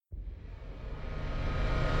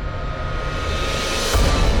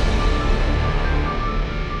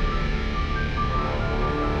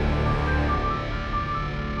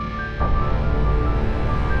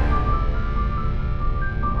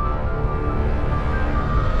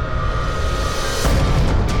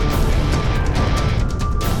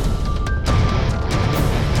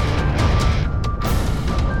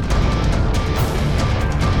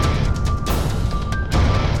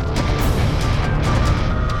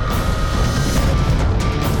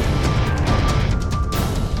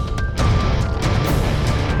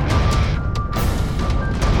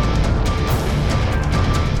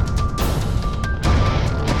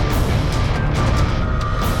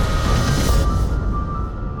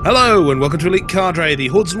Hello, and welcome to Elite Cadre, the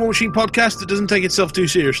Hordes and War Machine podcast that doesn't take itself too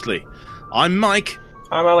seriously. I'm Mike.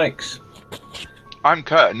 I'm Alex. I'm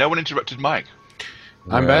Kurt. No one interrupted Mike.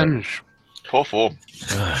 I'm Benj. Poor form.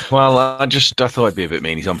 Well, I thought I'd be a bit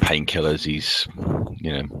mean. He's on painkillers. He's,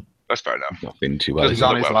 That's fair enough. not been too well. Doesn't He's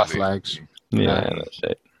on look his well, last does he? legs. Yeah,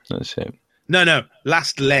 that's it. No,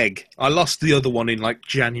 last leg. I lost the other one in like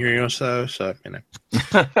January or so, And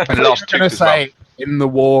I last was two going to as well. say in the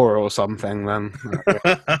war or something then.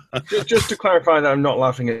 Just to clarify that I'm not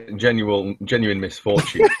laughing at genuine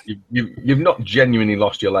misfortune. You've not genuinely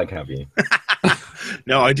lost your leg, have you?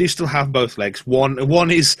 No, I do still have both legs.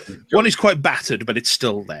 One is quite battered, but it's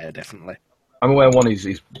still there, definitely. I'm aware one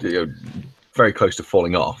is very close to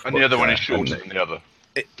falling off. And the other one is shorter than the other.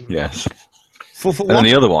 Yes. For And then what?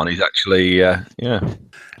 the other one is actually,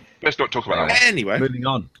 Let's not talk about that one. Anyway, Moving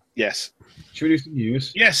on. yes. Should we do some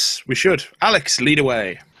news? Yes, we should. Alex, lead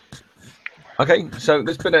away. Okay, so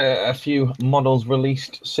there's been a few models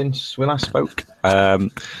released since we last spoke. We're not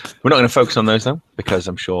going to focus on those, though, because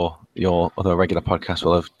I'm sure your other regular podcasts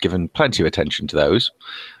will have given plenty of attention to those.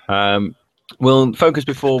 We'll focus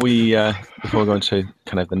before we go into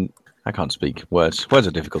kind of the... I can't speak. Words are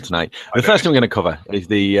difficult tonight. The first thing we're going to cover is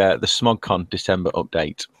the SmogCon December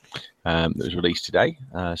update that was released today.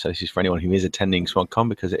 So this is for anyone who is attending SmogCon,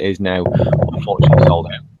 because it is now unfortunately sold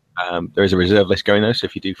out. There is a reserve list going though, so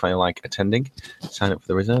if you do feel like attending, sign up for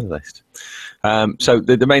the reserve list. So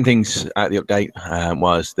the main things at the update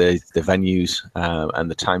was the venues and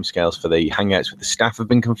the timescales for the hangouts with the staff have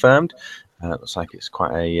been confirmed. Looks like it's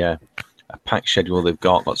quite a packed schedule they've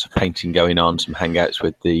got. Lots of painting going on, some hangouts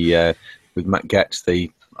with Matt Getz, the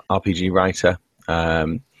RPG writer.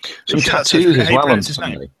 Some tattoos as well on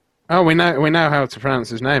Sunday. Oh, we know how to pronounce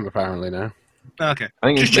his name apparently now. Okay. I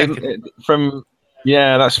think Just checking.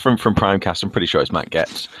 that's from Primecast. I'm pretty sure it's Matt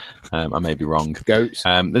Getz. I may be wrong. Goats.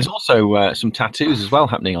 There's also some tattoos as well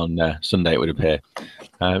happening on Sunday, it would appear.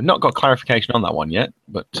 Not got clarification on that one yet,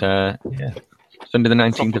 but yeah. Sunday the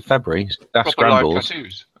 19th of February, staff Proper live scrambles.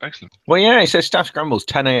 tattoos. Excellent. Well, yeah, it says staff scrambles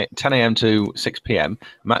 10 a.m. to 6 p.m.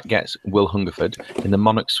 Matt Getz, Will Hungerford in the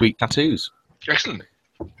Monarch Suite tattoos. Excellent.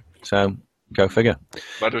 So, go figure.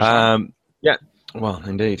 Glad it was fun. Yeah, well,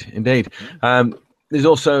 indeed. There's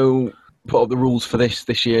also put up the rules for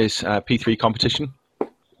this year's P3 competition.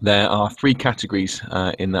 There are 3 categories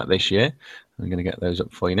in that this year. I'm going to get those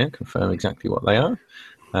up for you now, confirm exactly what they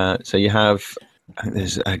are. So you have,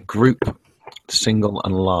 there's a group, single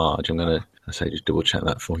and large. I'm going to say just double check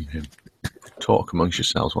that for you. Talk amongst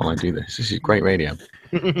yourselves while I do this. This is great radio.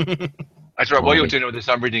 That's right. While you're doing all this,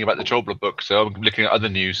 I'm reading about the Trollblood book, so I'm looking at other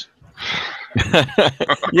news.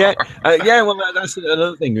 yeah. Well, that's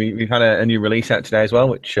another thing. We've had a new release out today as well,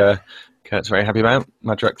 which Kurt's very happy about.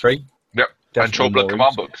 Madrak 3. Yep. Definitely And more Trollblood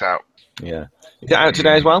command rooms. book's out. Yeah. Is it out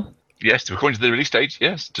today as well? Yes, according to the release date.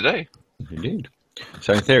 Yes, today. Indeed.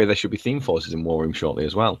 So in theory, there should be theme forces in War Room shortly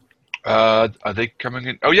as well. Are they coming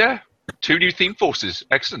in? Oh yeah, 2 new theme forces.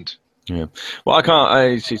 Excellent. Yeah. Well, I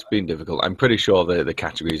can't. It's been difficult. I'm pretty sure the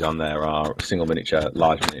categories on there are single miniature,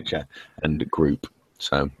 large miniature, and group.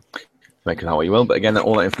 So make of that what you will. But again,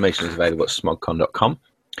 all that information is available at smogcon.com.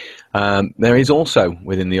 There is also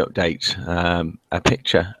within the update a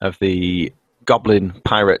picture of the Goblin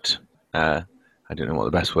Pirate. I don't know what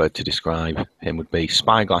the best word to describe him would be.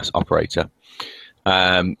 Spyglass operator.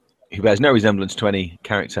 Who bears no resemblance to any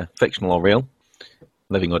character, fictional or real,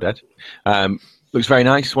 living or dead. Looks very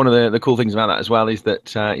nice. One of the cool things about that as well is that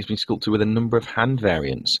he's been sculpted with a number of hand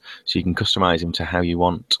variants, so you can customize him to how you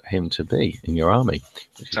want him to be in your army.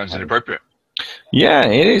 Sounds inappropriate. Yeah,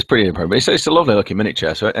 it is pretty appropriate. It's a lovely looking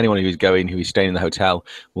miniature. So anyone who's staying in the hotel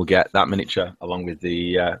will get that miniature along with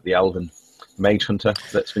the Elven Mage Hunter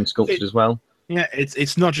that's been sculpted as well. Yeah,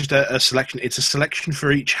 it's not just a selection; it's a selection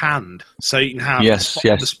for each hand. So you can have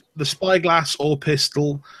the spyglass or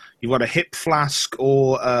pistol. You've got a hip flask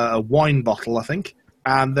or a wine bottle, I think,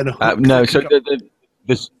 and then a hook. No. So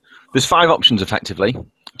there's 5 options effectively.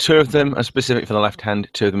 2 of them are specific for the left hand.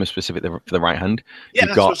 2 of them are specific for the right hand. Yeah, You've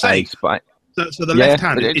that's got what I'm saying. So the left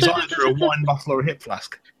hand is either a wine bottle or a hip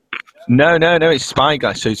flask. No. It's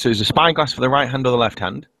spyglass. So there's a spyglass for the right hand or the left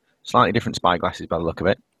hand. Slightly different spyglasses by the look of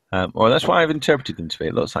it. Or that's why I've interpreted them to be.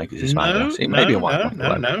 It looks like it's a spyglass. It may be a wine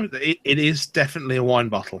bottle. No. It is definitely a wine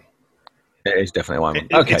bottle. It is definitely a wine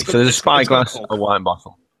bottle. Okay, so there's a spyglass, a wine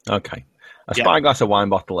bottle. Okay. A spyglass, a wine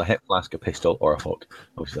bottle, a hip flask, a pistol, or a hook.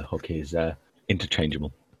 Obviously, the hook is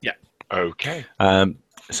interchangeable. Yeah. Okay.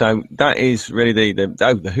 So that is really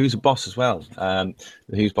the Who's the Boss as well. The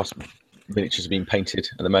Who's Boss miniatures are being painted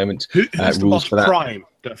at the moment. Who's the rules Boss for that. Prime?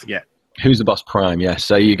 Don't forget. Who's the Boss Prime? Yes.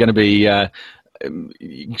 So you're going to be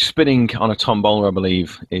spinning on a tombola, I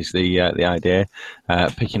believe, is the idea.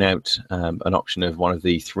 Picking out an option of one of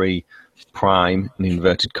the 3 prime, in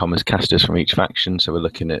inverted commas, casters from each faction. So we're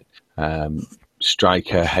looking at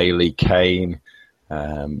Striker, Haley, Kane,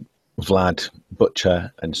 Vlad,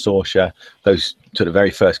 Butcher, and Sorsha. Those sort of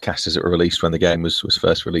very first casters that were released when the game was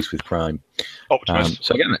first released with Prime. Optimus.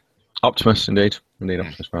 So again, Optimus, indeed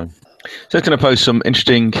Optimus Prime. So it's going to pose some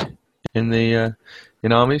interesting in the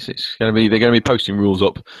in armies. They're going to be posting rules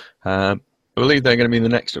up. I believe they're going to be in the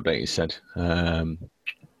next update. He said,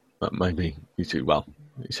 but maybe he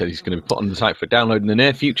said he's going to be put on the site for download in the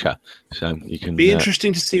near future. So you can be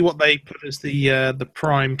interesting to see what they put as the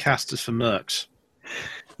Prime casters for Mercs.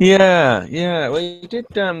 Yeah. Well, he did.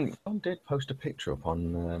 John did post a picture up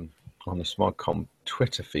on the SmogCom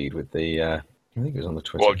Twitter feed with the. I think it was on the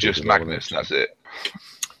Twitter. Well, just Magnus. That's it.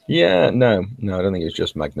 Yeah, no, I don't think it was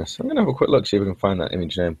just Magnus. I'm going to have a quick look, see if we can find that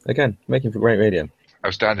image name. Again, making for great radio.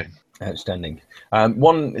 Outstanding.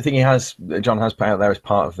 One thing John has put out there as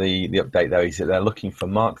part of the update, though, is that they're looking for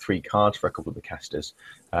Mark III cards for a couple of the casters.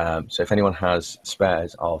 So if anyone has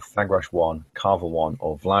spares of Thagrosh 1, Carver 1,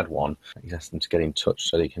 or Vlad 1, he's asked them to get in touch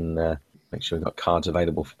so they can make sure we've got cards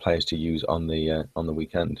available for players to use on the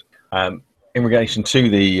weekend. In relation to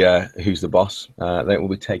the Who's the Boss, that will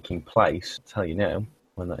be taking place, I'll tell you now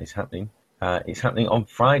when that is happening. It's happening on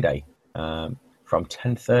Friday from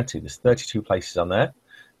 10:30. There's 32 places on there.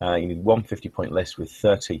 You need one 50-point list with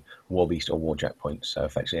 30 Warbeast or Warjack points. So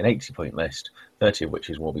effectively an 80-point list, 30 of which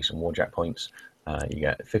is Warbeast and Warjack points. You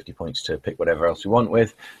get 50 points to pick whatever else you want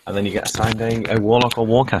with, and then you get assigned a Warlock or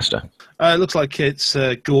Warcaster. It looks like it's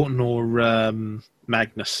Gorton or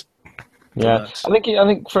Magnus. Yeah, I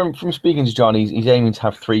think from speaking to John, he's aiming to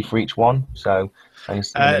have 3 for each one. So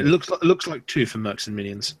it looks like 2 for Mercs and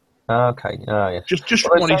Minions. Okay, yeah. Just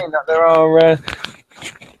well, one. That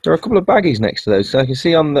there are a couple of baggies next to those. So I can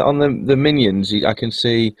see on the Minions, I can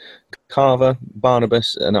see Carver,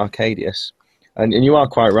 Barnabas, and Arcadius. And you are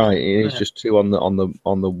quite right. It is just 2 on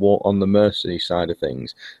the mercenary side of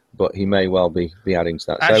things, but he may well be adding to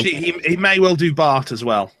that. Actually, he may well do Bart as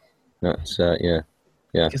well. That's yeah.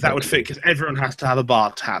 Because that would fit. Because everyone has to have a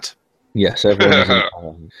Bart hat. Yes,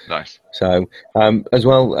 everyone. Nice. So as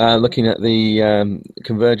well, looking at the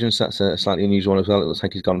convergence, that's a slightly unusual one as well. It looks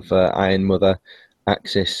like he's gone for Iron Mother,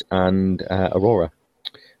 Axis, and Aurora.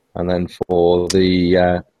 And then for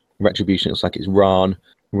the Retribution, it looks like it's Ran,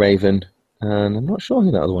 Raven, and I'm not sure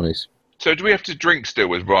who that other one is. So do we have to drink still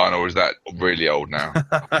with Ran, or is that really old now?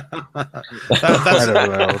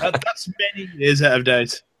 That's many years out of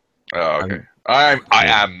date. Oh, okay. I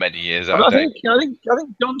am many years out of date. I think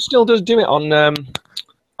John still does do it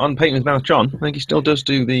on Painter's Mouth John. I think he still does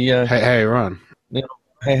do the Hey Ron.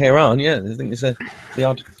 Hey Ron, yeah. I think there's the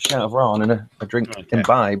odd shout of Ron and a drink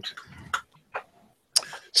imbibed.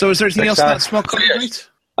 So is there anything else that's SmogCom?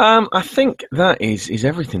 I think that is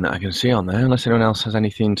everything that I can see on there, unless anyone else has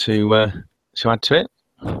anything to add to it.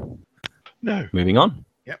 No. Moving on.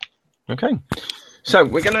 Yep. Okay. So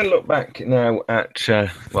we're going to look back now at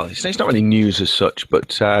it's not really news as such, but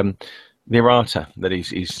the errata that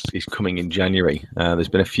is coming in January. There's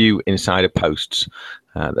been a few insider posts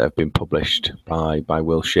that have been published by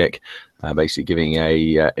Will Schick, basically giving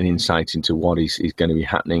an insight into what is going to be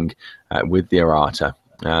happening with the errata.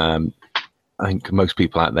 I think most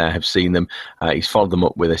people out there have seen them. He's followed them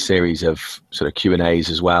up with a series of sort of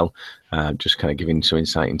Q&As as well, just kind of giving some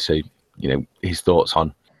insight into his thoughts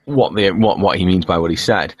on what he means by what he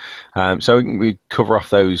said. So we cover off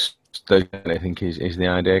those I think is the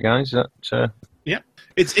idea, guys. Is that yeah,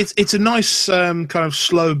 it's a nice kind of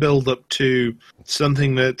slow build up to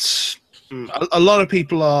something that's a lot of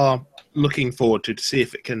people are looking forward to see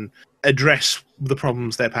if it can address the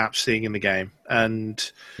problems they're perhaps seeing in the game.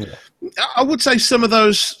 And I would say some of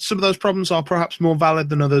those problems are perhaps more valid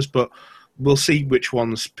than others, but we'll see which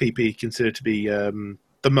ones PP consider to be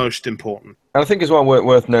the most important. And I think as well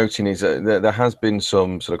worth noting is that there has been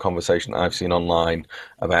some sort of conversation that I've seen online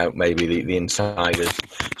about maybe the insiders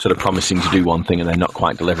sort of promising to do one thing and they're not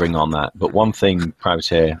quite delivering on that. But one thing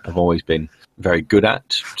Privateer have always been very good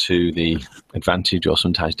at, to the advantage or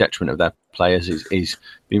sometimes detriment of their players, is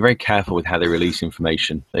being very careful with how they release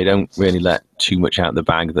information. They don't really let too much out of the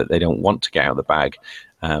bag that they don't want to get out of the bag.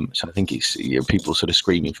 So I think it's people sort of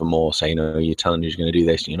screaming for more, saying, you're telling us you're going to do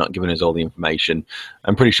this and you're not giving us all the information.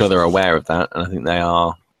 I'm pretty sure they're aware of that, and I think they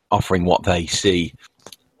are offering what they see,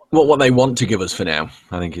 what they want to give us for now,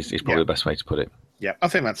 I think is probably the best way to put it. Yeah, I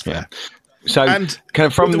think that's fair. So, and kind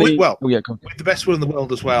of from with the best will in the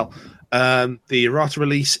world as well, the errata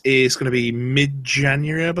release is going to be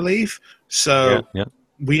mid-January, I believe. So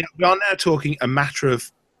we are now talking a matter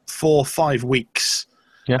of 4-5 weeks,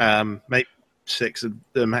 maybe 6 at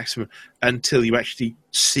the maximum, until you actually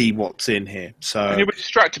see what's in here. So and you were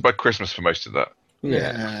distracted by Christmas for most of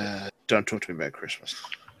that. Don't talk to me about Christmas.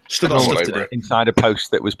 Still got stuff to do. Inside a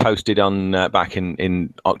post that was posted on back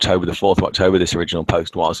in October, the 4th of October, this original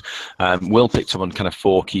post was, Will picked up on kind of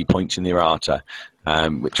 4 key points in the errata,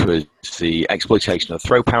 which was the exploitation of the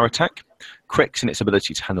throw power attack, Crix and its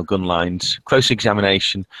ability to handle gun lines, close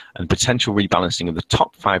examination, and potential rebalancing of the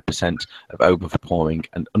top 5% of overperforming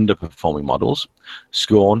and underperforming models.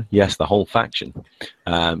 Scorn, yes, the whole faction.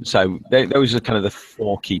 So those are kind of the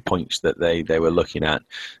 4 key points that they were looking at,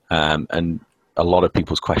 and a lot of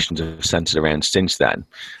people's questions have centered around since then.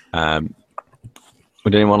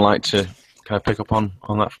 Would anyone like to kind of pick up on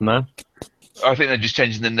that from there? I think they're just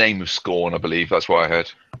changing the name of Scorn, I believe. That's what I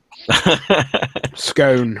heard.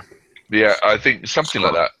 Scone. Yeah, I think something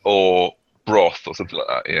like that. Or broth or something like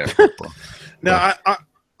that, yeah. No,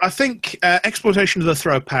 I think exploitation of the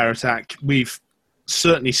throw power attack, we've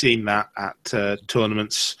certainly seen that at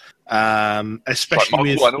tournaments.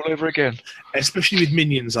 Especially with all over again. Especially with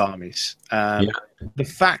minions armies. The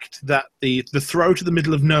fact that the throw to the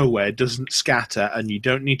middle of nowhere doesn't scatter and you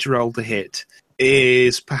don't need to roll to hit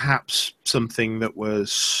is perhaps something that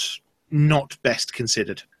was not best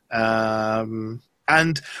considered.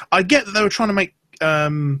 And I get that they were trying to make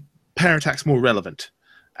pair attacks more relevant.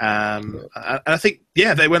 And I think,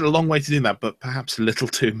 they went a long way to doing that, but perhaps a little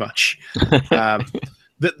too much.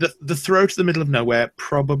 The throw to the middle of nowhere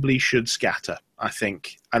probably should scatter, I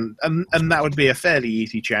think. And that would be a fairly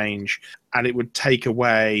easy change, and it would take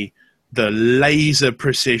away the laser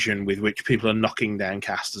precision with which people are knocking down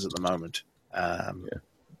casters at the moment.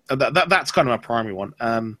 That's kind of my primary one.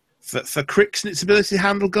 For Crix and its ability to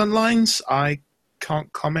handle gun lines, I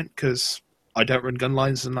can't comment because I don't run gun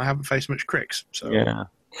lines and I haven't faced much Crix. So. Yeah.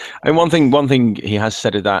 And one thing he has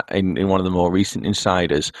said of that in one of the more recent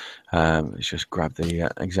insiders. Let's just grab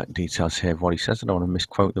the exact details here of what he says. I don't want to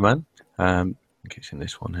misquote the man. I think it's in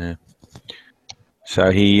this one here.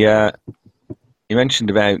 So he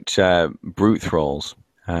mentioned about brute thralls.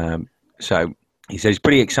 So he says he's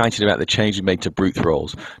pretty excited about the changes made to brute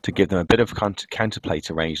thralls to give them a bit of counterplay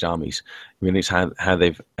to ranged armies. I mean, it's how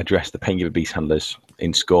they've addressed the Penguin Beast handlers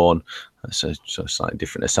in Scorn. That's a slightly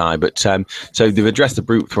different aside. But so they've addressed the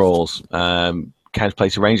brute thralls,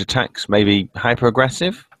 counterplay to ranged attacks, maybe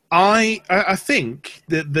hyper-aggressive. I think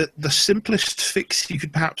that the simplest fix you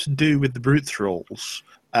could perhaps do with the brute thralls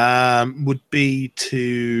would be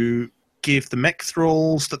to give the mech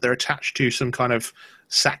thralls that they're attached to some kind of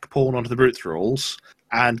sack pawn onto the brute thralls,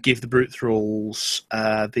 and give the brute thralls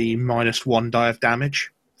the -1 die of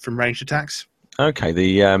damage from ranged attacks. Okay,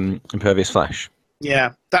 the impervious flesh.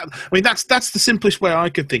 Yeah, that's the simplest way I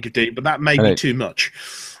could think of doing it, but that may be too much.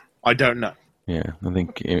 I don't know. Yeah, I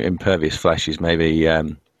think impervious flesh is maybe. I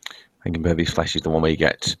think impervious flesh is the one where you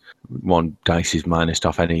get 1 dice is minused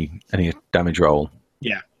off any damage roll.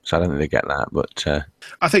 Yeah. So I don't think they get that, but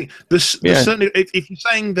I think there's certainly. If you're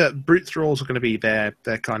saying that brute thralls are going to be their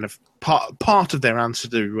kind of part of their answer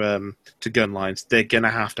to gun lines, they're going to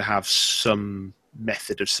have some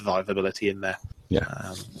method of survivability in there.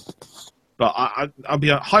 Yeah. But I'll be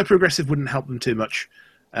hyper aggressive wouldn't help them too much.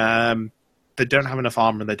 They don't have enough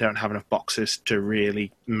armor and they don't have enough boxes to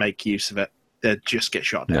really make use of it. They just get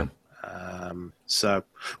shot down. Yeah. So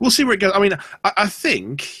we'll see where it goes. I mean, I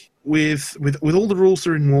think. With all the rules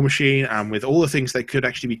that are in War Machine and with all the things they could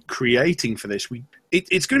actually be creating for this,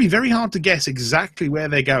 it's going to be very hard to guess exactly where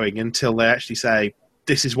they're going until they actually say,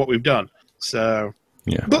 this is what we've done. So,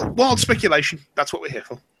 but wild speculation, that's what we're here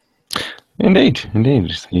for. Indeed.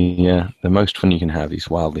 The most fun you can have is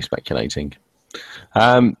wildly speculating.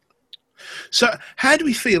 So how do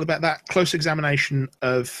we feel about that close examination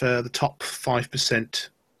of the top 5%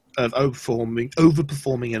 of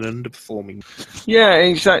overperforming and underperforming? Yeah,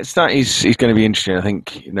 that is going to be interesting. I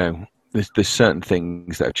think there's certain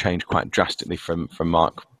things that have changed quite drastically from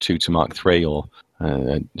Mark II to Mark III, or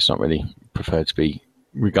it's not really preferred to be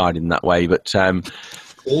regarded in that way. But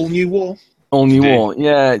all new war. All new war,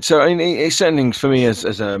 yeah. So I mean, it's certain things for me as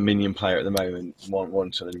a minion player at the moment.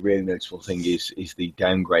 One sort of really noticeable thing is the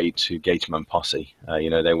downgrade to Gatorman Posse.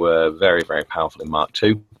 They were very, very powerful in Mark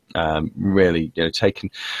II. Really,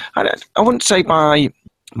 taken. I wouldn't say by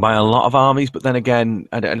a lot of armies, but then again,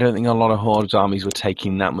 I don't think a lot of Horde's armies were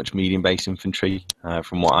taking that much medium-based infantry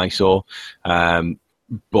from what I saw.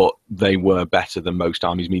 But they were better than most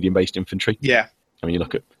armies' medium-based infantry. Yeah. I mean, you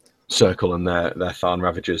look at Circle and their Tharn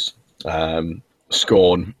Ravagers,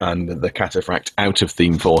 Scorn and the Cataphract out of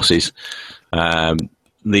theme forces,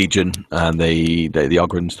 Legion and the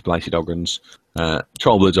Ogrons, the Blighted Ogrons.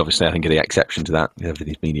 Trollbloods, obviously, I think are the exception to that.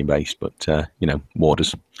 Everything's medium based, but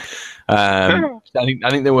warders. I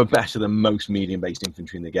think they were better than most medium based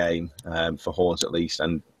infantry in the game, for hordes at least,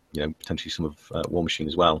 and potentially some of War Machine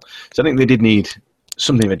as well. So I think they did need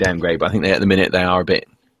something of a downgrade, but I think at the minute they are a bit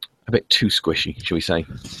too squishy, shall we say?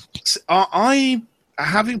 I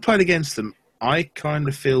having played against them, I kind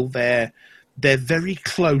of feel they're very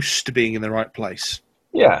close to being in the right place.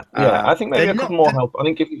 Yeah. I think maybe a couple more help. I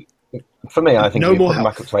think for me, I think if you put them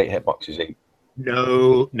back up to 8 hitboxes.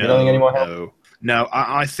 No. Any more help? No.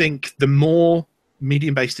 I think the more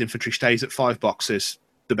medium-based infantry stays at 5 boxes,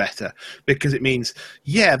 the better, because it means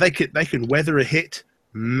they can weather a hit,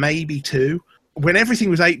 maybe 2. When everything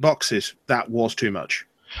was 8 boxes, that was too much.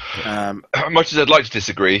 Much as I'd like to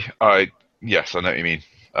disagree, yes, I know what you mean.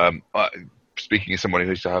 Speaking as someone who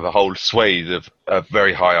used to have a whole swathe of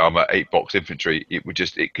very high armor 8-box infantry, it would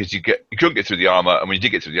just because you couldn't get through the armor, and when you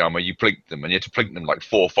did get through the armor, you plinked them, and you had to plink them like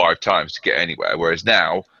 4 or 5 times to get anywhere. Whereas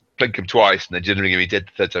now, plink them twice, and they're generally going to be dead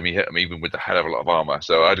the third time you hit them, even with a hell of a lot of armor.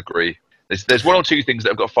 So I'd agree. There's 1 or 2 things that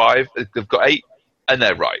have got 5, they've got 8, and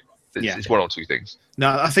they're right. It's 1 or 2 things. No,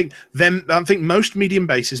 I think most medium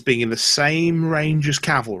bases being in the same range as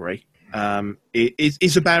cavalry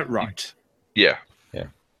is about right. Yeah.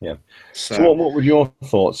 So what were your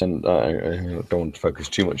thoughts? And I don't want to focus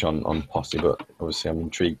too much on Posse, but obviously I'm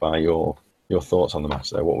intrigued by your thoughts on the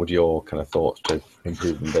matter there. What would your kind of thoughts to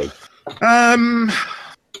improve them be?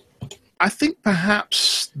 I think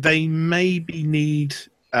perhaps they maybe need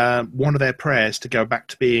one of their prayers to go back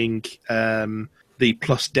to being the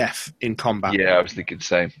plus def in combat. Yeah, I was thinking the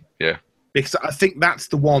same. Yeah. Because I think that's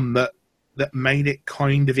the one that made it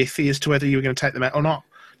kind of iffy as to whether you were going to take them out or not.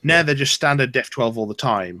 Now they're just standard Def 12 all the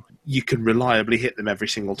time. You can reliably hit them every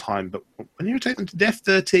single time, but when you take them to Def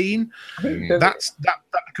 13, that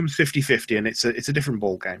becomes 50-50, and it's a different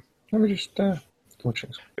ball game. Let me just watch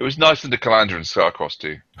it. It was nice in the Calandra and Starcross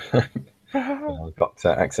too. I've got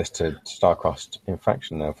access to Starcrossed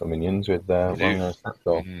Infection now for minions with and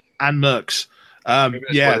Mercs.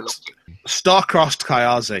 Star-crossed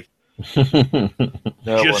Kayazi.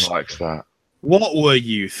 No one likes that. What were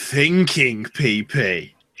you thinking,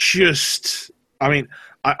 PP?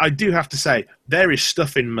 I do have to say, there is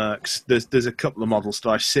stuff in Mercs. There's a couple of models that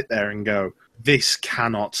I sit there and go, this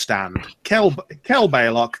cannot stand. Kel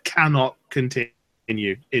Baylock cannot continue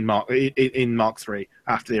in Mark 3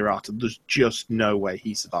 after the errata. There's just no way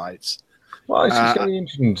he survives. Well, it's just going to be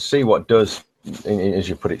interesting to see what does, as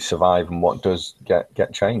you put it, survive and what does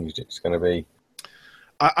get changed. It's going to be...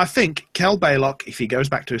 I think Kel Baylock, if he goes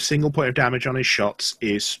back to a single point of damage on his shots,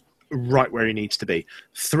 is right where he needs to be.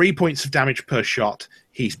 3 points of damage per shot.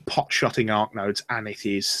 He's pot-shotting arc nodes, and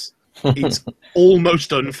it's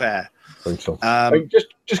almost unfair.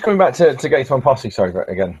 Just coming back to Gates on Posse, sorry, but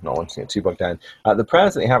again, not wanting to get too bogged down. The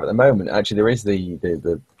prayers that they have at the moment, actually, there is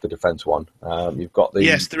the defense one. You've got the...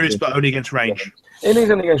 Yes, there is, but only against range. It is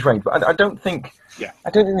only against range, but I don't think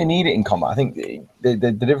they need it in combat. I think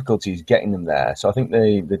the difficulty is getting them there. So I think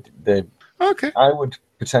okay. I would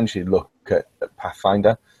potentially look at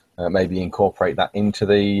Pathfinder, maybe incorporate that into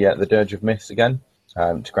the Dirge of Mists again,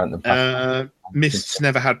 to grant them. Mists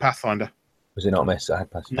never had Pathfinder. Was it not Mists that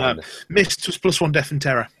had Pathfinder? No, Mists was +1 Death and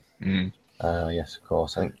Terror. Yes, of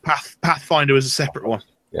course. I think Pathfinder was a separate one.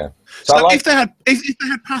 Yeah. So if they had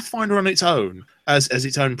Pathfinder on its own as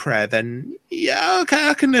its own prayer, then okay,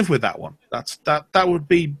 I can live with that one. That would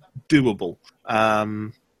be doable.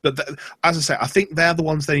 But as I say, I think they're the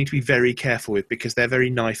ones they need to be very careful with because they're very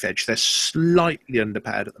knife edge. They're slightly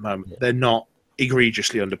underpowered at the moment. They're not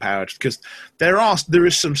egregiously underpowered because there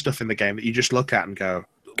is some stuff in the game that you just look at and go,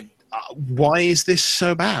 why is this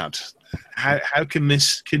so bad? How can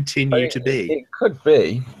this continue to be? It could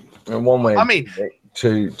be one way. I mean,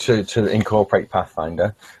 to incorporate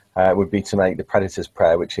Pathfinder would be to make the Predator's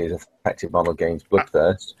Prayer, which is effective model gains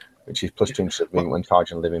Bloodthirst, which is +2 when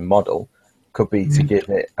charging a living model. Could be to give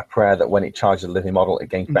it a prayer that when it charges a living model, it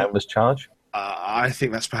gains Boundless Charge. I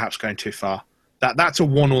think that's perhaps going too far. That's a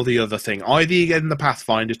one or the other thing. Either you're getting the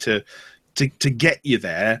Pathfinder to get you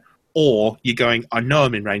there, or you're going, I know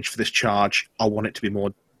I'm in range for this charge, I want it to be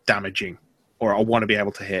more damaging, or I want to be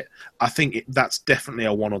able to hit. I think that's definitely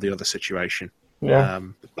a one or the other situation. Yeah.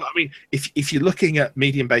 But I mean, if you're looking at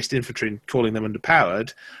medium-based infantry and calling them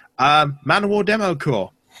underpowered, Man of War Demo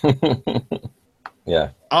Corps.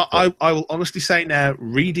 Yeah. I will honestly say now,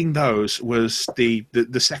 reading those was the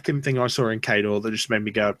second thing I saw in Khador that just made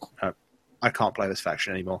me go, no, I can't play this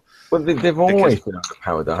faction anymore. Well, they've always been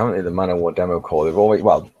underpowered, though, haven't they? The Man of War Demo Corps. They've always,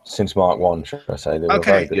 since Mark 1, should I say. They were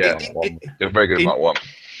very good at Mark 1. They're very good at Mark 1.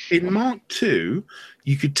 In Mark 2,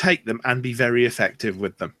 you could take them and be very effective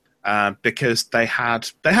with them. because they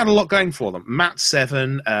had a lot going for them. MAT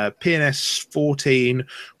 7, PNS 14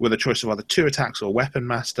 with a choice of either 2 attacks or Weapon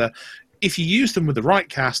Master. If you use them with the right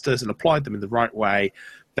casters and applied them in the right way,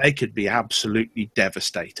 they could be absolutely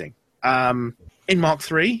devastating. In Mark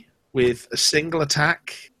 3, with a single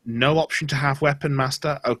attack, no option to have Weapon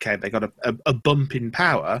Master, okay, they got a bump in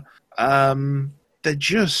power. They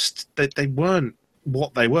weren't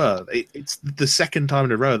what they were. It's the second time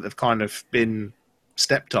in a row that they've kind of been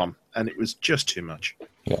stepped on, and it was just too much.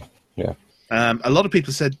 Yeah. A lot of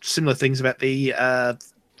people said similar things about the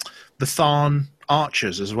Tharn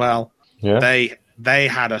archers as well. Yeah. They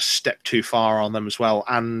had a step too far on them as well,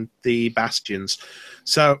 and the bastions.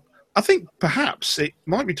 So I think perhaps it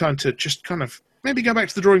might be time to just kind of maybe go back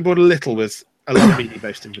to the drawing board a little with a lot of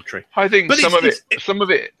melee-based infantry. I think some of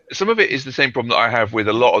it is the same problem that I have with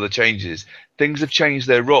a lot of the changes. Things have changed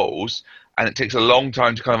their roles, and it takes a long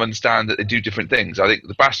time to kind of understand that they do different things. I think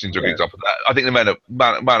the bastions are a good example of that. I think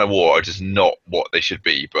the Man of War are just not what they should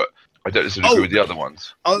be, but I don't necessarily agree with the other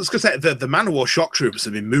ones. I was going to say the Man of War shock troopers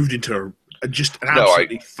have been moved into just an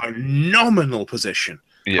absolutely phenomenal position.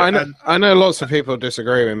 Yeah. I know lots of people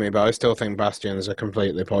disagree with me, but I still think bastions are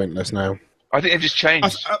completely pointless now. I think they've just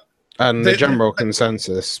changed. And the general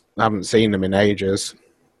consensus, I haven't seen them in ages.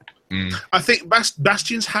 I think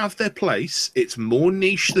bastions have their place. It's more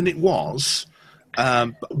niche than it was,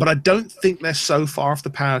 but I don't think they're so far off the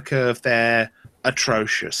power curve. They're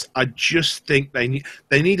atrocious. I just think they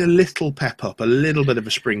need a little pep up, a little bit of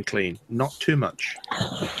a spring clean, not too much.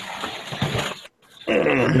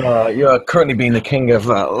 You're currently being the king of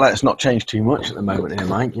let's not change too much at the moment here,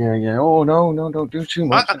 Mike. Yeah. Oh, no, don't do too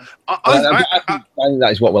much. I think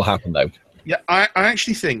that is what will happen, though. Yeah, I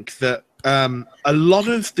actually think that a lot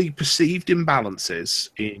of the perceived imbalances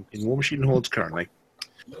in War Machine Hordes currently,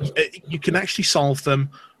 you can actually solve them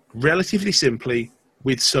relatively simply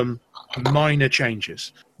with some minor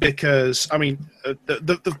changes. Because, I mean,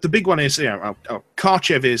 the big one is,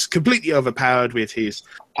 Karchev is completely overpowered with his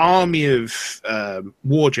army of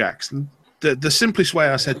warjacks. The simplest way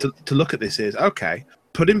I said to look at this is, okay,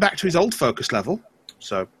 put him back to his old focus level,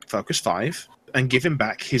 so focus 5, and give him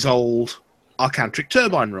back his old Arcantric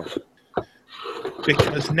Turbine rule.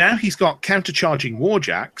 Because now he's got countercharging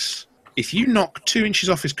warjacks. If you knock 2 inches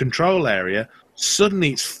off his control area,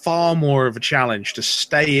 suddenly it's far more of a challenge to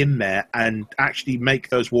stay in there and actually make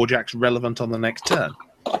those warjacks relevant on the next turn.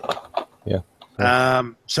 Yeah.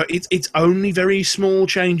 So it's only very small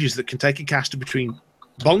changes that can take a caster between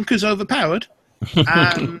bonkers overpowered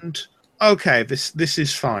and okay, this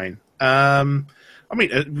is fine. I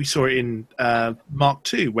mean, we saw it in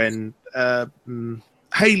Mark II when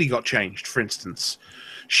Haley got changed, for instance.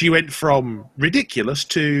 She went from ridiculous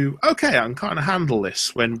to, okay, I can kind of handle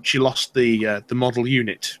this when she lost the model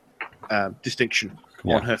unit distinction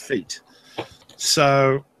on her feet.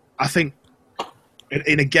 So I think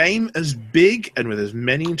in a game as big and with as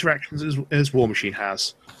many interactions as War Machine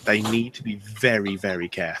has, they need to be very, very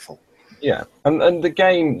careful. Yeah, and the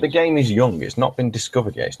game is young. It's not been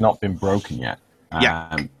discovered yet. It's not been broken yet.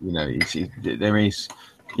 There is,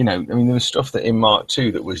 there was stuff that in Mark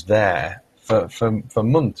II that was there for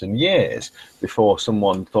months and years before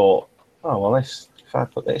someone thought, oh well, if I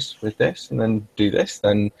put this with this and then do this,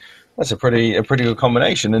 then that's a pretty good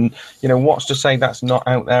combination. And what's to say that's not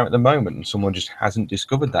out there at the moment and someone just hasn't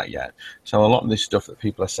discovered that yet. So a lot of this stuff that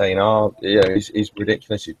people are saying, is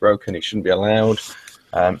ridiculous, it's broken, it shouldn't be allowed.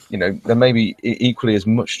 There may be equally as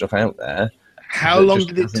much stuff out there. How long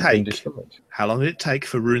did it take? How long did it take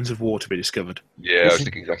for Runes of War to be discovered? Yeah, I was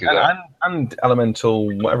thinking exactly that. And Elemental,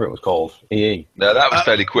 whatever it was called, EE. No, that was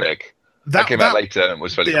fairly quick. That came out later and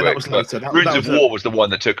was fairly quick. That was later. Runes of War was the one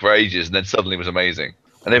that took for ages and then suddenly was amazing.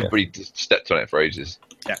 And everybody just stepped on it for ages.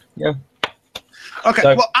 Yeah. Okay,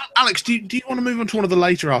 so, well, Alex, do you want to move on to one of the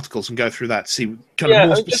later articles and go through that, see kind of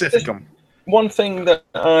more specific on? One thing that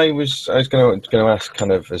I was going to ask,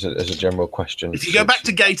 kind of as a general question. If you go back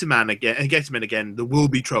to Gatorman again, there will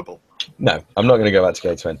be trouble. No, I'm not going to go back to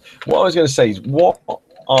Gatorman. What I was going to say is, what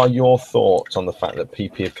are your thoughts on the fact that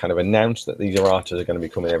PP have kind of announced that these erratas are going to be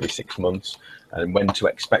coming every 6 months, and when to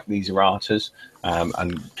expect these erratas,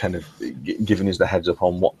 and kind of giving us the heads up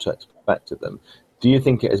on what to expect of them? Do you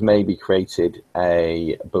think it has maybe created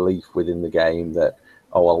a belief within the game that,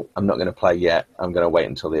 oh, well, I'm not going to play yet, I'm going to wait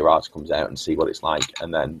until the errata comes out and see what it's like,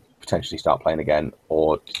 and then potentially start playing again?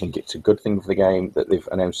 Or do you think it's a good thing for the game that they've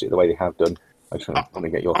announced it the way they have done? I just want to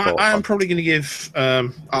get your thoughts. I'm probably going to give, I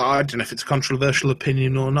don't know if it's a controversial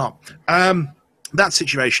opinion or not. That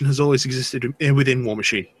situation has always existed within War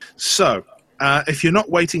Machine. So, if you're not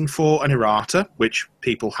waiting for an errata, which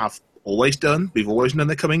people have always done. We've always known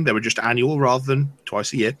they're coming. They were just annual rather than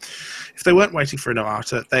twice a year. If they weren't waiting for an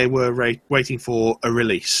errata, they were waiting for a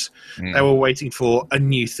release. They were waiting for a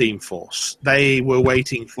new theme force. They were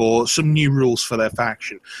waiting for some new rules for their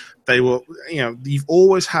faction. They were, you've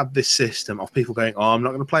always had this system of people going, oh, I'm not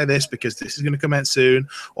going to play this because this is going to come out soon,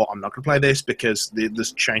 or I'm not going to play this because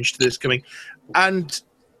there's change to this coming. And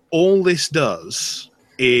all this does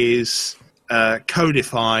is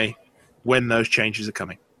codify when those changes are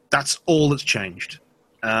coming. That's all that's changed.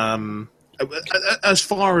 As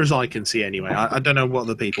far as I can see anyway. I don't know what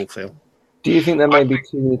the people feel. Do you think there may be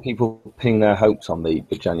too many people pinning their hopes on the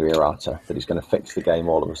January errata, that it's going to fix the game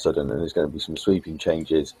all of a sudden and there's going to be some sweeping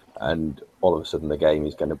changes and all of a sudden the game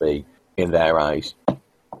is going to be, in their eyes,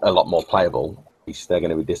 a lot more playable? They're going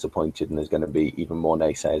to be disappointed and there's going to be even more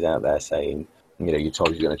naysayers out there saying, you told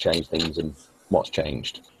us you're going to change things and what's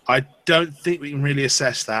changed? I don't think we can really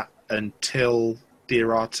assess that until the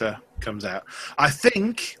errata comes out. I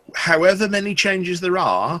think, however many changes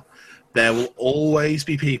there will always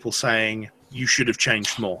be people saying you should have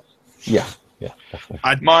changed more. Yeah,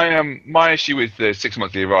 definitely. My issue with the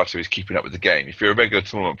 6-monthly errata is keeping up with the game. If you're a regular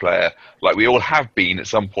tournament player, like we all have been at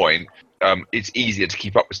some point, it's easier to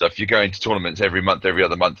keep up with stuff. You're going to tournaments every month, every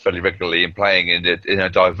other month, fairly regularly, and playing in a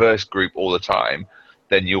diverse group all the time.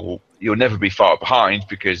 Then you'll never be far behind,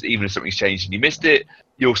 because even if something's changed and you missed it,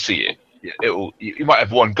 you'll see it. You might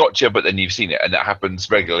have one gotcha, but then you've seen it, and that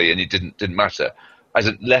happens regularly, and it didn't matter. As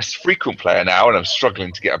a less frequent player now, and I'm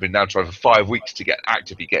struggling to get, I've been now trying for 5 weeks to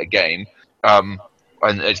actively get a game, and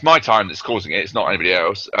it's my time that's causing it. It's not anybody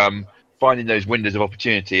else. Finding those windows of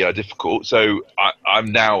opportunity are difficult. So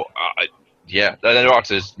I'm now, the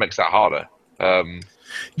errata makes that harder.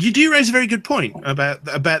 You do raise a very good point about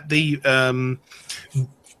the.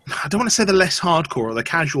 I don't want to say the less hardcore or the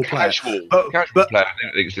casual player. Casual player,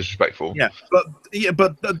 I think it's disrespectful. Yeah,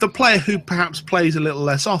 but the player who perhaps plays a little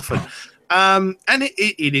less often, and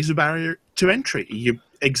it is a barrier to entry. You're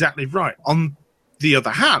exactly right. On the other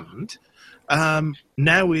hand,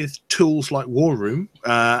 now with tools like War Room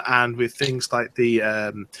and with things like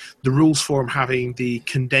the rules forum having the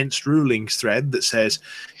condensed rulings thread that says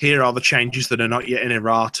here are the changes that are not yet in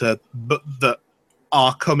errata, but that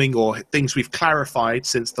are coming, or things we've clarified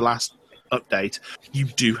since the last update, you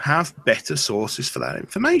do have better sources for that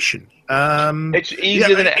information. It's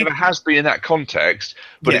easier than it ever has been in that context,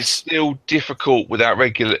 but it's still difficult without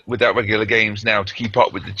regular games now to keep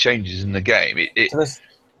up with the changes in the game.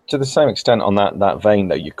 To the same extent, on that vein,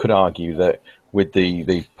 though, you could argue that with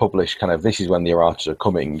the published kind of this is when the erratas are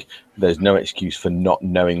coming, there's no excuse for not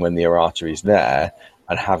knowing when the errata is there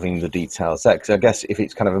and having the details there. Because I guess if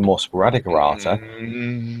it's kind of a more sporadic errata,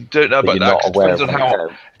 don't know about that.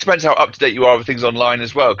 It depends how up to date you are with things online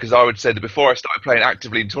as well. Because I would say that before I started playing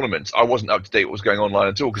actively in tournaments, I wasn't up to date what was going on online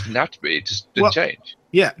at all, because it didn't have to be. It just didn't change.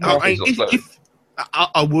 Yeah,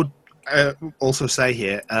 I would also say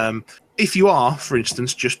here, if you are, for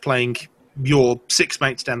instance, just playing your 6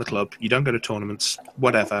 mates down the club, you don't go to tournaments,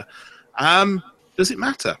 whatever, does it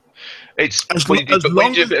matter? It's when you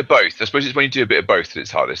do a bit of both. I suppose it's when you do a bit of both that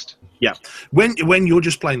it's hardest. Yeah. When you're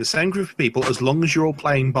just playing the same group of people, as long as you're all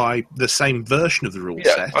playing by the same version of the rule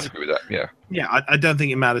set. I'd agree with that, yeah. Yeah, I don't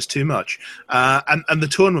think it matters too much. And the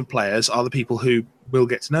tournament players are the people who will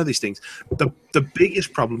get to know these things. The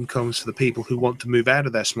biggest problem comes for the people who want to move out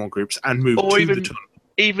of their small groups and move to the tournament.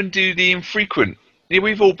 Even do the infrequent.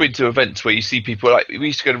 We've all been to events where you see people, like we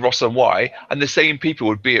used to go to Ross on Y, and the same people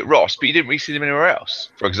would be at Ross, but you didn't really see them anywhere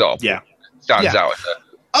else, for example. Yeah. Stands out.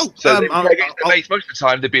 So they'd play against the mates most of the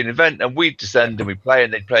time. There'd be an event, and we'd descend and we'd play,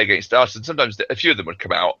 and they'd play against us. And sometimes a few of them would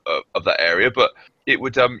come out of that area, but it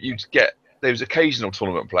would you'd get those occasional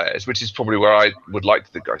tournament players, which is probably where I would like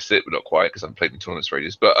to think I sit, but not quite, because I've played in tournaments for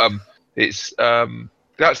ages. But it's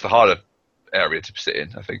that's the harder area to sit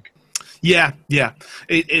in, I think. Yeah.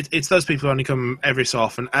 It's those people who only come every so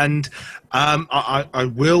often, and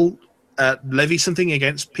I will levy something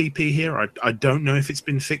against PP here. I don't know if it's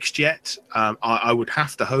been fixed yet. I would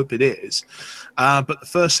have to hope it is. But the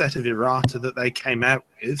first set of errata that they came out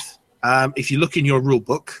with, if you look in your rule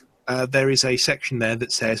book, there is a section there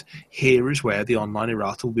that says, here is where the online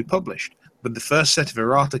errata will be published. But the first set of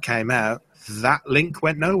errata came out, that link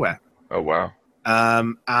went nowhere. Oh, wow.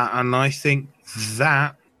 And I think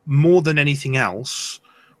that, more than anything else,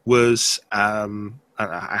 was,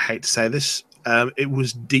 I hate to say this, it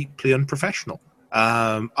was deeply unprofessional.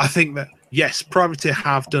 I think that, yes, Privateer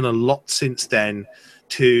have done a lot since then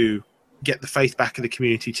to get the faith back in the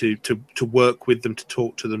community, to work with them, to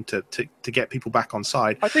talk to them, to get people back on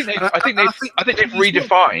side. I think they've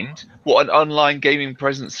redefined what an online gaming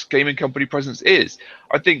company presence is.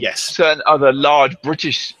 I think certain other large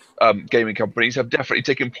British gaming companies have definitely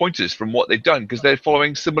taken pointers from what they've done because they're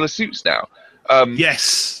following similar suits now.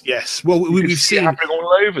 Yes. Well, we've seen it happening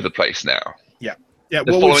all over the place now. Yeah. They're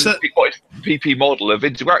following the PP model of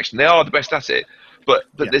interaction. They are the best at it, but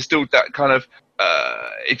there's still that kind of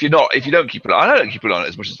if you don't keep it on. I don't keep it on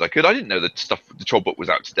as much as I could. I didn't know that the Troll book was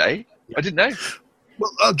out today. I didn't know.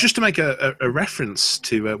 Well, just to make a reference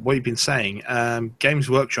to what you've been saying, Games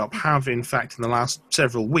Workshop have, in fact, in the last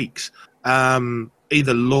several weeks,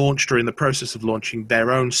 either launched or in the process of launching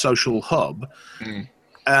their own social hub.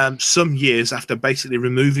 Some years after basically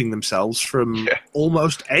removing themselves from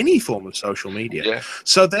almost any form of social media. Yeah.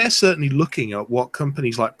 So they're certainly looking at what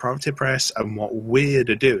companies like Privateer Press and what Weird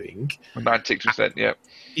are doing. 96%, yeah.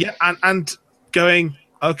 Yeah, and going,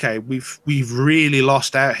 okay, we've really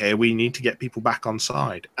lost out here. We need to get people back on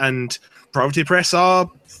side. And Privateer Press are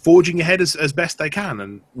forging ahead as best they can.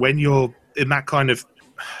 And when you're in that kind of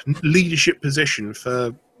leadership position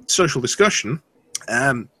for social discussion,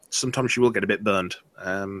 sometimes you will get a bit burned.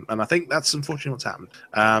 And I think that's unfortunately what's happened.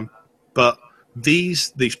 But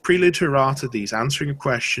these prelude to errata, these answering of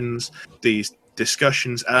questions, these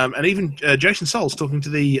discussions, and even Jason Souls talking to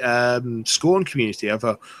the Scorn community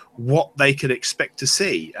over what they could expect to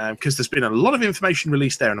see, because there's been a lot of information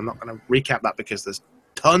released there, and I'm not going to recap that because there's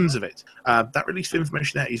tons of it. That release of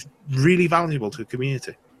information there is really valuable to the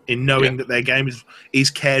community in knowing that their game is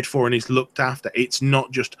cared for and is looked after. It's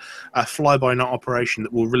not just a fly-by-night operation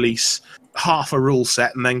that will release half a rule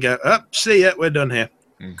set and then go, see ya, we're done here.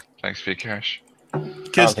 Thanks for your cash.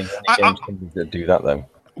 Because I don't think any games companies that do that, though.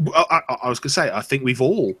 I was going to say, I think we've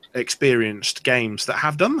all experienced games that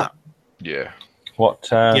have done that. Yeah.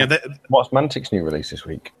 What's Mantic's new release this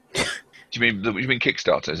week? Do you mean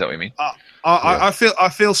Kickstarter? Is that what you mean? I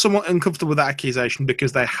feel somewhat uncomfortable with that accusation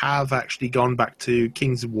because they have actually gone back to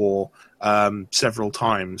Kings of War several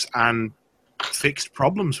times and fixed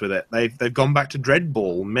problems with it. They've gone back to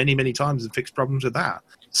Dreadball many times and fixed problems with that.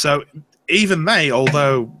 So even they,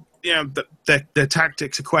 although their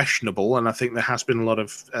tactics are questionable, and I think there has been a lot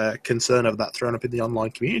of concern of that thrown up in the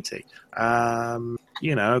online community.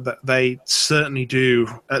 That they certainly do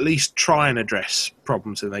at least try and address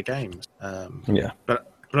problems in their games. But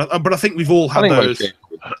I think we've all had those.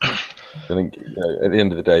 I think at the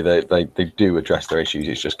end of the day, they do address their issues.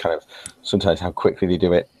 It's just kind of sometimes how quickly they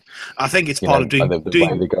do it. I think it's part of doing the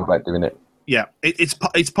way they go about doing it. Yeah,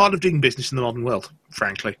 it's part of doing business in the modern world.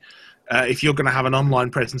 Frankly, if you're going to have an online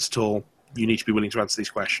presence at all, you need to be willing to answer these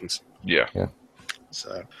questions. Yeah.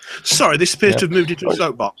 So, sorry, this appears to have moved into a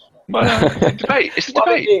soapbox. Debate. It's a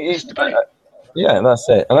debate. It's a debate. Yeah, that's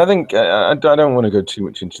it. And I think I don't want to go too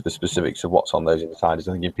much into the specifics of what's on those insiders.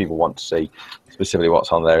 I think if people want to see specifically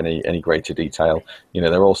what's on there in any greater detail,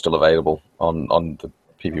 they're all still available on the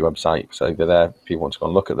PP website. So they're there. If people want to go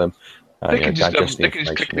and look at them. They can just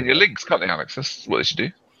click in your links, can't they, Alex? That's what they should do.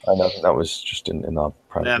 I know that was just in our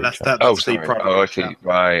private. Yeah, that's the private. I see.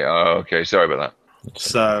 Right. Oh, okay. Sorry about that.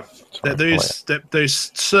 So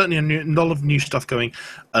there's certainly a lot of new stuff going,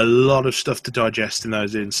 a lot of stuff to digest in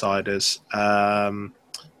those insiders, and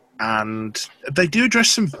they do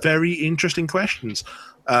address some very interesting questions.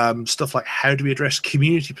 Stuff like how do we address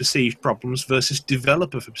community perceived problems versus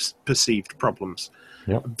developer perceived problems.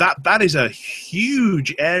 Yep. That is a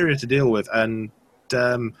huge area to deal with, and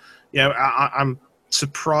I'm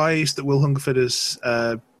surprised that Will Hungerford has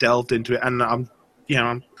delved into it, and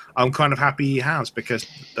I'm kind of happy he has, because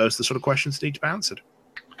those are the sort of questions that need to be answered.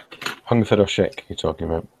 Hungerford or Schick you're talking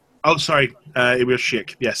about? Oh, sorry. It was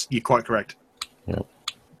Schick. Yes, you're quite correct. Yeah.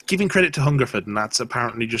 Giving credit to Hungerford, and that's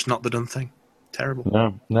apparently just not the done thing.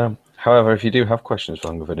 Terrible. No. However, if you do have questions for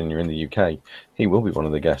Hungerford and you're in the UK, he will be one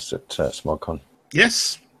of the guests at SmogCon.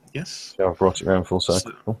 Yes. So I've brought it around full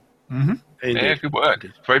circle. Yeah, good work.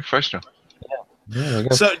 Very professional. Yeah, there we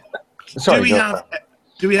go. So, Sorry,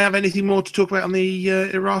 do we have anything more to talk about on the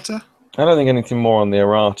errata? I don't think anything more on the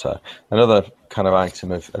errata. Another kind of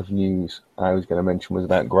item of news I was going to mention was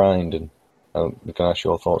about Grind, and can I ask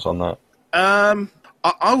your thoughts on that?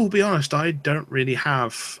 I will be honest, I don't really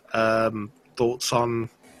have thoughts on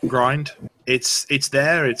Grind. It's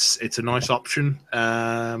there. It's a nice option.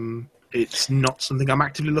 It's not something I'm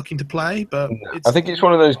actively looking to play, but I think it's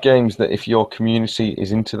one of those games that if your community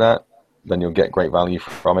is into that, then you'll get great value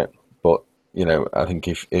from it. But I think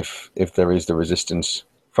if there is the resistance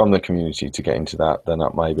from the community to get into that, then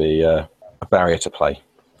that may be a barrier to play,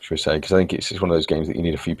 should we say? Because I think it's just one of those games that you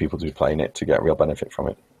need a few people to be playing it to get real benefit from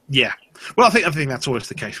it. Yeah, well, I think that's always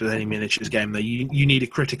the case with any miniatures game. That you need a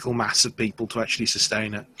critical mass of people to actually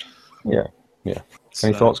sustain it. Yeah.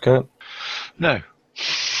 Any thoughts, Kurt? No.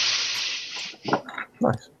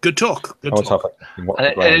 Nice. Good talk. Good talk.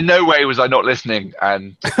 And in no way was I not listening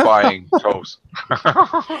and buying trolls.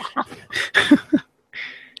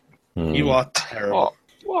 You are terrible.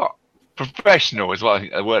 What? Professional is what I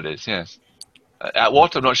think the word is, yes. At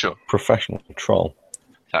what? I'm not sure. Professional troll.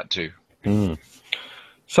 That too.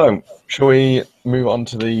 So, shall we move on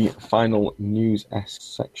to the final News-esque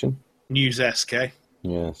section? News-esque, eh?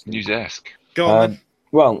 Yes. News-esque. Go on, then.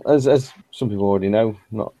 Well, as some people already know,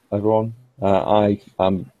 not everyone, I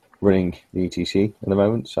am running the ETC at the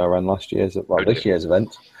moment. So I ran this year's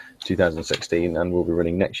event, 2016, and we'll be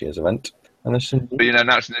running next year's event. And there's some... But you're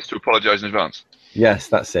announcing this to apologise in advance? Yes,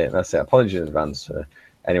 that's it. Apologies in advance for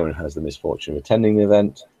anyone who has the misfortune of attending the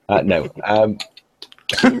event. No.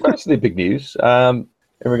 Relatively big news in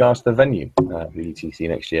regards to the venue, the ETC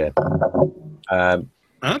next year. Okay.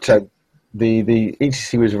 So the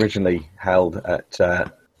ETC was originally held at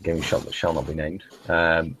gaming shop that shall not be named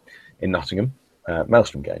in Nottingham.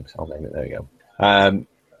 Maelstrom Games, I'll name it. There we go.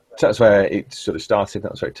 So that's where it sort of started.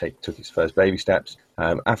 That's where it took its first baby steps.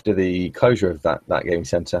 After the closure of that gaming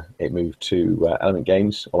centre, it moved to Element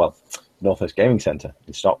Games, Northwest Gaming Centre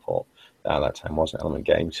in Stockport. That time wasn't Element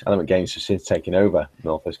Games. Element Games has since taken over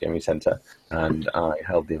Northwest Gaming Centre, and I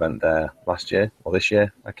held the event there last year, or this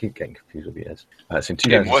year. I keep getting confused with the years. So in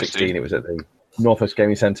 2016, it was at the Northwest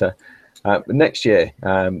Gaming Centre. But next year,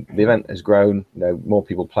 the event has grown, more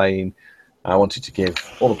people playing. I wanted to give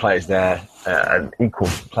all the players there an equal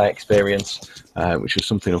play experience, which was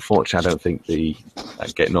something, unfortunately, I don't think the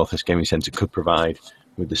Northwest Gaming Centre could provide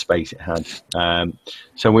with the space it had.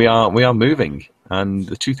 So we are moving, and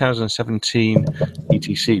the 2017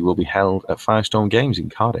 ETC will be held at Firestorm Games in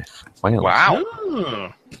Cardiff, Wales. Wow!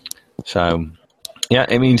 Oh. So, yeah,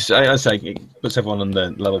 it means, I say, it puts everyone on the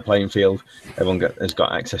level playing field. Everyone has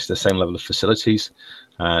got access to the same level of facilities.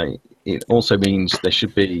 It also means there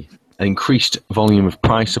should be an increased volume of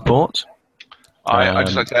prize support. I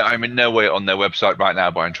just like to say I'm in no way on their website right now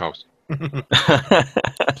buying trolls.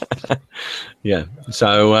 Yeah.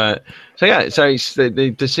 So it's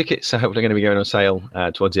the tickets are hopefully going to be going on sale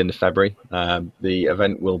towards the end of February. The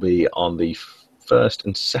event will be on the 1st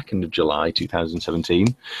and 2nd of July 2017,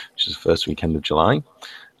 which is the first weekend of July.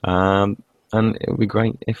 And it would be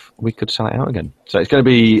great if we could sell it out again. So it's going to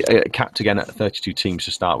be capped again at 32 teams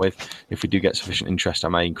to start with. If we do get sufficient interest, I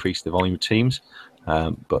may increase the volume of teams,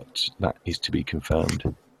 but that is to be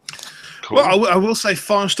confirmed. Cool. Well, I will say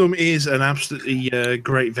Firestorm is an absolutely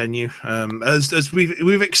great venue. As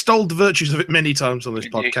we've extolled the virtues of it many times on this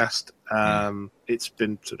podcast. It's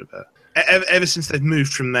been sort of ever since they've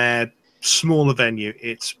moved from their smaller venue,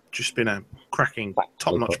 it's just been a cracking,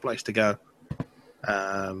 top-notch place to go.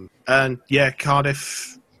 And yeah,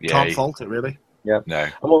 Cardiff can't fault it, really. Yeah. No.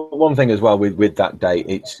 One thing as well with that date,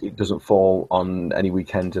 it doesn't fall on any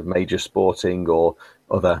weekend of major sporting or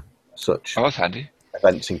other such that's handy.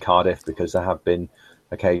 Events in Cardiff, because there have been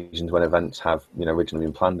occasions when events have originally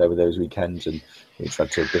been planned over those weekends, and it's had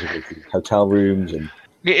to difficulty with hotel rooms. And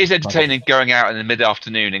it is entertaining going out in the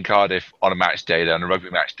mid-afternoon in Cardiff on a match day, on a rugby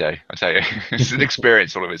match day. I tell you, it's an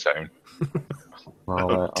experience all of its own.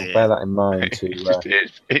 I'll bear that in mind.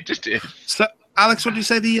 It just is. So, Alex, what did you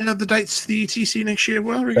say the dates for the ETC next year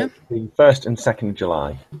were again? The 1st and 2nd of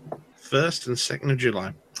July. 1st and 2nd of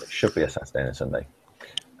July. It should be a Saturday and a Sunday.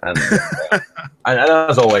 And, and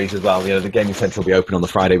as always, as well, the gaming centre will be open on the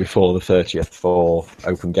Friday before the 30th for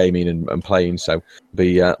open gaming and playing. So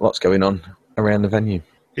there'll be lots going on around the venue.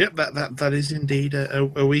 Yep, that is indeed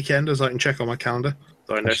a weekend, as I can check on my calendar.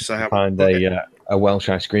 Though I notice I have find a Welsh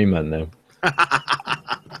ice cream man now.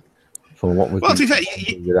 For what would to be fair,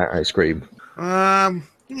 without ice cream?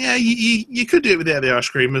 Yeah, you could do it without the ice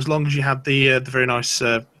cream, as long as you had the very nice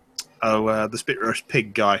the spit roast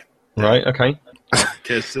pig guy. Right. Okay.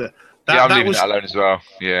 Because I'm leaving that alone as well.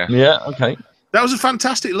 Yeah. Yeah. Okay. That was a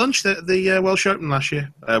fantastic lunch at the Welsh Open last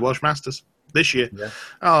year, Welsh Masters this year. Yeah.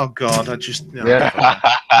 Oh God, I just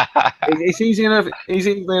it's easily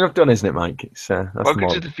enough done, isn't it, Mike? It's welcome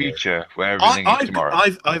to the future where everything is tomorrow.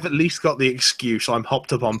 I've at least got the excuse. I'm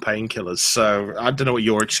hopped up on painkillers, so I don't know what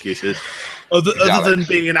your excuse is, other than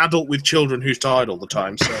being an adult with children who's tired all the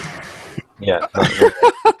time. So yeah,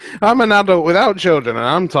 I'm an adult without children, and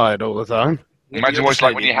I'm tired all the time. Imagine what it's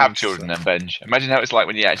like when you have children, then, Benj. Imagine how it's like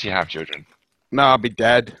when you actually have children. No, I'll be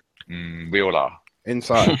dead. We all are.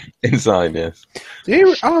 Inside. Inside, yes.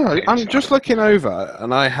 I'm just looking over,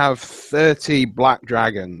 and I have 30 black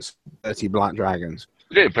dragons. 30 black dragons.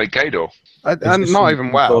 You didn't play Gaydor. And not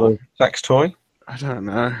even well. Sort of sex toy? I don't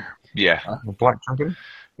know. Yeah. A black dragon?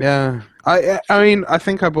 Yeah. I mean, I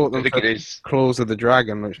think I bought them I think it is. Claws of the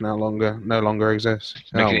Dragon, which no longer exists.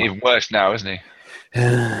 Making it even worse now, isn't he?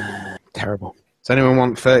 Terrible. Does anyone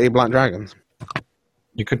want 30 black dragons?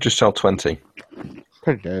 You could just sell 20.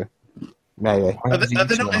 Could do. Maybe. Are they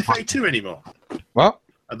not FA2 anymore? What?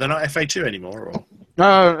 Are they not FA2 anymore? Or?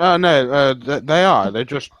 No. They are. They're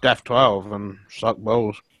just Def 12 and suck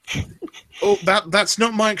balls. Oh, that's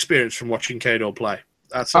not my experience from watching Kador play.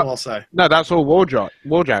 That's all I'll say. No, that's all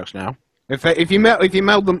warjacks now. If you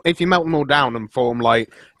melt them all down and form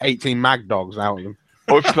like 18 mag dogs out of them.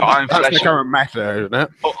 Or if you put iron That's flesh the current meta, isn't it?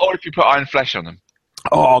 or if you put iron flesh on them.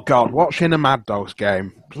 Oh god, watching a Mad Dogs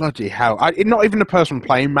game, bloody hell! Not even the person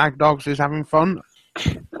playing Mad Dogs is having fun,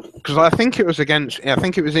 because I think it was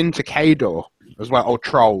into Kador as well, or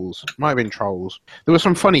Trolls. Might have been Trolls. There were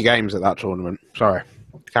some funny games at that tournament. Sorry,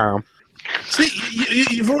 carry on. See,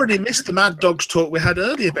 you've already missed the Mad Dogs talk we had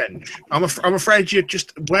earlier, Benj. I'm afraid you're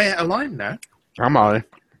just way out of line now. Am I?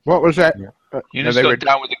 What was that? You just got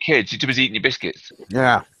down with the kids. You're too busy eating your biscuits.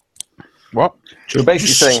 Yeah. What? You're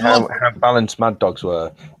basically saying how balanced Mad Dogs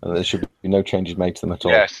were, and there should be no changes made to them at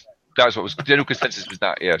all. Yes, that's what was the general consensus was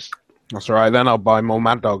that. Yes. That's all right. Then I'll buy more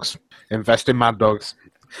Mad Dogs. Invest in Mad Dogs.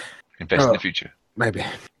 Invest in the future. Maybe.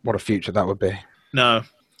 What a future that would be. No.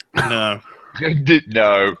 No.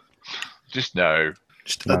 Just no.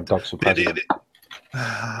 Mad Dogs for president.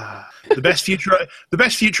 The best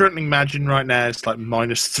future I can imagine right now is like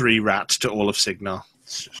 -3 rats to all of Signar.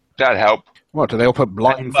 That'd help. What, do they all put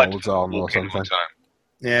blindfolds on or something?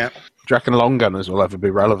 Yeah. Do you reckon long gunners will ever be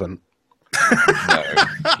relevant? No.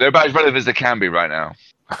 They're about as relevant as they can be right now.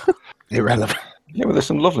 Irrelevant. Yeah, but there's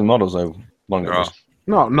some lovely models though. Long There are.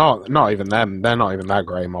 Not even them. They're not even that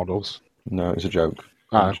great models. No, it's a joke.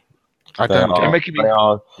 I They don't. are, They're making me- they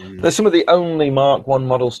are. They're some of the only Mark 1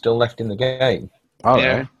 models still left in the game. Oh,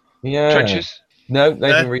 Yeah. Yeah. Trenches. No,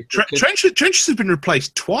 they've been restricted. Trenches have been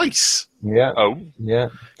replaced twice. Yeah. Oh. Yeah.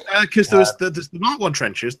 Because there's the Mark 1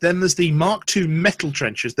 trenches, then there's the Mark 2 metal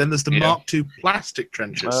trenches, then there's the Mark 2 plastic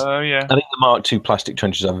trenches. Oh yeah. I think the Mark 2 plastic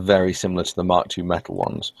trenches are very similar to the Mark 2 metal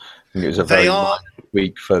ones. I think it was a They very are-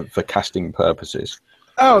 weak for casting purposes.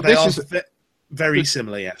 Oh, They this are is very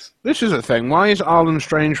similar, yes. this is a thing. Why is Arlen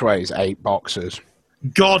Strangeways 8 boxes?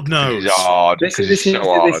 God knows. It's hard. This This is is so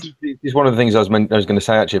hard. this is one of the things I was going to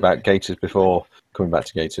say actually about Gators before coming back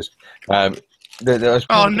to Gators. Oh,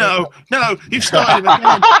 no, you've started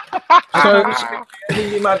again. So I think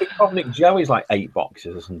the amount of Cosmic Joe is like 8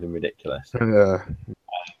 boxes or something ridiculous. And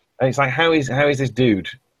it's like, how is this dude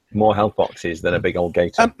more health boxes than a big old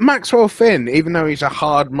Gator? Maxwell Finn, even though he's a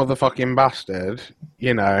hard motherfucking bastard,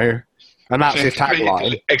 you know, and that's his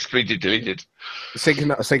tagline. Expletive deleted.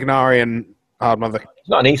 Signarian hard mother. He's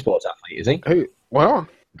not an esports athlete, is he? Who? Well,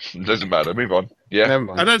 Doesn't matter. Move on. Yeah. never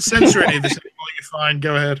I mind. don't censor any of this anymore. You're fine.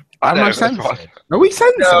 Go ahead. Am No, I that's censored? fine. Are we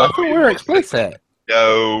censored? No. I thought we were explicit.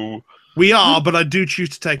 No. We are, but I do choose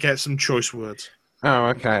to take out some choice words. Oh,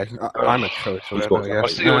 okay. I'm a choice. Who's I got that?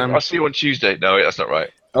 guess. I'll see you on Tuesday. No, wait, that's not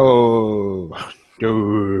right.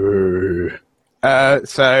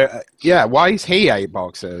 Yeah, why is he 8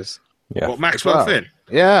 boxes? Yeah. What, Maxwell Well, Finn?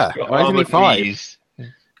 Yeah, why isn't he 5? Please.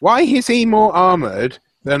 Why is he more armored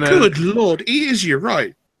than a... Good lord, he is, you're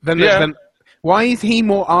right. Why is he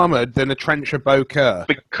more armored than a Trencher Boker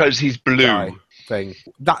Because he's blue. guy thing?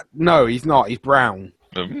 No, he's not. He's brown.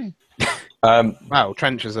 Well,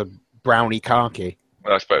 Trencher's a browny khaki.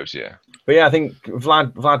 I suppose, yeah. But yeah, I think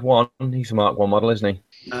Vlad 1, he's a Mark 1 model, isn't he?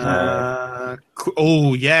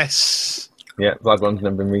 Oh, yes. Yeah, Vlad 1's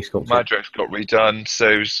never been resculpted. Madrak's got redone.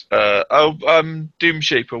 So's Doom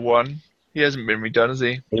Shaper 1. He hasn't been redone, has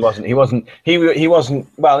he? He wasn't.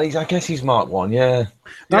 Well, I guess he's Mark 1. Yeah.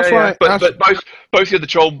 That's Yeah, why. yeah. But both the other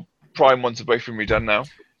Troll Prime ones have both been redone now.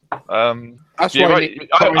 That's Yeah, why. right.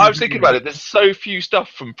 I was thinking about it. There's so few stuff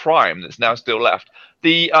from Prime that's now still left.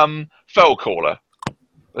 The Fell Caller,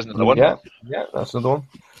 isn't the one? Yeah, that's another one.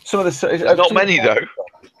 Some of the There's not many though.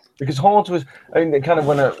 Because Hordes was. I mean, kind of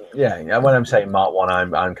when I'm saying Mark 1,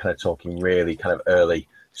 I'm kind of talking really kind of early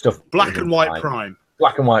stuff. Black and white Prime.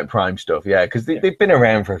 Black and white Prime stuff, yeah, because they've been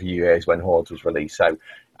around for a few years when Hordes was released, so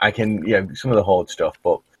I can, some of the Horde stuff,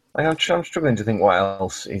 but I'm struggling to think what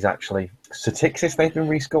else is actually... Satixis, they've been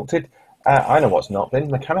resculpted. I know what's not been,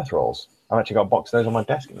 Mechanothralls. I've actually got a box of those on my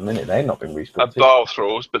desk at the minute. They've not been resculpted. Bile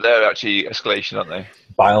Thralls, but they're actually escalation, aren't they?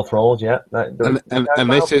 Bile Thralls, yeah. And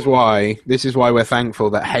this is why we're thankful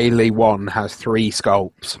that Haley 1 has 3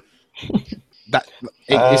 sculpts.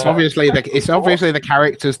 It's obviously the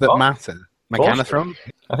characters that matter. Mechanothron?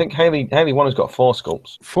 I think Haley 1 has got 4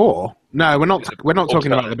 sculpts. 4? No, we're not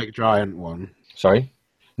talking about the big giant one. Sorry?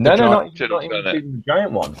 No, not even Turtle the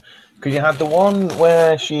giant one. Because you had the one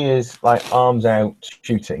where she is like arms out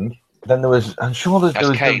shooting. Then there was, I'm sure there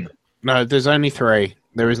was Kane. No, there's only 3.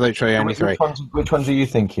 There is literally only three. Which ones are you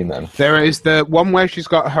thinking then? There is the one where she's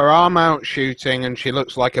got her arm out shooting and she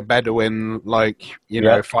looks like a Bedouin, like,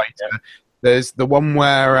 fighter. Yeah. There's the one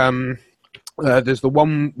where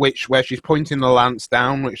where she's pointing the lance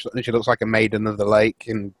down, which she looks like a maiden of the lake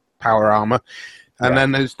in power armor. And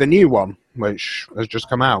then there's the new one, which has just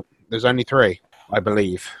come out. There's only three, I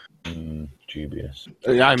believe. Dubious.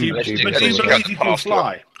 I'm dubious. Do you believe you can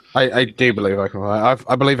fly? I do believe I can fly.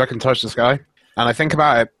 I believe I can touch the sky. And I think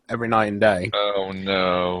about it every night and day. Oh,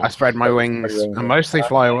 no. I spread my wings and mostly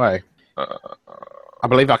fly away. I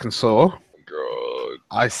believe I can soar. God.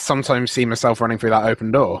 I sometimes see myself running through that open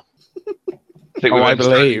door. I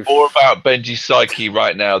believe more about Benji's psyche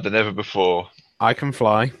right now than ever before. I can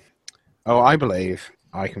fly. Oh, I believe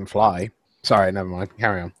I can fly. Sorry, never mind.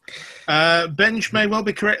 Carry on. Benj may well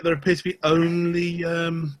be correct. There appears to be only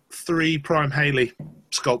 3 Prime Haley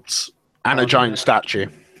sculpts. And a giant statue.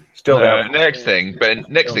 Still there. Next thing,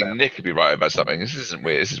 Nick could be right about something. This isn't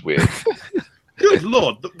weird. This is weird. Good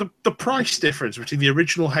Lord. The price difference between the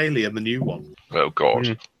original Haley and the new one. Oh,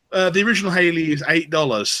 God. The original Haley is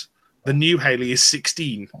 $8. The new Haley is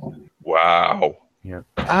 $16. Wow. Yeah.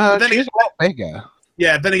 She's a lot bigger.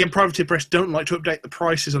 Yeah, then again, Privateer Press don't like to update the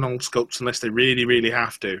prices on old sculpts unless they really, really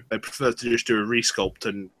have to. They prefer to just do a resculpt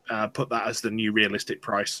and put that as the new realistic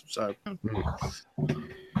price. So,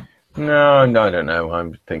 No, I don't know.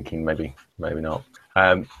 I'm thinking maybe not.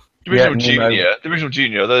 The original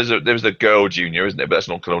Junior. There was the girl Junior, isn't it? But that's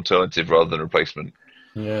not an alternative rather than a replacement.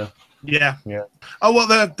 Yeah. Oh well,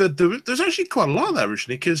 there's actually quite a lot there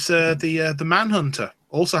originally because the Manhunter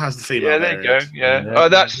also has the female. Yeah, there you go. Yeah. Oh,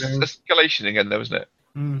 that's escalation again, though, isn't it?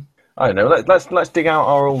 I don't know. Let's dig out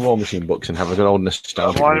our old War Machine books and have a good old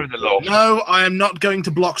nostalgia. No, I am not going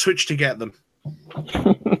to block switch to get them.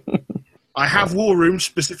 I have War Rooms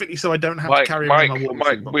specifically so I don't have to carry around my War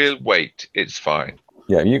Machine books. We'll wait. It's fine.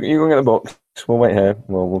 Yeah, you go get the books. We'll wait here.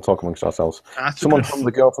 We'll talk amongst ourselves. Someone from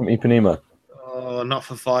the girl from Ipanema. Oh, not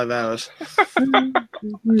for 5 hours.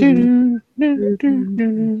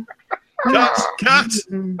 Cut!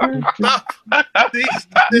 Stop!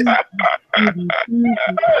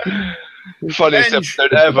 Funniest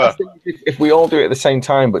episode ever. If we all do it at the same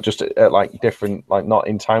time, but just at like different, like not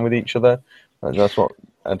in time with each other, that's what.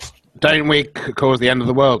 Don't we cause the end of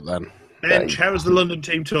the world then? Benj, how was the London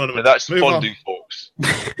team tournament? No, that's fondue forks.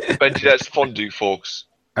 Benji, that's fondue forks.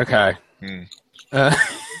 Okay.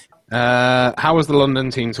 How was the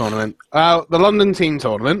London team tournament? The London team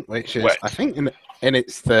tournament, which is I think in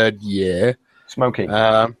its 3rd year. Smoky.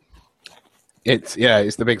 It's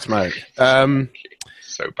the big smoke.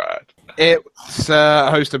 So bad. It's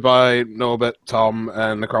hosted by Norbert, Tom,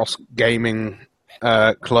 and the Cross Gaming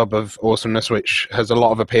Club of Awesomeness, which has a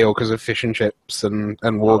lot of appeal because of fish and chips and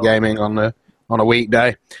wargaming on a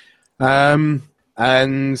weekday. And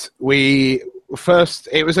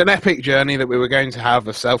it was an epic journey that we were going to have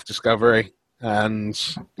of self-discovery and,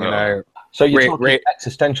 know... So you're talking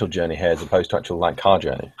existential journey here as opposed to actual, like, car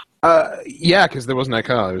journey? Yeah, because there was no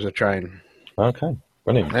car. It was a train. Okay.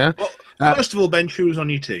 Brilliant. Yeah. Well, first of all, Ben, who was on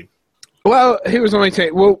your team? Well, who was on my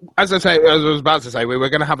team? Well, as I was about to say, we were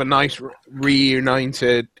going to have a nice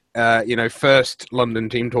reunited, first London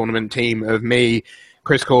team tournament team of me,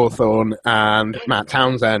 Chris Cawthorne, and Matt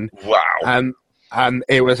Townsend. Wow. And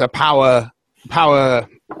it was a power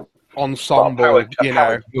ensemble,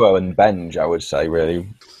 power duo and Benj, I would say, really.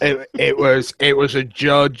 It was a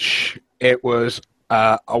judge. It was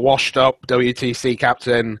a washed-up WTC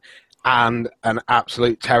captain and an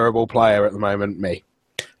absolute terrible player at the moment, me.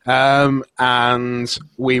 And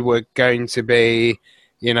we were going to be,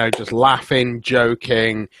 just laughing,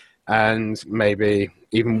 joking, and maybe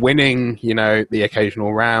even winning, the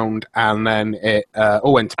occasional round. And then it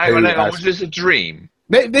all went to poo. Hang on, was this a dream?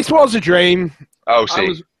 This was a dream. Oh,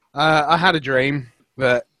 see. I had a dream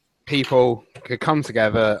that people could come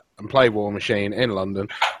together and play War Machine in London.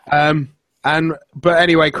 But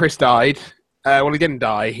anyway, Chris died. Well, he didn't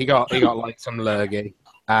die. He got like some lurgy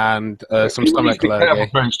and some stomach lurgy.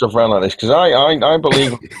 Throwing stuff around like this because I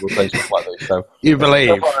believe people say stuff like this. So you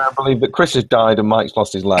believe? I believe that Chris has died and Mike's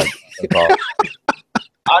lost his leg.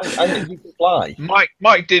 and he can fly.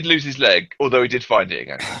 Mike did lose his leg, although he did find it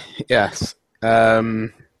again. Yes.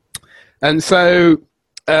 And so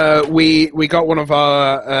we got one of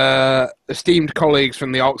our esteemed colleagues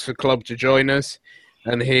from the Oxford Club to join us,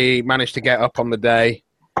 and he managed to get up on the day.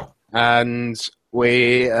 And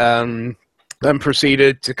we then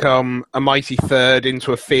proceeded to come a mighty third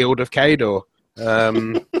into a field of Khador.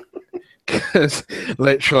 Because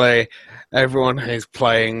literally everyone is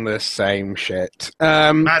playing the same shit.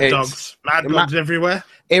 Mad dogs everywhere.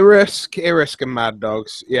 Irisk and Mad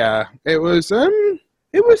Dogs. Yeah, it was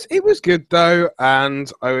It was good though,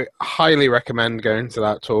 and I highly recommend going to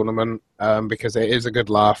that tournament because it is a good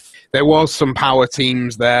laugh. There was some power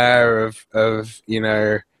teams there of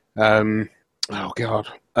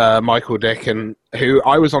Michael Dick, and who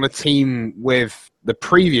I was on a team with the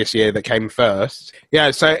previous year that came first.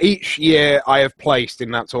 Yeah, so each year I have placed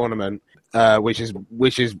in that tournament, which is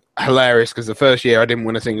hilarious because the first year I didn't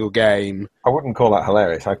win a single game. I wouldn't call that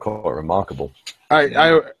hilarious. I'd call it remarkable.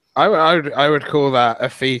 I would call that a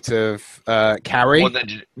feat of carry.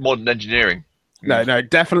 Modern engineering. No,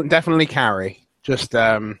 definitely carry. Just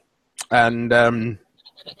yeah.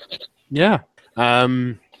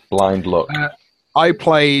 Blind luck. I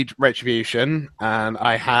played Retribution, and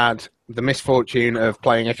I had the misfortune of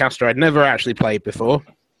playing a caster I'd never actually played before,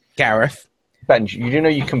 Gareth. Ben, you do know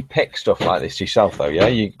you can pick stuff like this yourself, though,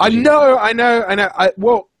 yeah? I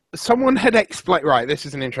know. Someone had explained. Right, this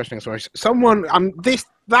is an interesting story. Someone,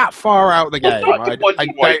 that far out of the game. I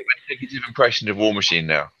negative impression of War Machine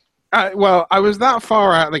now. Well, I was that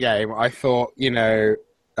far out of the game. I thought, why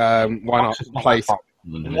not play?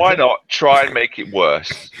 Why not try and make it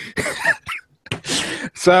worse?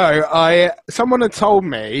 So someone had told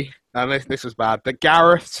me, and this was bad, that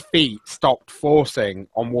Gareth's feet stopped forcing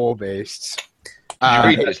on War Beasts.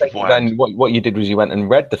 Then what you did was you went and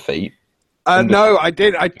read the feat. No, I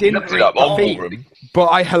didn't read the feat, room. but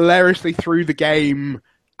I hilariously threw the game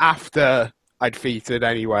after I'd feated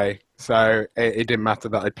anyway, so it didn't matter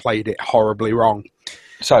that I'd played it horribly wrong.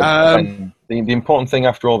 So the important thing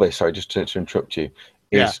after all this, sorry, just to interrupt you,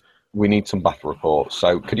 is we need some battle reports.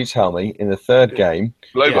 So could you tell me, in the third game,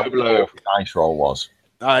 blow. what the dice roll was?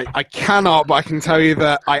 I cannot, but I can tell you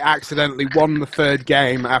that I accidentally won the third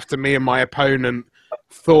game after me and my opponent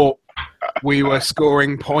thought we were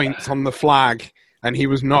scoring points on the flag, and he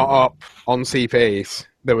was not up on CPs.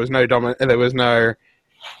 There was no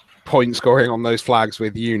point scoring on those flags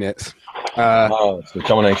with units. It's the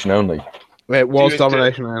domination only. It was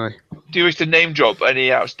domination only. Do you wish to name drop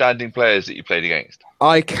any outstanding players that you played against?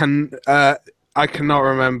 I cannot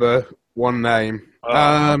remember one name.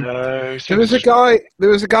 No. There was a guy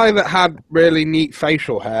that had really neat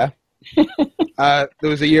facial hair. There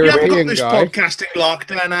was a European guy. You haven't got this podcasting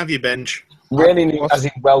lockdown, have you, Benj? Really neat as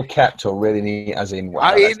in well kept, or really neat as in...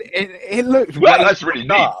 It looked... Well, that's really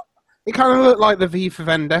neat. It kind of looked like the V for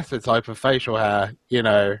Vendetta type of facial hair,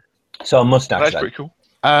 So a mustache. That's pretty cool.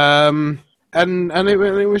 And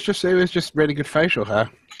it was just really good facial hair.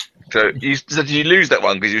 So did you lose that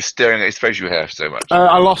one because you were staring at his facial hair so much?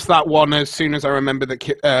 I lost that one as soon as I remembered that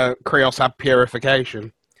Krios had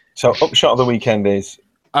purification. So upshot of the weekend is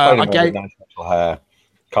I gave nice facial hair.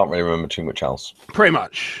 Can't really remember too much else. Pretty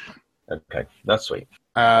much. Okay, that's sweet.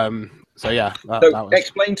 So yeah. That was...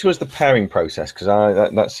 Explain to us the pairing process, because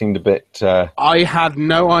that seemed a bit. I had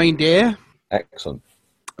no idea. Excellent.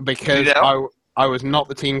 Because I was not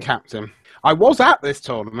the team captain. I was at this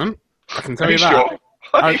tournament. I can tell you that. Sure?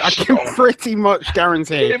 I can pretty much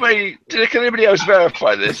guarantee. Can anybody else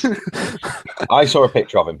verify this? I saw a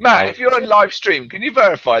picture of him. Matt, if you're on live stream, can you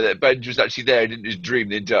verify that Benj was actually there and didn't just dream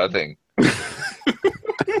the entire thing?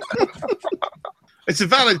 It's a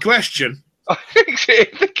valid question. I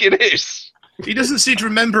think it is. He doesn't seem to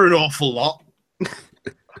remember an awful lot.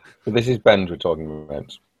 But this is Benj we're talking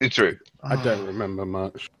about. It's true. I don't remember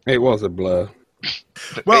much. It was a blur.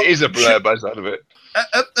 Well, it is a blur by the side of it.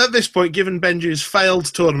 At this point, given Benji's failed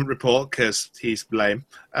tournament report, because he's lame,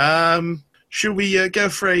 should we go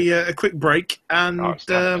for a quick break and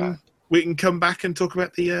we can come back and talk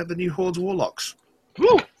about the new Hordes Warlocks?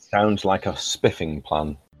 Woo. Sounds like a spiffing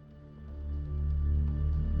plan.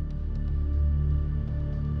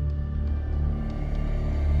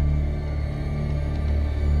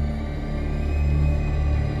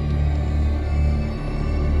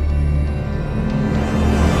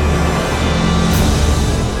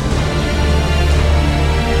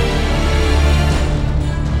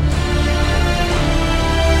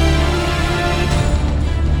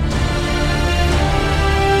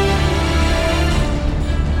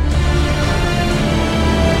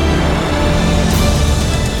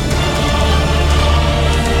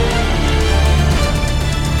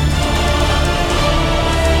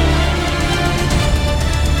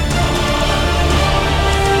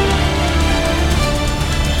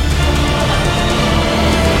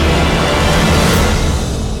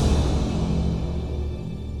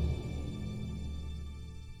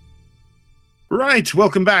 Right,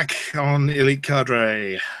 welcome back on Elite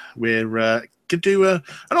Cadre. We're going to do an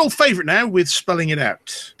old favourite now with Spelling It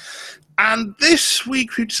Out. And this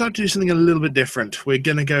week we've decided to do something a little bit different. We're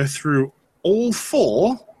going to go through all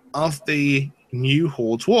 4 of the new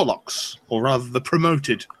Hordes Warlocks, or rather the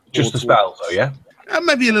promoted. Just the spells, though, yeah? and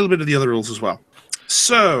maybe a little bit of the other rules as well.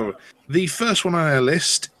 So, the first one on our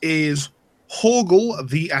list is Horgle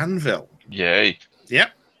the Anvil. Yay.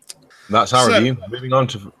 Yep. That's our review. Moving on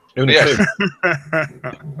to Una 2.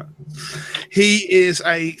 He is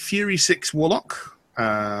a Fury 6 Warlock.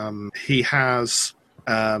 He has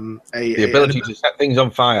the ability to set things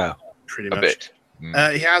on fire. Pretty much. A bit.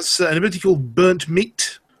 He has an ability called Burnt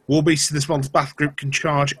Meat. War beasts in this model's battle group can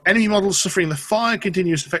charge enemy models suffering the fire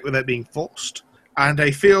continuous effect without being forced, and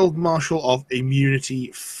a Field Marshal of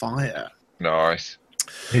Immunity Fire. Nice.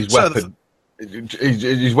 His weapon.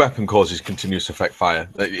 His weapon causes continuous effect fire.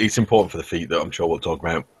 It's important for the feat that I'm sure we'll talk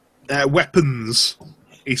about. Weapons.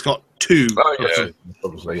 He's got 2. Oh, yeah.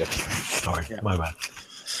 Obviously, yeah. Sorry, my bad.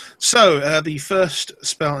 So, the first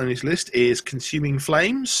spell on his list is Consuming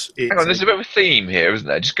Flames. Hang on, there's a bit of a theme here, isn't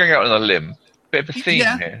there? Just going out on a limb. Bit of a theme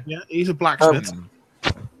here. Yeah, he's a blacksmith.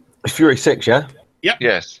 Fury 6, yeah? Yep.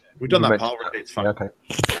 Yes. We've done that part already. It's fine. Yeah, okay.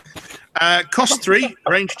 Cost 3,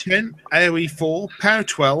 range 10, AoE 4, power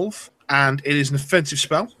 12, and it is an offensive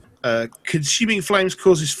spell. Consuming Flames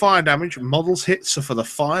causes fire damage. Models hit suffer the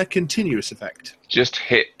fire continuous effect. Just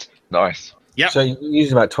hit. Nice. Yeah. So he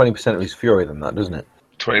uses about 20% of his fury than that, doesn't it?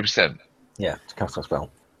 20%. Yeah, to cast that spell.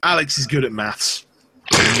 Alex is good at maths.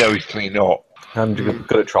 No, he's clearly not. And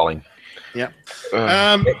good at trolling. Yeah.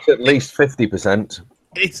 It's at least 50%.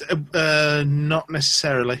 It's not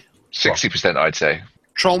necessarily. 60%, I'd say.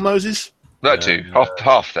 Troll Moses? No, too.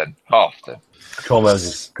 Half then. Half then. Troll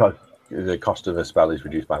Moses, the cost of a spell is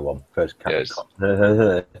reduced by 1. First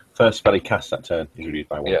spell he casts that turn is reduced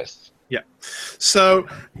by 1. Yes. Yeah. So,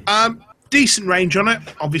 decent range on it.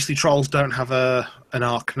 Obviously, trolls don't have an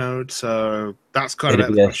arc node, so that's kind It'd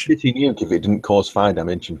of be a shitty nuke if it didn't cause fire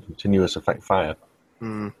damage and continuous effect fire.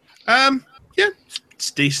 Yeah,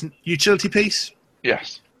 it's decent utility piece.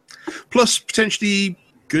 Yes. Plus, potentially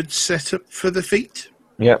good setup for the feat.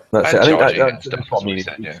 Yeah, that's it. I think that's what I mean.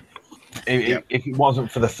 If it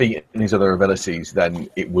wasn't for the feat and his other abilities, then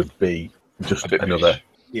it would be just another.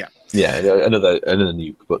 Yeah. Yeah, another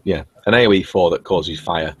nuke. But yeah, an AoE 4 that causes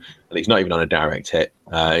fire, and it's not even on a direct hit.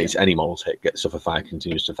 It's any model's hit gets suffer fire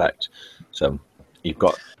continuous effect. So you've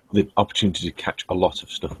got the opportunity to catch a lot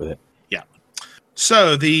of stuff with it. Yeah.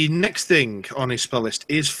 So the next thing on his spell list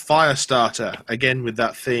is Firestarter. Again with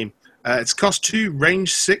that theme. It's cost 2,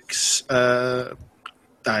 range 6.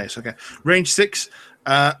 Yes, okay. Range 6.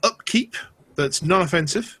 Upkeep. That's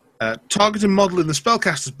non-offensive. Target a model in the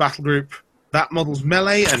spellcaster's battle group. That model's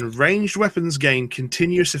melee and ranged weapons gain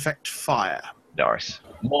continuous effect fire. Nice.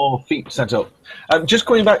 More feat set up. Just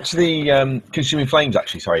going back to the Consuming Flames,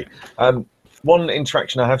 actually, sorry. One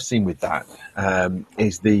interaction I have seen with that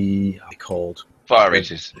is called Fire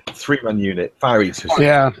Eaters. 3-man unit, Fire Eaters.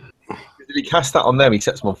 Yeah. If he casts that on them, he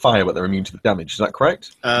sets them on fire, but they're immune to the damage. Is that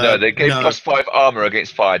correct? No, they gain +5 armor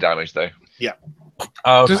against fire damage, though. Yeah.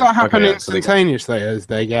 Oh, Does that happen instantaneously as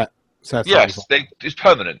they get set Yes, up? it's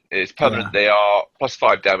permanent. It's permanent. Yeah. They are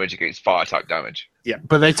 +5 damage against fire type damage. Yeah.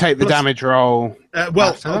 But they take the damage roll.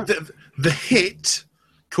 The hit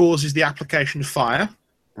causes the application of fire.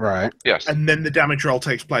 Right. Yes. And then the damage roll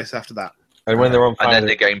takes place after that. And when they're on fire, and then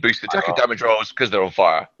they gain boosted attack damage rolls because they're on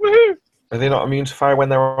fire. Woohoo! Are they not immune to fire when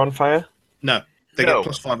they're on fire? No, they get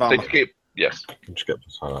 +5 armor. Yes. Just get +5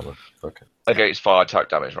 armor. Okay. Against fire type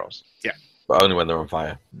damage rolls. Yeah. But only when they're on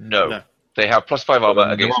fire. No. They have +5 armor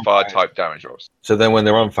against fire type damage rolls. So then when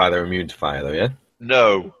they're on fire, they're immune to fire, though, yeah?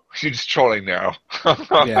 No. You're just trolling now.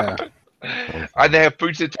 Yeah. And they have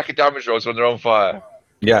boosted attack damage rolls when they're on fire.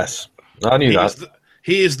 Yes. I knew that.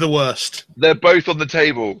 He is the worst. They're both on the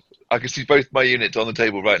table. I can see both my units on the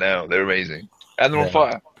table right now. They're amazing. And they're on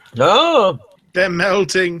fire. No! They're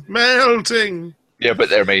melting. Yeah, but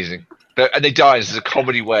they're amazing. And they die as a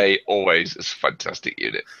comedy way, always. It's a fantastic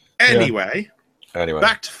unit. Anyway.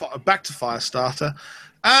 Back to Firestarter.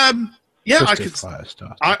 I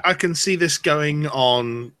can see this going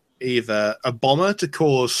on either a bomber to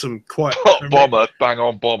cause some quite... bomber, bang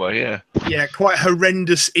on bomber, yeah. Yeah, quite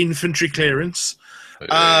horrendous infantry clearance.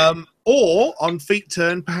 Or on feat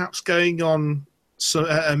turn, perhaps going on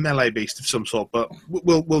a melee beast of some sort, but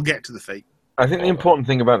we'll get to the feat. I think the important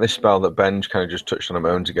thing about this spell that Ben kind of just touched on a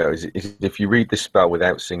moment ago is if you read this spell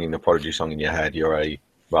without singing the Prodigy song in your head, you're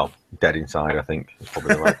dead inside, I think. Is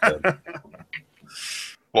probably the right term.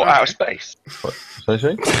 What, out of space? What?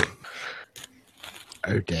 Sorry?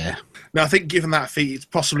 Oh dear. Now, I think given that feat, it's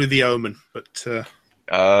possibly the Omen, but...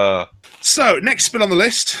 So, next spell on the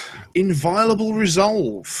list, Inviolable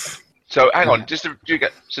Resolve. So, hang on, it's a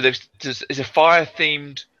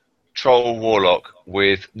fire-themed troll warlock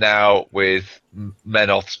with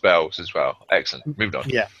Menoth spells as well. Excellent. Moving on.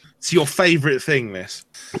 Yeah. It's your favourite thing, this.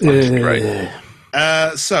 Great.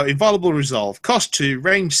 So, Inviolable Resolve. Cost 2,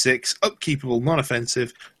 range 6, upkeepable,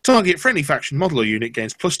 non-offensive. Target friendly faction model or unit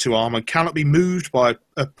gains +2 armor, cannot be moved by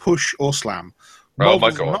a push or slam. Oh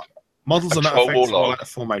my god. Models are not affected by a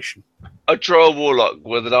formation. A troll warlock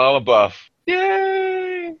with an armor buff.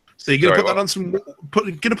 Yay! So you're gonna put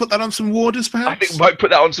that on some warders, perhaps? I think we might put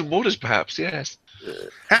that on some warders, perhaps. Yes.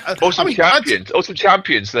 Awesome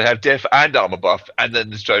champions. They have def and armor buff, and then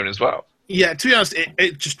the stone as well. Yeah, to be honest,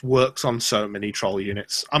 it just works on so many troll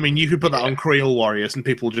units. I mean, you could put that on Creel warriors, and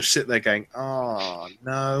people will just sit there going, "Oh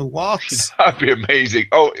no, what?" That'd be amazing.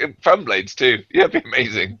 Oh, Funblades too. Yeah, that'd be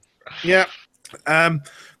amazing. Yeah.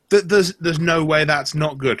 There's no way that's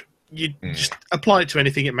not good. You just apply it to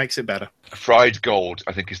anything, it makes it better. Fried gold,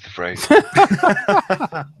 I think is the phrase.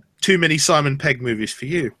 Too many Simon Pegg movies for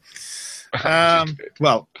you.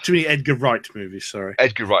 Well, too many Edgar Wright movies, sorry.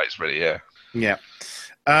 Edgar Wright's really, yeah. Yeah.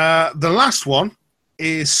 The last one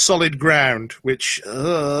is Solid Ground, which,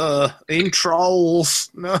 in Trolls.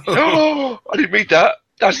 No. Oh, I didn't read that.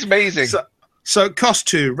 That's amazing. So cost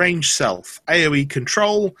 2, range self, AoE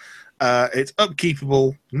control. It's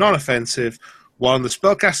upkeepable, non-offensive. While in the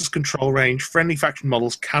spellcaster's control range, friendly faction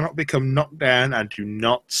models cannot become knocked down and do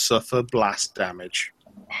not suffer blast damage.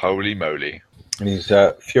 Holy moly. And he's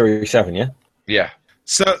Fury 7, yeah? Yeah.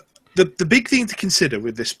 So the big thing to consider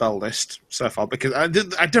with this spell list so far, because I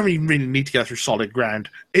don't even really need to go through Solid Ground,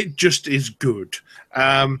 it just is good.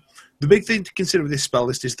 The big thing to consider with this spell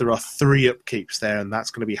list is there are 3 upkeeps there, and that's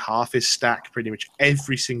going to be half his stack pretty much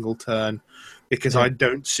every single turn, because I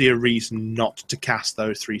don't see a reason not to cast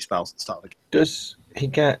those 3 spells at the start of the game. Does he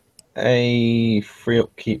get a free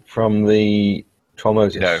upkeep from the Troll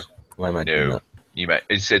Moses? No. You may.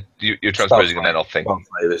 It said you're transposing and then I'll think.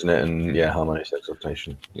 Isn't it? And yeah, harmonious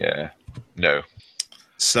exaltation. Yeah. No.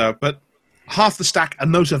 So, but half the stack,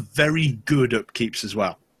 and those are very good upkeeps as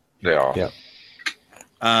well. They are. Yeah.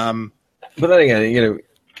 But then again,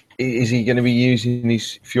 is he going to be using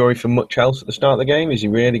his Fury for much else at the start of the game? Is he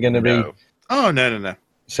really going to be? Oh, no.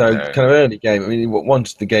 So kind of early game. I mean,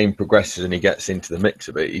 once the game progresses and he gets into the mix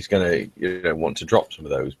a bit, he's going to want to drop some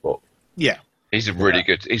of those. But yeah, he's a really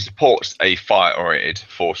good. He supports a fire-oriented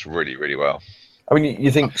force really, really well. I mean,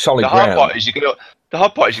 you think Solid Ground. The hard part is you're going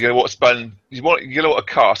to want to spend. You're going to want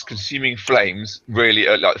to cast Consuming Flames really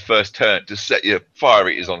at like the first turn to set your fire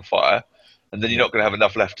eaters on fire, and then you're not going to have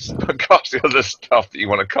enough left to cast the other stuff that you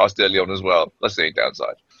want to cast early on as well. That's the only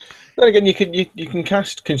downside. Then again, you can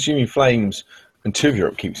cast Consuming Flames and 2 of your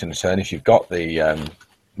upkeeps in a turn if you've got the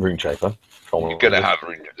Rune Shaper. You're going to have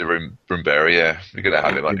the Rune Bearer, yeah. You're going to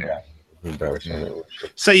have it, aren't you? Rune Bearer.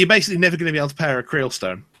 So you're basically never going to be able to pair a Creel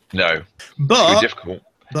Stone. No. But it's difficult.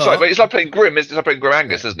 It's like playing Grim. It's like playing Grim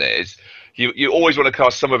Angus, isn't it? You always want to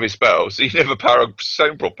cast some of his spells, so you never pair a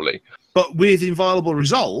stone properly. But with Inviolable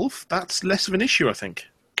Resolve, that's less of an issue, I think.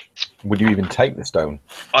 Would you even take the stone?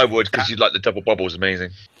 I would, because you'd like the double bubbles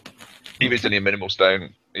amazing. Even if it's only a minimal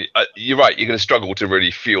stone. You're right, you're going to struggle to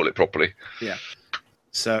really fuel it properly. Yeah.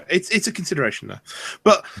 So it's a consideration there.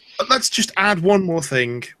 But let's just add one more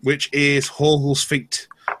thing, which is Horgul's Feet,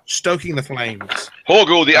 stoking the flames.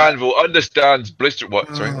 Horgul the Anvil understands blister...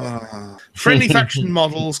 What? Sorry. Friendly faction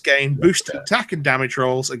models gain boosted attack and damage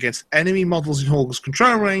rolls against enemy models in Horgul's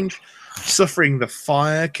control range, suffering the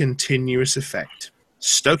fire continuous effect.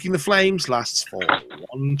 Stoking the flames lasts for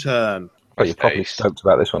 1 turn. Oh, you're probably stoked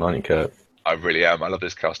about this one, aren't you, Kurt? I really am. I love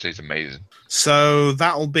this cast. He's amazing. So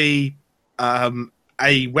that'll be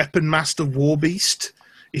a Weapon Master Warbeast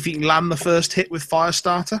if you can land the first hit with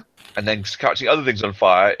Firestarter. And then catching other things on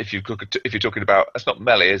fire, if you're talking about... That's not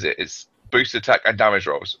melee, is it? It's boost attack and damage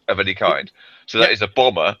rolls of any kind. So that is a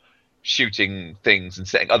bomber shooting things and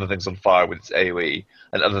setting other things on fire with its AoE,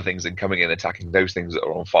 and other things and coming in and attacking those things that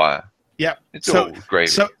are on fire. Yeah. It's all great.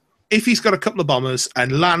 So if he's got a couple of bombers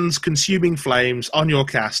and lands Consuming Flames on your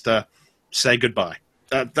caster, say goodbye.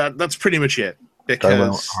 That's pretty much it.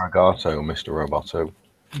 Because Arigato, Mr. Roboto.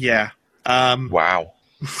 Yeah. Wow.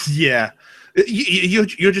 Yeah.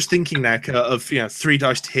 You're just thinking now of 3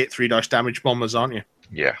 dice to hit, 3 dice damage bombers, aren't you?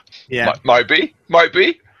 Yeah. Yeah. Might be.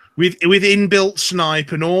 With inbuilt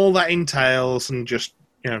snipe and all that entails, and just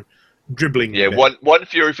dribbling. Yeah. One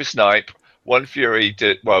Fury for snipe. 1 Fury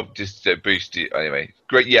to just boost it anyway.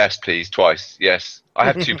 Great. Yes, please. Twice. Yes. I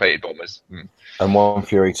have 2 painted bombers. And 1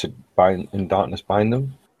 Fury to in darkness bind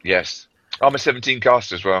them. Yes. I'm a 17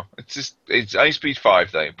 caster as well. It's only speed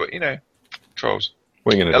 5 though, but trolls.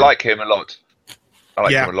 What are you gonna I do? like him a lot.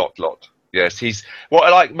 Him a lot. Yes, what I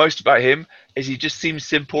like most about him is he just seems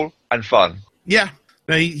simple and fun. Yeah.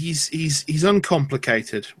 No, he's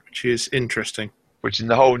uncomplicated, which is interesting. Which in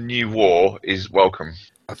the whole new war is welcome.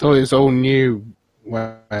 I thought it was all new.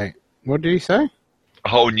 Wait, what did he say? A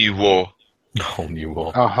whole new war. A whole new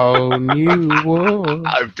war. A whole new war.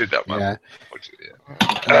 I did that one.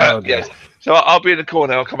 Yeah. Yes. So I'll be in the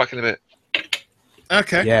corner. I'll come back in a bit.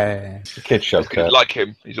 Okay. Yeah. The kid show. Like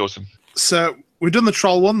him. He's awesome. So we've done the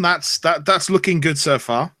troll one. That's looking good so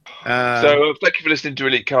far. So thank you for listening to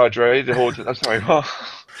Elite Cadre. The Horde. I'm sorry.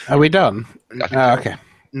 Are we done? Okay.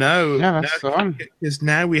 No. Yeah, that's fine. Because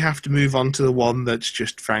now we have to move on to the one that's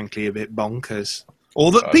just frankly a bit bonkers. Or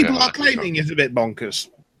that people are claiming is a bit bonkers.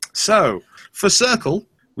 So, for Circle,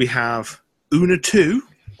 we have Una 2,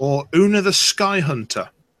 or Una the Sky Hunter.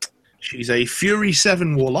 She's a Fury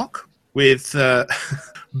 7 Warlock with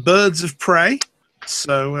Birds of Prey.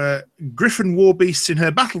 So, Griffin War Beasts in her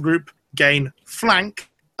battle group gain Flank,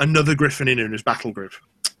 another Griffin in Una's battle group.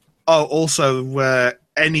 Oh, also,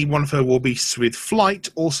 any one of her War Beasts with Flight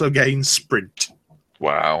also gains Sprint.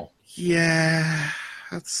 Wow. Yeah,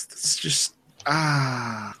 that's just...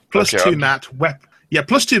 Plus okay, 2 Matt,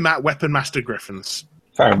 plus 2 Matt, Weapon Master Griffins.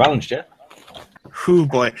 Fair and balanced, yeah. Oh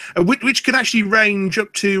boy. Which can actually range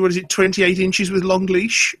up to, 28 inches with long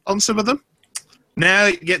leash on some of them. Now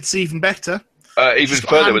it gets even better. Even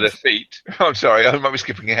further with her feet. I'm sorry, I might be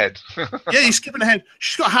skipping ahead. Yeah, you're skipping ahead.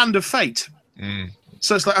 She's got Hand of Fate.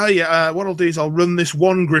 So it's like, what I'll do is I'll run this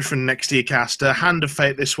one Griffin next to your caster, Hand of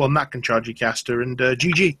Fate this one, that can charge your caster, and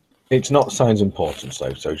GG. It's not Signs Importance,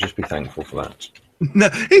 though, so just be thankful for that. No,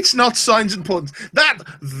 it's not Signs Importance.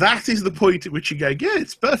 That is the point at which you go, yeah,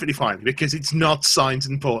 it's perfectly fine, because it's not Signs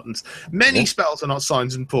Importance. Many spells are not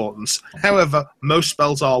Signs Importance. However, most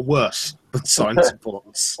spells are worse than Signs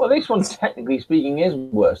Importance. Well, this one, technically speaking, is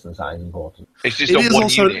worse than Signs Importance. It's just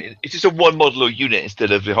unit. It's just a one model or unit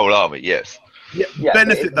instead of the whole army, yes. Yeah,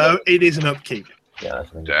 benefit, though, it is an upkeep. Yeah,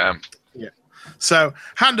 damn. Yeah. So,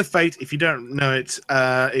 Hand of Fate, if you don't know it,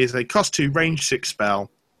 is a cost 2 range 6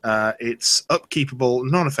 spell. It's upkeepable,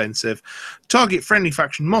 non-offensive. Target friendly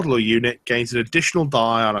faction model or unit gains an additional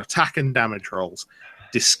die on attack and damage rolls.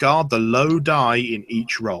 Discard the low die in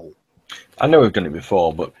each roll. I know we've done it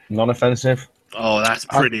before, but non-offensive? Oh, that's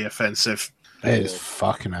pretty offensive. It is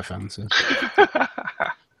fucking offensive.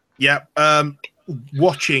 Yeah.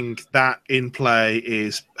 Watching that in play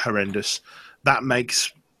is horrendous. That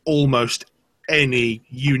makes almost any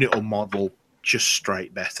unit or model just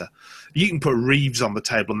straight better. You can put Reeves on the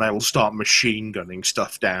table and they will start machine gunning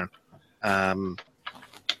stuff down.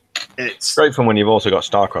 It's great fun when you've also got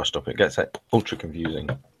Starcrossed up. It gets ultra confusing.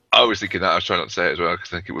 I was thinking that. I was trying not to say it as well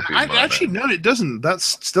because I think it would be. Actually, no, it doesn't. That's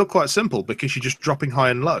still quite simple because you're just dropping high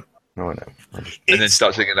and low. No, I know. And then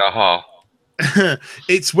start singing aha.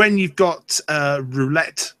 It's when you've got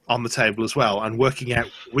roulette on the table as well and working out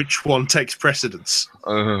which one takes precedence.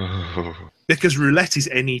 Because roulette is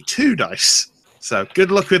any 2 dice. So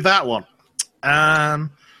good luck with that one.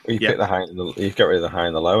 You pick the high, you get rid of the high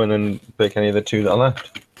and the low, and then pick any of the 2 that are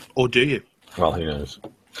left. Or do you? Well, who knows?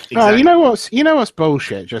 Exactly. Oh, you know what's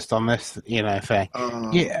bullshit just on this, thing.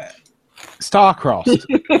 Yeah, Starcrossed.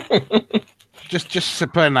 just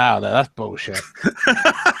putting that out there. That's bullshit.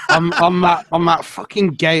 on that fucking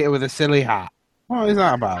gator with a silly hat. What is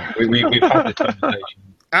that about? We've had this conversation.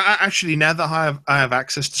 Actually, now that I have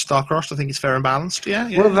access to Starcrossed, I think it's fair and balanced. Yeah.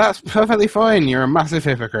 Well, that's perfectly fine. You're a massive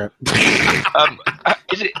hypocrite.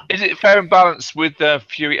 Is it fair and balanced with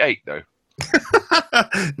Fury 8 though?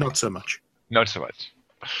 Not so much. Not so much.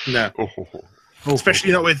 No.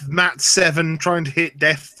 Especially not with Matt 7 trying to hit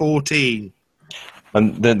Death 14.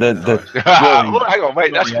 And the hang on,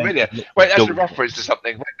 wait, that's familiar. Wait, that's a reference to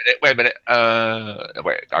something. Wait a minute.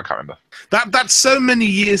 Wait, I can't remember. That's so many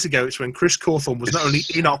years ago. It's when Chris Cawthorne was not only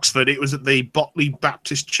in Oxford, it was at the Botley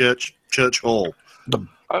Baptist Church Hall.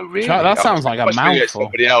 Oh, really? That sounds like a mouthful.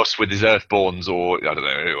 Somebody else with his Earthborns, or I don't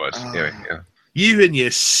know who it was. Yeah. You and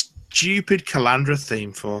your stupid Calandra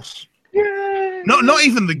theme force. Yeah. Not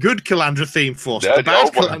even the good Calandra theme force. The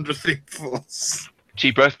bad Calandra theme force.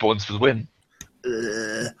 Cheap Earthborns for the win.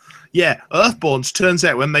 Yeah, Earthborns turns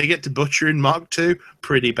out when they get to Butcher in Mark II,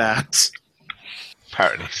 pretty bad.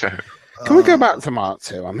 Apparently so. Can we go back to Mark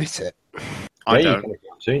II? I miss it. I don't.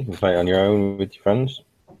 You can play it on your own with your friends.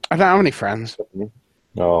 I don't have any friends. Oh,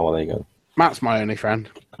 well, there you go. Matt's my only friend.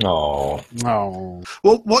 Oh. Oh.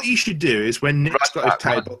 Well, what you should do is when Nick's got his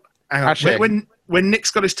table... Actually, when Nick's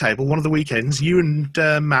got his table, one of the weekends, you and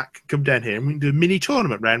Matt can come down here and we can do a mini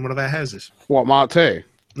tournament round one of our houses. What, Mark II?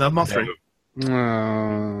 No, Mark III.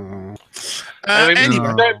 No. Anyway,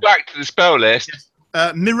 going back to the spell list.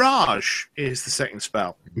 Mirage is the second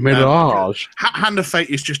spell. Mirage. Hand of Fate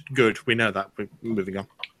is just good. We know that. We're moving on.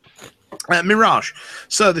 Mirage.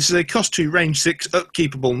 So this is a cost 2, range 6,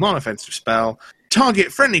 upkeepable, non-offensive spell.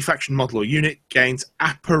 Target friendly faction model or unit gains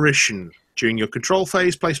Apparition. During your control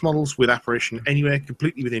phase, place models with apparition anywhere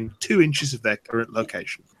completely within 2 inches of their current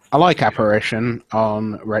location. I like apparition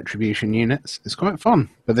on retribution units. It's quite fun,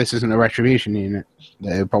 but this isn't a retribution unit.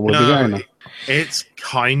 They'll probably be going on. It's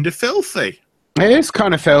kind of filthy. It is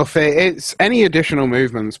kind of filthy. It's any additional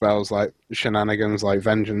movement spells like shenanigans, like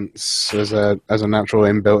Vengeance as a natural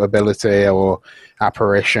inbuilt ability, or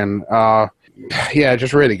apparition are,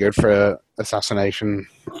 just really good for assassination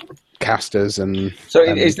casters. And so,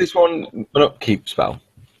 is this one an upkeep spell?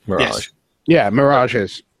 Mirage. Yes. Yeah,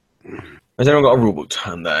 mirages. Has anyone got a rulebook to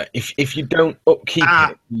hand there? If you don't upkeep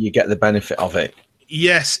it, you get the benefit of it.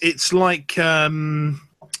 Yes, it's like the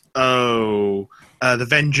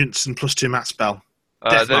Vengeance and +2 mat spell.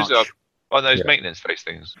 Those are maintenance phase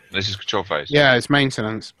things. This is control phase. Yeah, it's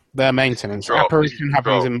maintenance. They're maintenance. Apparition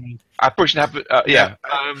happens in. Apparition happens.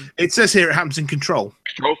 It says here it happens in control.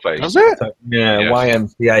 Control phase. Does it? So,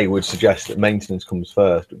 YMCA would suggest that maintenance comes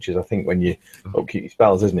first, which is, I think, when you upkeep your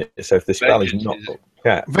spells, isn't it? So if the spell is not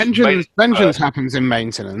Vengeance happens in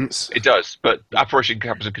maintenance. It does, but apparition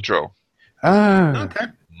happens in control. Oh. Okay.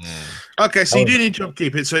 Okay, so you do need to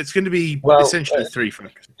upkeep it, so it's going to be essentially 3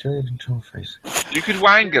 focus. Control phase. You could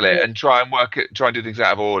wangle it and try and do things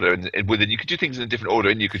out of order, and within you could do things in a different order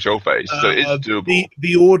in your control phase, so it is doable.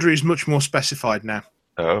 The order is much more specified now.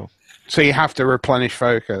 Oh. So you have to replenish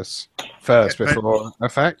focus first before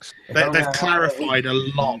effects? They've clarified a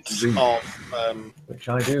lot of... Which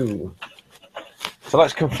I do. So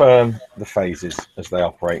let's confirm the phases as they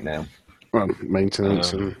operate now. Well,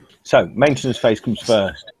 maintenance and... So, maintenance phase comes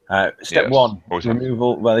first. Step 1, always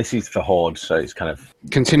removal. Well, this is for Horde, so it's kind of...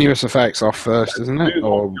 Continuous effects off first, isn't it?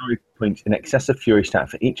 Or Fury points in excess of Fury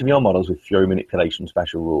stat for each of your models with Fury Manipulation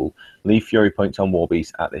special rule. Leave Fury points on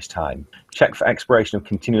Warbeast at this time. Check for expiration of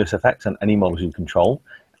continuous effects on any models you control.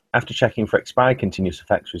 After checking for expired continuous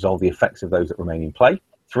effects, resolve the effects of those that remain in play.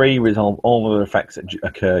 3, resolve all other effects that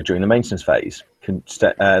occur during the maintenance phase.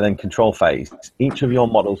 Then control phase. Each of your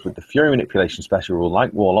models with the Fury Manipulation special rule,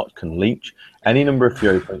 like Warlock, can leech any number of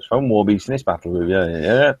Fury points from Warbeast in this battle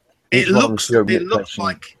group. It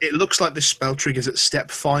looks like this spell triggers at step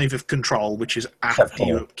 5 of control, which is after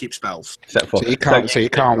you upkeep spells. Step 4. So you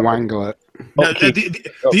can't wangle it. No,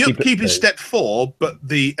 the upkeep is step 4, but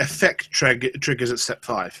the effect triggers at step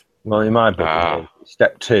 5. Well, in my book,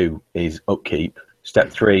 step 2 is upkeep.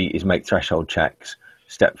 Step 3 is make threshold checks.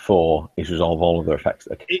 Step 4 is resolve all of the effects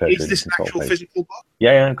that occur. Is this an actual physical book?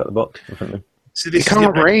 Yeah, I've got the book in front of me. So this you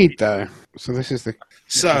can't read though. So this is the.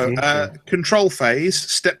 So control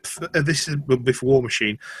phase. This is before War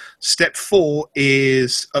Machine. Step 4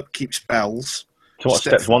 is upkeep spells. So what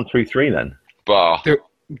steps 1 through 3 then? Bar. Do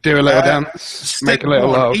a little dance. Make a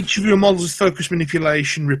little love. Each of your models with focus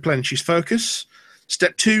manipulation replenishes focus.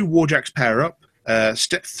 Step 2, Warjacks pair up.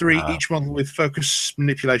 Step 3, each model with focus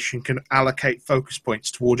manipulation can allocate focus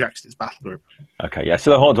points to Warjacks in its battle group. Okay, yeah. So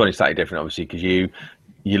the Horde one is slightly different, obviously, because you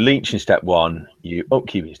leech in step 1, you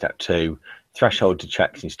upkeep in step 2, threshold to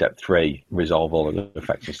checks in step 3, resolve all of the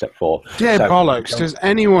effects in step 4. Yeah, so, bollocks. Does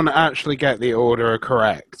anyone actually get the order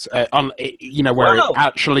correct? Where it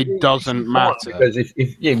actually doesn't matter. Because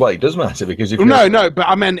it does matter because if no, but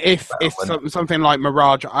I meant if something like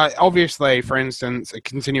Mirage, obviously, for instance,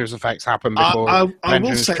 continuous effects happen before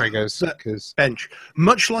Vengeance triggers. Bench,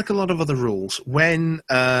 much like a lot of other rules, when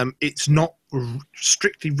it's not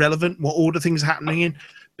strictly relevant what order things are happening in,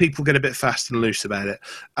 people get a bit fast and loose about it.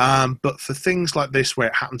 But for things like this, where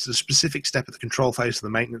it happens at a specific step of the control phase or the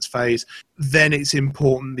maintenance phase, then it's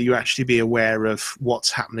important that you actually be aware of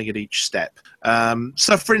what's happening at each step.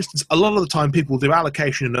 So, for instance, a lot of the time people do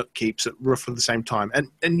allocation and upkeeps at roughly the same time.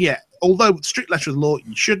 And yeah, although strict letter of the law,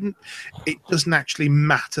 you shouldn't, it doesn't actually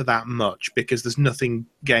matter that much because there's nothing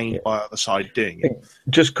gained by either side doing it.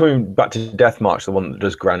 Just coming back to Death March, the one that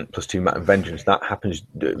does grant +2 mat and Vengeance, that happens,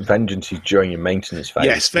 Vengeance is during your maintenance phase.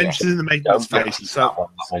 Yes, Vengeance is in the maintenance phase. So that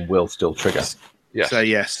one will still trigger. Yes. So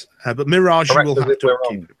yes, but Mirage you will have to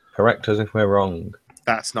upkeep. Correct us if we're wrong.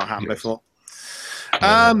 That's not happened before.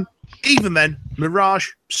 Even then, Mirage,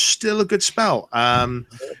 still a good spell.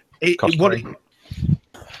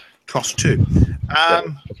 Cost 2.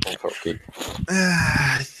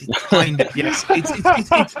 Kind of, yes.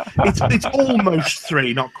 It's almost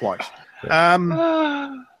 3, not quite.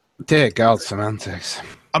 Dear God, semantics.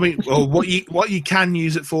 I mean, well, what you can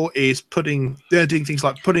use it for is doing things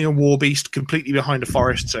like putting a war beast completely behind a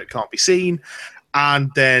forest so it can't be seen, and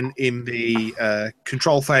then in the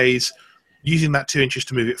control phase, using that 2 inches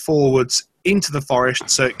to move it forwards into the forest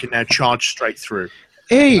so it can now charge straight through.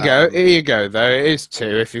 Here you go, though. It is 2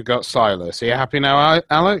 if you've got Silas. Are you happy now,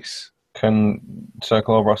 Alex? Can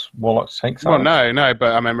Circle of Warlocks take Silas? Well, no,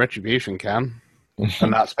 but I mean, Retribution can.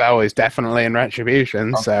 And that spell is definitely in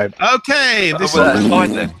Retribution, so... Okay, this is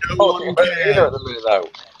fine then.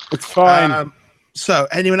 It's fine. So,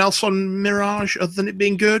 anyone else on Mirage other than it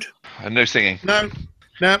being good? No singing. No?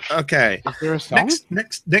 Okay. Is there a song?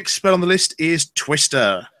 Next spell on the list is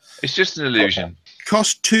Twister. It's just an illusion.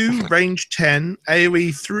 Cost 2, range 10,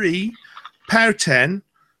 AoE 3, power 10,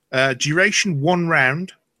 duration 1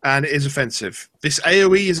 round, and it is offensive. This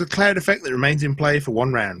AoE is a cloud effect that remains in play for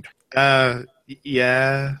 1 round.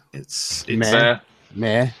 Yeah, it's Meh.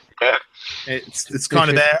 It's kind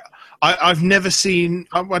of there. I've never seen.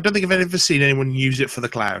 I don't think I've ever seen anyone use it for the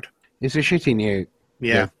cloud. It's a shitty nuke.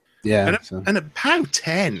 Yeah. And a POW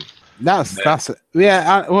 10. That's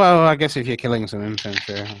well, I guess if you're killing some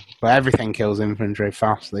infantry, but everything kills infantry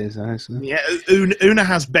fast these days. So. Yeah, Una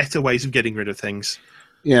has better ways of getting rid of things.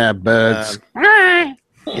 Yeah, birds.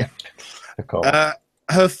 Yeah.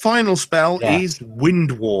 Her final spell is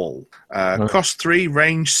Wind Wall. Cost 3,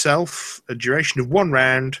 range self, a duration of 1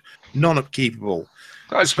 round, non-upkeepable.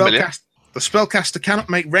 That's familiar. The spellcaster cannot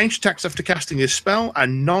make ranged attacks after casting this spell,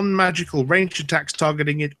 and non-magical ranged attacks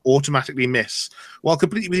targeting it automatically miss. While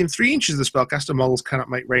completely within 3 inches of the spellcaster, models cannot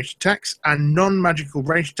make ranged attacks, and non-magical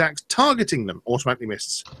ranged attacks targeting them automatically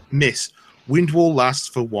miss. Wind Wall lasts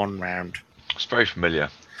for 1 round. It's very familiar.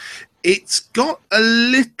 It's got a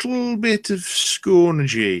little bit of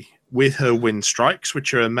Scornergy with her wind strikes,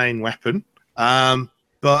 which are her main weapon,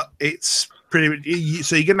 but it's pretty.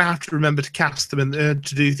 So you're going to have to remember to cast them and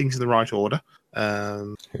to do things in the right order.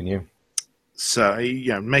 Who knew? So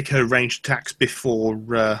make her ranged attacks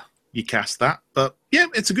before you cast that. But yeah,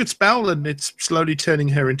 it's a good spell, and it's slowly turning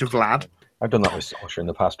her into Vlad. I've done that with Sasha in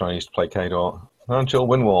the past when I used to play Khador. And she'll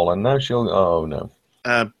win wall, and now she'll. Oh no.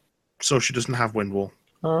 So she doesn't have wind wall.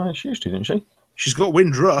 She used to, didn't she? She's got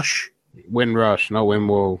wind rush. Wind rush, not wind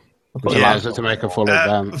wall. Which allows her to make a full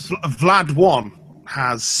advance. Vlad 1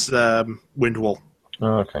 has wind wall.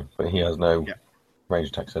 Oh, okay, but he has no range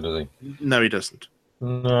attack, so does he? No, he doesn't.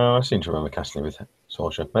 No, I seem to remember casting it with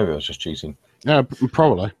Sorsha. Maybe I was just cheating. Yeah,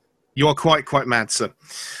 probably. You are quite mad, sir.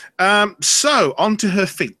 So, on to her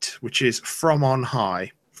feat, which is From On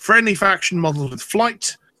High. Friendly faction models with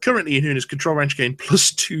flight. Currently in Una's control range gain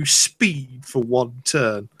 +2 speed for 1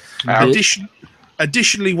 turn.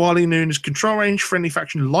 Additionally, while in Una's control range, friendly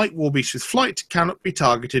faction light war beasts with flight cannot be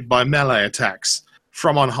targeted by melee attacks.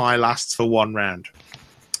 From On High lasts for 1 round.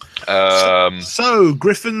 So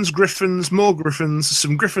griffins, more griffins,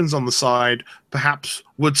 some griffins on the side. Perhaps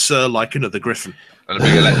would Sir like another griffin? And a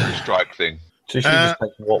big electric strike thing. So she just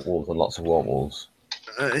takes warp walls and lots of warp walls.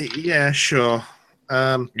 Yeah, sure.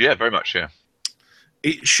 Yeah, very much, yeah.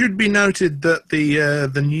 It should be noted that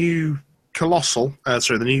the new Colossal,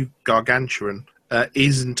 the new Gargantuan,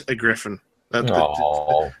 isn't a griffin.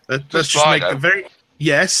 Let's just make a very...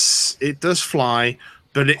 Yes, it does fly,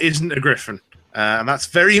 but it isn't a griffin. And that's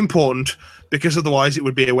very important, because otherwise it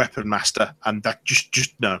would be a weapon master, and that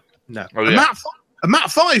just no. Oh, yeah. A Mat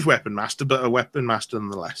 5 weapon master, but a weapon master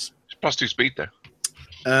nonetheless. It's +2 speed,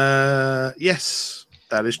 though. Yes,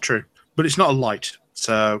 that is true. But it's not a light,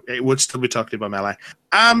 so it would still be targeted by melee.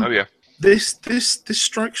 This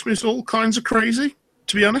strikes me as all kinds of crazy,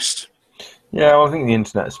 to be honest. Yeah, well, I think the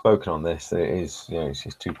internet has spoken on this. It is, it's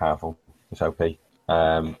just too powerful. It's OP.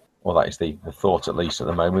 Well, that is the thought, at least at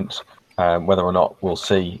the moment. Whether or not we'll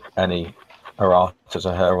see any erratas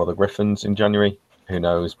of her or the Griffins in January, who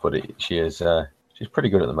knows? But she's pretty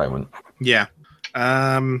good at the moment. Yeah.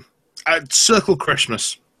 At Circle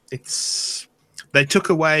Christmas, they took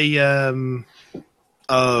away.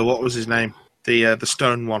 What was his name? The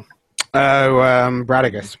stone one.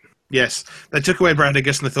 Bradigus. Yes, they took away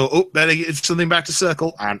Bradigus and they thought, better give something back to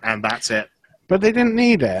Circle, and that's it. But they didn't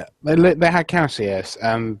need it. They had Cassius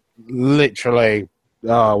and literally,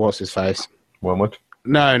 what's his face? Wormwood?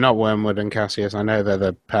 No, not Wormwood and Cassius. I know they're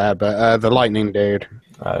the pair, but the lightning dude.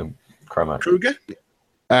 Cromac. Kruger?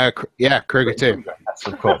 Yeah, Kruger too. That's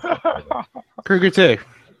of course. Kruger too.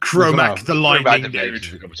 Cromac the lightning dude.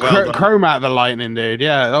 Cromac the lightning dude.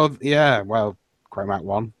 Yeah. Oh, yeah. Well, Cromac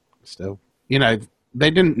won. Still, they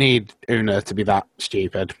didn't need Una to be that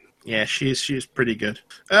stupid. Yeah, she's pretty good,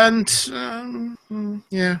 and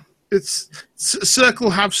it's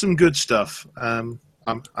Circle have some good stuff. I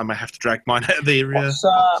might have to drag mine out of the area. What's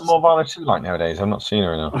Morvana 2 like nowadays? I've not seen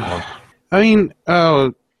her enough. I mean,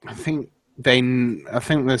 I think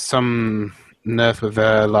there's some nerf with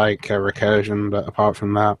her, like recursion, but apart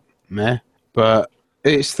from that, meh. But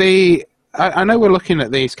it's I know we're looking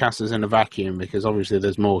at these casters in a vacuum because obviously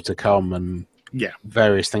there's more to come and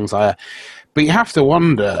various things like that. But you have to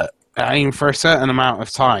wonder, I mean, for a certain amount of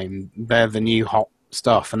time, they're the new hot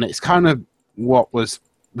stuff. And it's kind of what was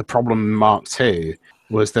the problem in Mark II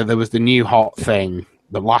was that there was the new hot thing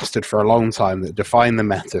that lasted for a long time, that defined the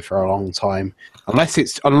meta for a long time. Unless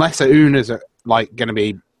Unas are like going to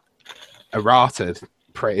be errated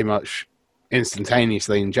pretty much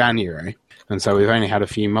instantaneously in January, and so we've only had a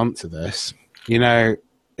few months of this.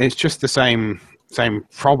 It's just the same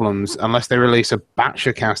problems, unless they release a batch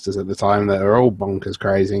of casters at the time that are all bonkers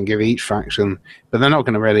crazy and give each faction, but they're not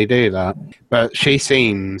going to really do that. But she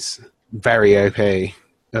seems very OP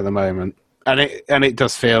at the moment, and it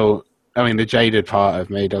does feel. I mean, the jaded part of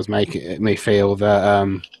me does make me feel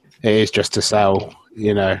that it is just to sell,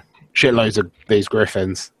 shitloads of these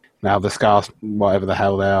griffins. Now the Scar, whatever the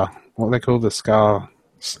hell they are, what are they called? The Scar.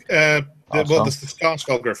 The Scar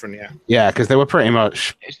Skull Griffin, yeah. Yeah, because they were pretty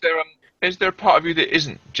much. Is there a part of you that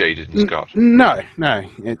isn't jaded and scarred? No.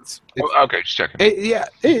 It's okay, just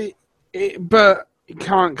checking. But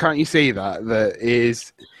can't you see that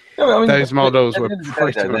is those models were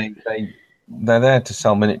pretty. They're there to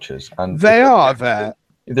sell miniatures, and they are there.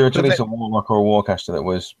 If they were to release a Warlock or a Warcaster that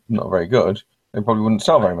was not very good, they probably wouldn't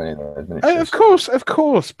sell very many of those miniatures. Of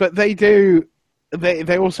course, but they do.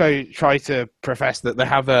 They also try to profess that they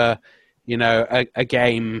have a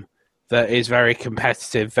game that is very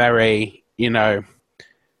competitive, very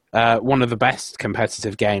one of the best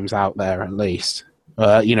competitive games out there, at least.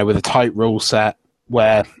 With a tight rule set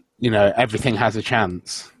where everything has a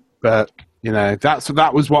chance, but.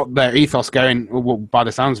 That was what their ethos by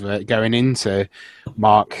the sounds of it, going into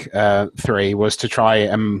Mark 3 was to try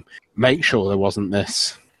and make sure there wasn't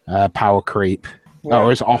this power creep. Yeah.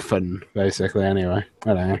 Or as often, basically, anyway.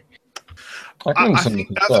 I don't know.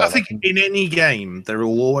 I think in any game, there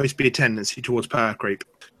will always be a tendency towards power creep.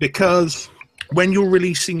 Because when you're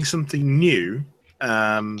releasing something new,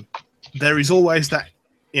 there is always that,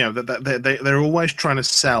 they're always trying to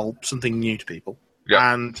sell something new to people.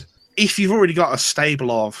 Yeah. And if you've already got a stable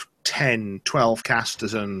of 10, 12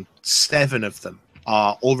 casters and 7 of them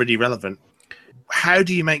are already relevant, how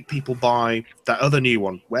do you make people buy that other new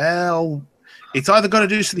one? Well, it's either got to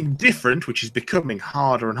do something different, which is becoming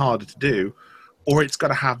harder and harder to do, or it's got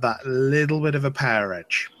to have that little bit of a power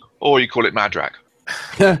edge. Or you call it Madrak.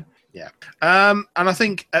 Yeah. And I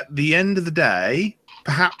think at the end of the day,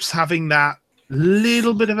 perhaps having that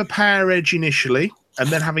little bit of a power edge initially and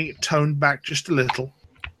then having it toned back just a little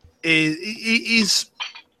is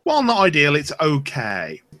while not ideal, it's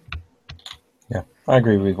okay. Yeah, I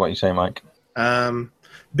agree with what you say, Mike.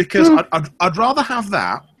 Because I'd rather have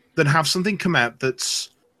that than have something come out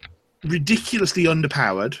that's ridiculously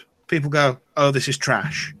underpowered. People go, "Oh, this is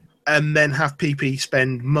trash," and then have PP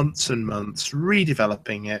spend months and months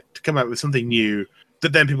redeveloping it to come out with something new.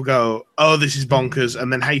 That then people go, "Oh, this is bonkers,"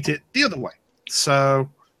 and then hate it the other way. So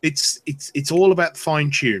it's all about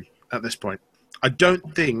fine tune at this point. I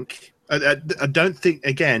don't think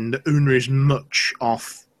again that Una is much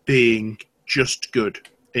off being just good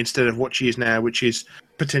instead of what she is now, which is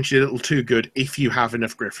potentially a little too good if you have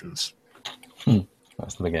enough Griffins.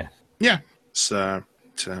 That's the big guess. Yeah. So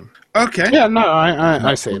okay. Yeah. No,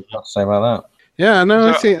 I see. What to say about that? Yeah. No,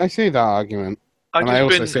 I see that argument. I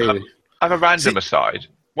have a random aside.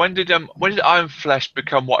 When did Iron Flesh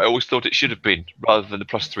become what I always thought it should have been, rather than the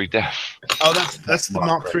 +3 def? Oh, that's the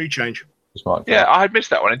Mark 3 change. Yeah, I had missed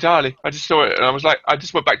that one entirely. I just saw it and I was like, I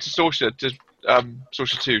just went back to Sorcerer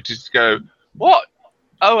 2 to go, what?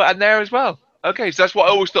 Oh, and there as well. Okay, so that's what I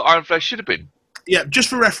always thought Iron Flesh should have been. Yeah, just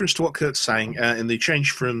for reference to what Kurt's saying, in the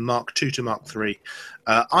change from Mark 2 to Mark 3,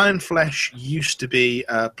 Iron Flesh used to be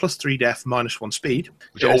 +3 def, -1 speed.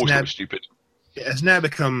 Which always thought was stupid. It has now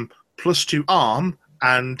become +2 arm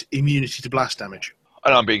and immunity to blast damage.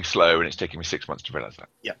 And I'm being slow, and it's taking me 6 months to realise that.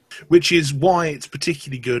 Yeah, which is why it's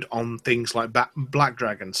particularly good on things like Black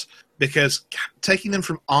Dragons, because taking them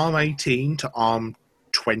from Arm 18 to Arm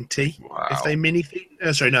 20, wow. If they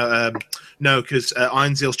because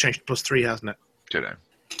Iron Zeal's changed to +3, hasn't it? Don't know.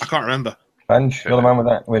 I can't remember. Benj, you're the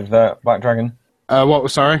man with Black Dragon. What?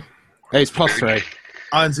 Sorry, it's +3.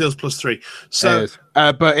 Iron Zeal's +3. So,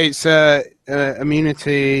 but it's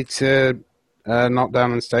immunity to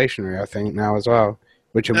knockdown and stationary, I think, now as well.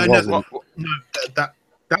 Which it wasn't.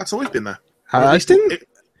 That's always been there. It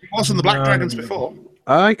was on the Black Dragons before.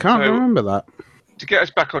 I can't remember that. To get us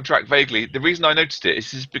back on track vaguely, the reason I noticed it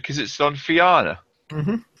is because it's on Fianna.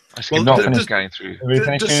 Mm-hmm. I not finished going through.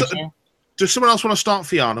 Does someone else want to start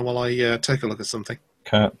Fianna while I take a look at something?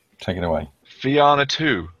 Kurt, take it away. Fianna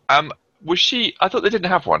 2. Was she... I thought they didn't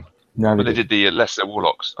have one. No, they did the Lesser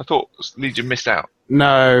Warlocks. I thought Legion missed out.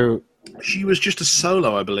 No. She was just a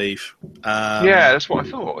solo, I believe. Yeah, that's what I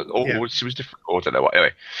thought. Or she was different. Or I don't know what.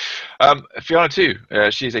 Anyway. Fianna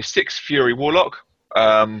 2. She is a 6 Fury Warlock.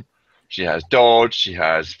 She has dodge. She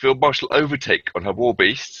has field marshal overtake on her war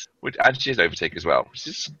beasts, and she has overtake as well, which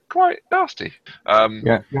is quite nasty.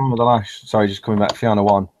 Fiona the Lash. Sorry, just coming back. Fiona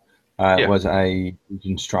 1 was a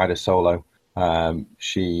Legion Strider solo.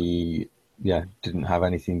 She didn't have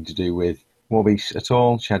anything to do with war beasts at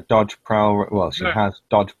all. She had dodge, prowl. Well, she has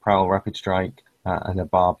dodge, prowl, rapid strike, and a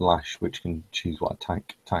barbed lash, which can choose what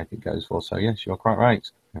attack type it goes for. So yes, you're quite right.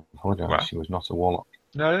 I apologise. Wow. She was not a warlock.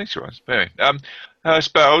 No, I think she was. Anyway, her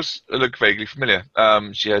spells look vaguely familiar.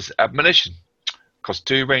 She has Admonition, cost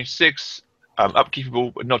 2, range 6,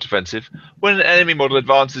 upkeepable but not offensive. When an enemy model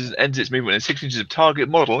advances and ends its movement in 6 inches of target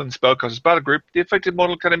model in the spellcaster's battle group, the affected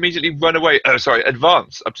model can immediately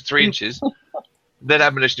advance up to 3 inches. Then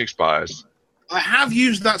Admonition expires. I have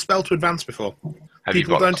used that spell to advance before.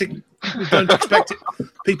 People don't expect it.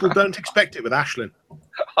 People don't expect it with Ashlyn.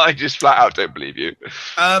 I just flat out don't believe you.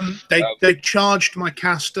 They charged my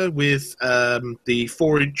caster with the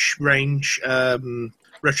 4-inch range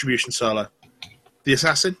retribution solo, the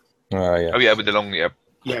assassin. Oh yeah. Oh yeah, with the long Yeah.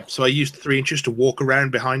 So I used 3 inches to walk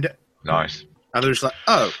around behind it. Nice. And they're just like,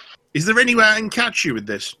 "Oh, is there any way I can catch you with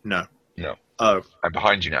this?" No. Oh, I'm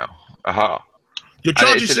behind you now. Aha. Your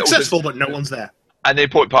charge is successful, but no one's there. And the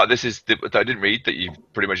important part of this is that I didn't read, that you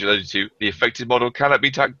pretty much alluded to. The affected model cannot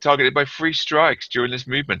be targeted by 3 strikes during this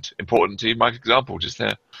movement. Important to my example just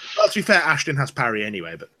there. Well, to be fair, Ashton has parry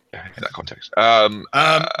anyway, but in that context.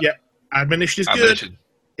 Admonition is good.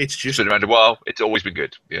 It's just been around a while. It's always been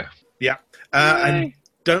good. Yeah. Yeah. And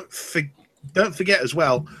don't forget as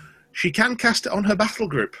well, she can cast it on her battle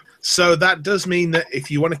group. So that does mean that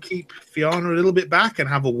if you want to keep Fiona a little bit back and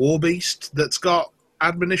have a war beast that's got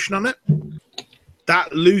Admonition on it,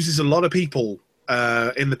 that loses a lot of people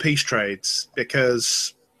in the peace trades,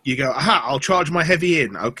 because you go, aha, I'll charge my heavy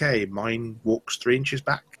in. Okay, mine walks 3 inches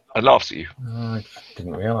back. I laughed at you. I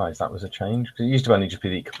didn't realise that was a change, because it used to only just be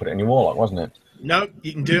that you could put it in your warlock, wasn't it? No,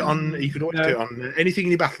 you can do it on. You could always do it on anything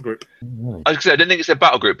in your battle group. I was going to say, I didn't think it's a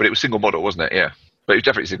battle group, but it was single model, wasn't it? Yeah, but it was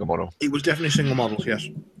definitely single model. It was definitely single models, yes.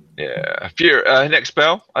 Yeah. Fury, next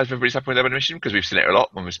spell, as everybody's happy with Admonition, because we've seen it a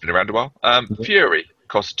lot when we've been around a while. Fury,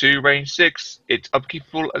 cost 2, range 6. It's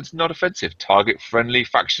upkeepable and it's not offensive. Target friendly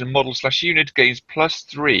faction model / unit gains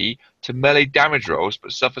 +3 to melee damage rolls,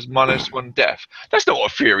 but suffers -1 death. That's not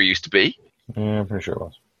what Fury used to be. Yeah, I'm pretty sure it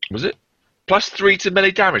was. Was it? +3 to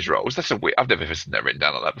melee damage rolls? That's a weird. I've never seen that written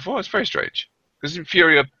down like that before. It's very strange. Because in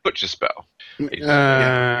Fury, a butcher spell.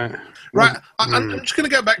 Right, I'm just going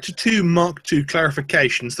to go back to 2 Mark II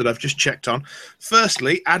clarifications that I've just checked on.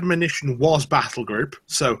 Firstly, Admonition was battle group,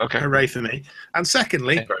 so hooray for me. And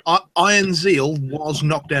secondly, Iron Zeal was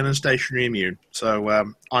knockdown and stationary immune.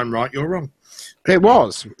 So I'm right, you're wrong. It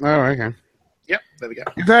was. Oh, okay. Yep, there we go.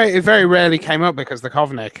 It very rarely came up because the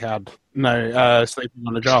Kovnik had no sleeping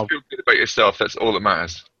on the job. Feel good about yourself. That's all that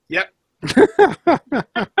matters. Yep. I'm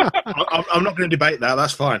not going to debate that.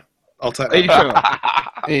 That's fine. I'll take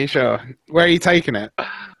that. Are you sure? Where are you taking it?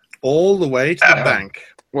 All the way to the bank.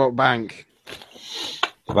 What bank?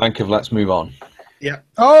 The bank of Let's Move On. Yeah.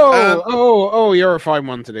 Oh, you're a fine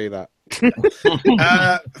one to do that.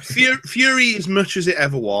 Fury as much as it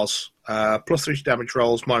ever was. +3 damage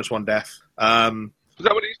rolls, -1 death. Was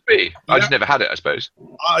that what it used to be? I just never had it, I suppose.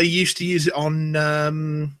 I used to use it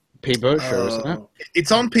on P Butcher, isn't it?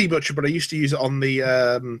 It's on P Butcher, but I used to use it on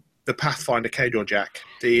the Pathfinder Khador Jack.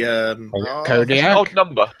 The Kodiak? Odd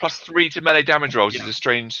number. +3 to melee damage rolls is a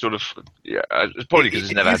strange sort of. Yeah, it's probably because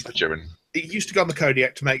it's never had Butcher. It used to go on the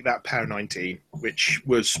Kodiak to make that POW 19, which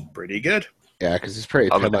was pretty good. Yeah, because it's pretty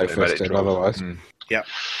pillow-fisted otherwise. Yeah.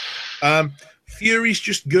 Fury's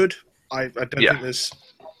just good. I don't think there's...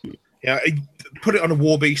 Yeah, put it on a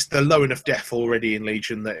war beast. They're low enough death already in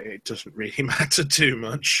Legion that it doesn't really matter too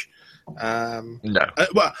much. No.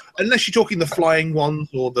 Well, unless you're talking the flying ones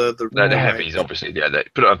or the heavies, obviously. Yeah, they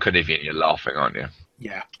put it on Carnivian and you're laughing, aren't you?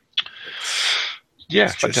 Yeah. Yeah,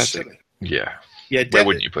 fantastic. Yeah. Where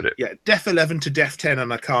wouldn't you put it? Yeah, Def 11 to Def 10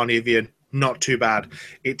 on a Carnivian, not too bad.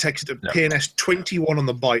 It takes it to PNS 21 on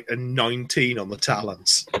the bite and 19 on the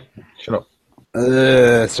talons. Shut up.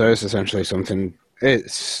 So it's essentially something...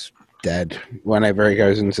 It's dead whenever it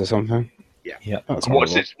goes into something. Yeah.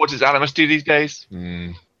 What does Animus do these days?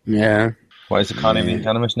 Yeah. What is the Carnivian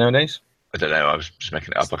Animus nowadays? I don't know. I was just making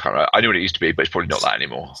it up. I can't remember. I knew what it used to be, but it's probably not that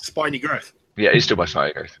anymore. Spiny growth. Yeah, it's still by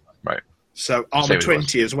spiny growth. Right. So armor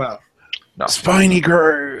 20 as well. No. Spiny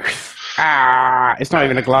growth. It's not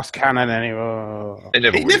even a glass cannon anymore. It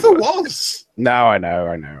never was. No, I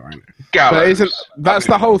know. Gallows. But that's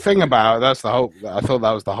the whole thing about it. I thought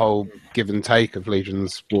that was the whole give and take of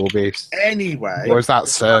Legion's War Beasts. Anyway. Or is that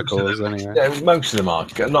circles anyway? Yeah, most of them are.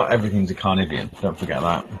 Not everything's a Carnivian. Don't forget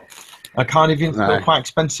that. Are Carnivians still quite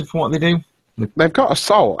expensive for what they do? They've got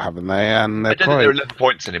assault, haven't they? And I don't think they're 11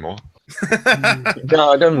 points anymore.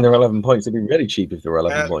 No, I don't think they're 11 points. It'd be really cheap if they were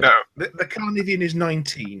 11 points. No. The Carnivian is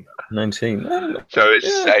 19. 19. So it's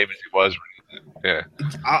the same as it was. Yeah.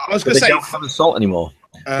 I was going to say... They don't have assault anymore.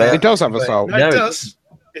 It does have assault. No, it does.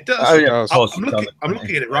 It does. Oh, yeah, of course. I'm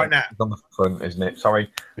looking at it right now. It's on the front, isn't it?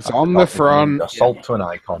 Sorry. It's on the front. Assault to an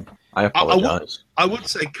icon. I apologise. I would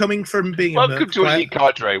say, coming from being Welcome to Elite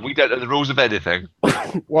Cadre. We don't know the rules of anything.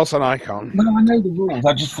 What's an icon? No, I know the rules.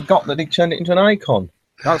 I just forgot that he turned it into an icon.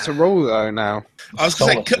 That's a rule, though, now. I was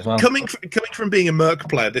going to say, coming from being a Merc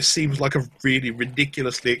player, this seems like a really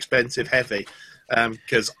ridiculously expensive heavy.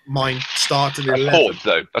 Because mine started at 11. Hordes,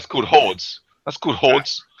 though. That's called Hordes.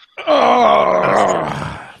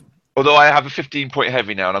 Although I have a 15-point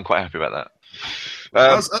heavy now, and I'm quite happy about that.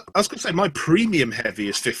 I was going to say, my premium heavy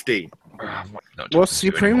is 15. What's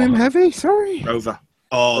your premium heavy? Sorry? Rover.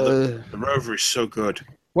 Oh, the Rover is so good.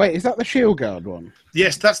 Wait, is that the Shield Guard one?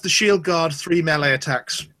 Yes, that's the Shield Guard 3 melee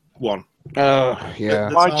attacks one. Oh, yeah.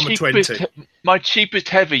 My cheapest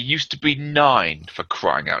heavy used to be 9, for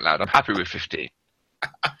crying out loud. I'm happy with 15.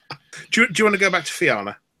 Do you want to go back to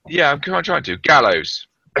Fianna? Yeah, I'm trying to. Gallows.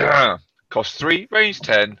 Cost 3, range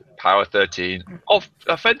 10, power 13.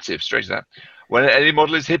 Offensive, strange that. When any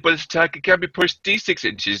model is hit by this attack, it can be pushed d6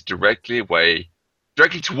 inches directly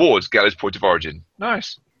towards Gallows' point of origin.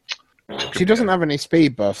 Nice. She doesn't have any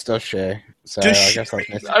speed buffs, does she? So I guess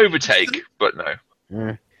that's overtake, but no.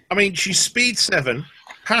 Yeah. I mean, she's speed 7.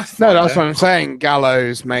 No, that's what I'm saying.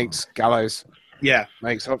 Gallows makes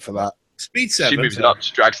up for that. Speed 7. She moves it up,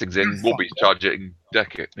 she drags things in, Warbeast charge it, and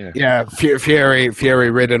deck it. Yeah,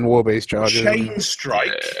 Fury-ridden Warbeast charge it. Chain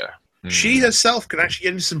Strike. Yeah. She herself can actually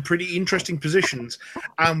get into some pretty interesting positions,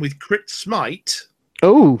 and with Crit Smite...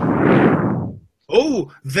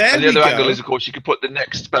 Oh, there and the other angle is, of course, you could put the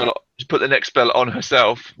next spell on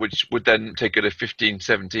herself, which would then take her to 15,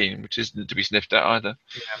 17, which isn't to be sniffed at either.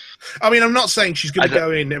 Yeah. I mean, I'm not saying she's going to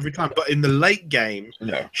go in every time, but in the late game,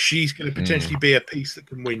 she's going to potentially be a piece that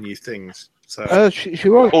can win you things. So she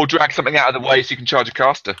was, or drag something out of the way so you can charge a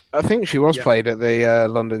caster. I think she was played at the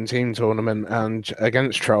London Team Tournament and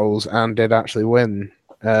against Trolls and did actually win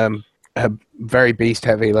a very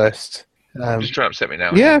beast-heavy list. Just try to upset me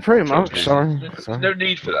now. Yeah, pretty much. Sorry. There's no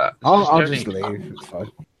need for that. I'll just leave. It's fine.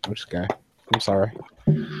 I'll just go. I'm sorry.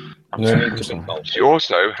 She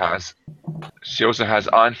also has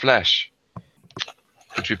Iron Flesh,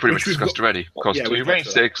 which we pretty much discussed already. Cost 2, range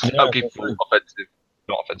 6, upkeep 4, offensive,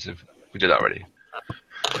 not offensive. We did that already.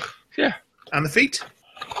 Yeah. And the feet?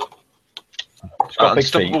 She's got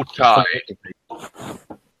Unstoppable Tide.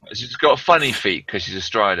 She's got funny feet because she's a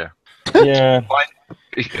Strider. Yeah.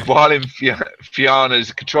 While in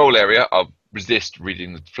Fianna's control area, I'll resist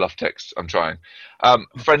reading the fluff text. I'm trying.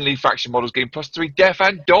 Friendly faction models gain +3 def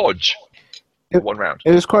and dodge. 1 round.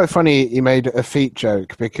 It was quite funny you made a feat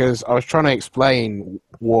joke because I was trying to explain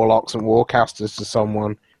Warlocks and Warcasters to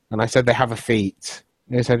someone, and I said they have a feat.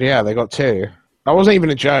 And he said, yeah, they got 2. That wasn't even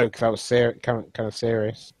a joke. That was kind of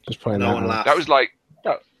serious. Just playing that. That was like...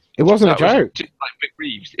 It wasn't a joke. Like Vic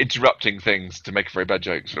Reeves interrupting things to make a very bad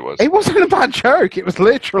joke. So it wasn't a bad joke. It was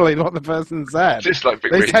literally what the person said. Just like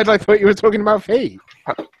Vic Reeves. Said, I thought you were talking about feet.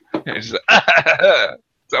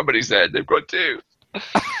 Somebody said they've got 2.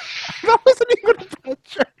 That wasn't even a bad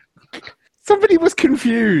joke. Somebody was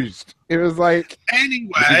confused. It was like...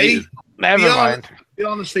 Anyway, never mind.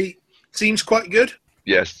 Fianna's feet seems quite good.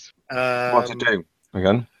 Yes. What's it do?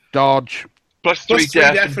 Again? Dodge. +3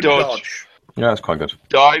 def and dodge. Yeah, that's quite good.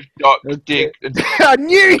 Dive, duck, dig. I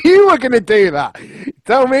knew you were going to do that.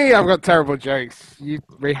 Tell me I've got terrible jokes. You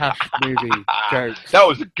rehashed movie jokes. That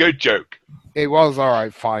was a good joke. It was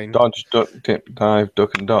alright, fine. Dodge, duck, dip, dive,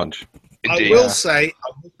 duck, and dodge. Indeed. I will say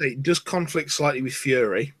it does conflict slightly with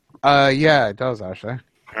Fury. Yeah, it does actually.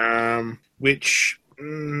 Which...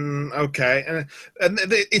 okay, and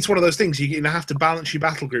it's one of those things you have to balance your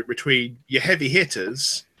battle group between your heavy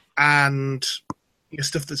hitters and your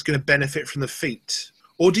stuff that's going to benefit from the feat.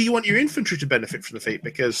 Or do you want your infantry to benefit from the feat?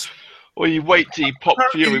 Because, or you wait till you pop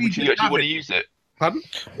Fury until you actually want to use it. Pardon?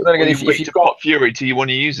 But then again, if you pop Fury till you want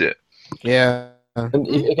to use it. Yeah. And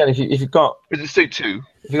if you've got, is it suit 2?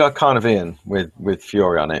 If you've got Carnivian with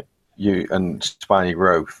Fury on it, and Spiny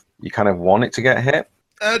Growth, you kind of want it to get hit.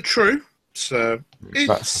 True. So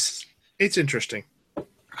it's interesting.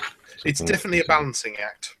 It's definitely a balancing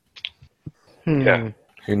act. Yeah.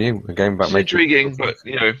 Who knew? A game about she's intriguing, but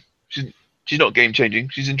she's not game changing.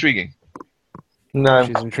 She's intriguing. No,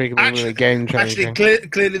 she's intriguing. Really game changing. Actually,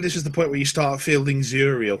 clearly, this is the point where you start fielding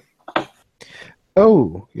Zuriel.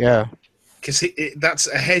 Oh yeah, because that's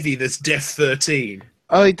a heavy that's def 13.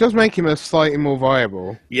 Oh, it does make him a slightly more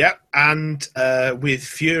viable. Yep, and with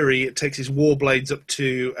Fury, it takes his Warblades up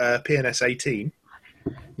to PNS 18.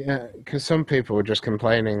 Yeah, because some people were just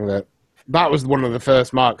complaining that was one of the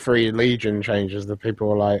first Mark III Legion changes that people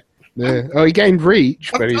were like, oh, he gained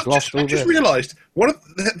reach, but he's lost all this. I just realised, one of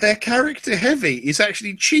their character heavy is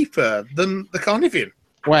actually cheaper than the Carnivian.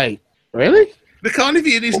 Wait, really? The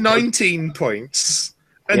Carnivian is 19 points,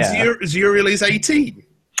 and Zuriel is 18.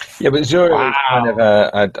 Yeah, but Zuriel is kind of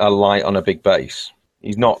a light on a big base.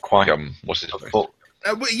 He's not quite... what's his base?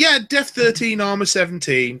 Def 13, Armour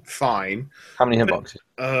 17, fine. How many hitboxes?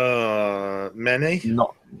 Many?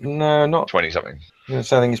 Not 20-something. I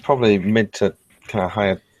think it's probably mid to kind of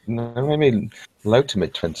higher... No, maybe low to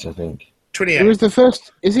mid-20s, I think. 28. He was the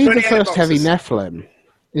first... Is he the first boxes. heavy Nephilim?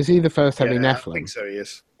 Is he the first heavy Nephilim? I think so, he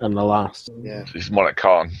is. And the last? Yeah. He's Monarch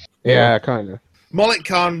Khan. Yeah, kind of. Mollet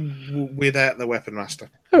Khan without the Weapon Master.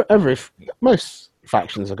 Most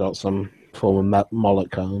factions have got some form of Mollet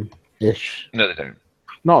Khan-ish. No, they don't.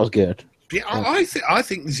 Not as good. Yeah, I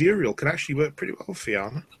think Zuriel can actually work pretty well for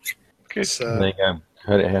Fianna. There you go.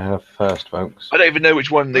 Heard it here first, folks. I don't even know which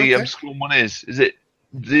one the Skorn one is. Is it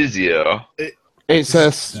Zizia? It's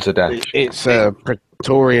a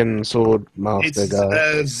Praetorian sword master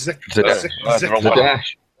guy.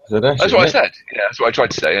 Zadash. That's what I said. Yeah, that's what I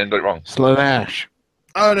tried to say and got it wrong. Slanesh.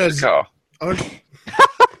 Oh no, Car.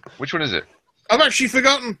 Which one is it? I've actually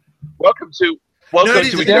forgotten. Welcome to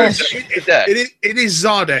It is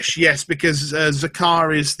Zardesh, yes, because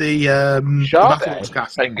Zakar is the Battlebox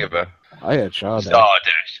cast. Pengiver. I had Zardesh.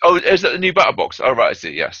 Zardesh. Oh, is that the new battle box? Oh, right, I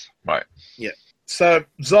see. Yes, right. Yeah. So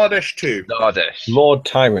Zardesh 2. Zardesh. Lord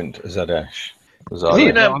Tyrant Zardesh.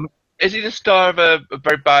 Is he the star of a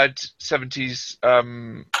very bad 70s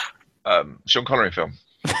Sean Connery film?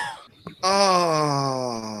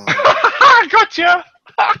 Oh. Gotcha!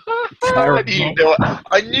 I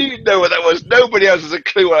knew you'd know what that was. Nobody else has a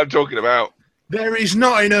clue what I'm talking about. There is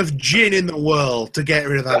not enough gin in the world to get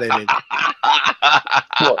rid of that image.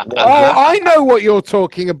 I know what you're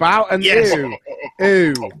talking about, and yes.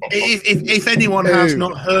 Ew. If anyone has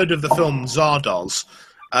not heard of the film Zardoz,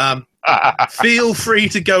 feel free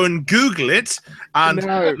to go and Google it and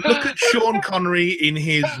look at Sean Connery in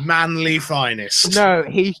his manly finest. No,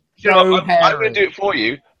 he's I'm going to do it for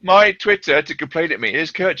you. My Twitter to complain at me is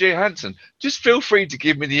Kurt J. Hansen. Just feel free to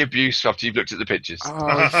give me the abuse after you've looked at the pictures.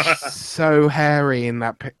 Oh, so hairy in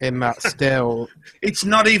that still. It's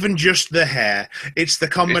not even just the hair; it's the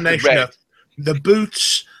combination of the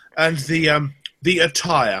boots and the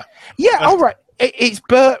attire. Yeah, all right. It's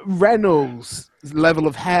Burt Reynolds' level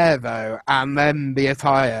of hair, though, and then the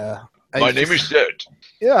attire. My name is Zed.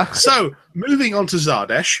 Yeah. So, moving on to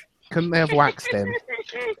Zardesh. Couldn't they have waxed him?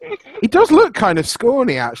 He does look kind of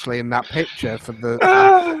scrawny, actually, in that picture.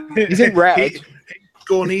 He's in red.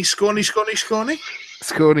 Scrawny. Scrawny. Zardos.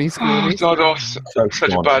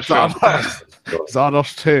 Such a bad film.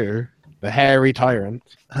 Zardos 2, the hairy tyrant.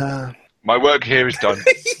 My work here is done.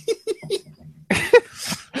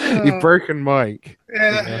 You've broken Mike.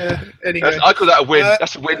 Yeah. Anyway. I call that a win.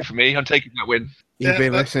 That's a win for me. I'm taking that win. You've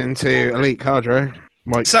been listening to Elite Cadre.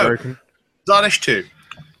 Mike's broken. Zardesh 2.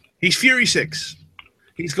 He's Fury 6.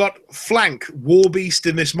 He's got Flank, Warbeast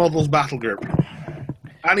in this model's battle group.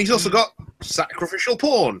 And he's also got Sacrificial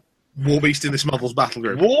Pawn, Warbeast in this model's battle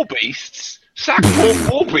group. Warbeasts?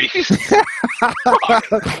 Warbeasts?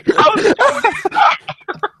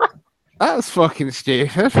 That's fucking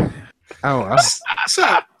stupid. Oh, well. So,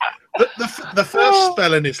 the first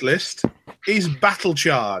spell in his list is Battle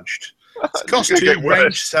Charged. It's cost 2,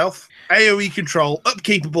 range self, AoE control,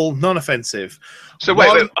 upkeepable, non-offensive. So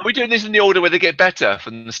wait, are we doing this in the order where they get better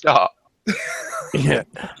from the start? Yeah.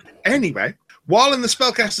 Anyway, while in the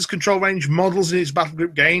spellcaster's control range, models in its battle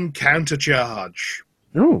group gain counter charge.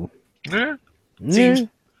 Ooh. Yeah.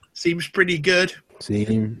 Seems pretty good.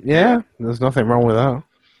 Yeah, there's nothing wrong with that.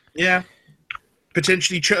 Yeah.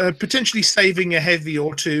 Potentially saving a heavy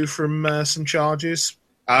or two from some charges.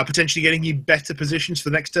 Potentially getting you better positions for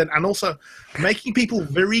the next turn, and also making people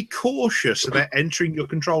very cautious about entering your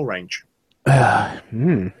control range.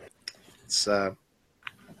 It's, what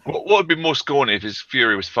would be more scrawny if his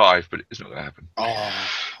Fury was 5, but it's not going to happen. Oh.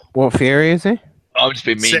 What Fury is he? I'm just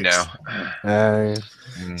being mean 6. now.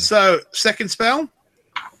 So, second spell,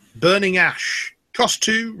 Burning Ash. Cost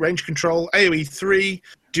 2, range control, AoE 3,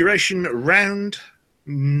 duration round,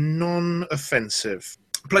 non-offensive.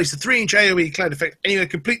 Place a 3-inch AoE cloud effect anywhere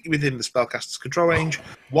completely within the spellcaster's control range.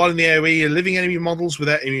 While in the AoE, living enemy models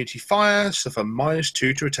without immunity fire suffer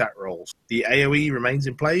 -2 to attack rolls. The AoE remains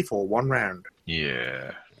in play for 1 round.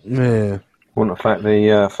 Yeah. Wouldn't affect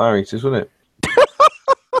the Fire Eaters, would it?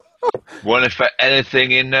 Won't affect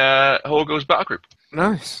anything in Horgle's battle group.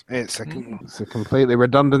 Nice. It's a completely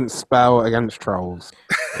redundant spell against trolls.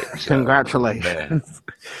 Congratulations.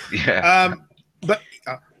 Yeah. But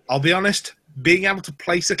I'll be honest, being able to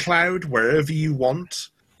place a cloud wherever you want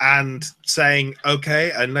and saying,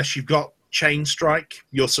 okay, unless you've got Chain Strike,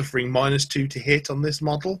 you're suffering -2 to hit on this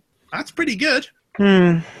model. That's pretty good.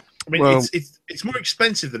 I mean, well, it's more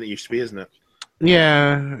expensive than it used to be, isn't it?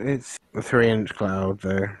 Yeah, it's a 3-inch cloud,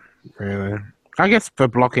 though, really. I guess for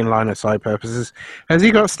blocking line of sight purposes. Has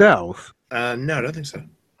he got stealth? No, I don't think so.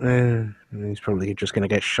 He's probably just going to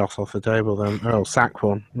get shot off the table then. Oh, sack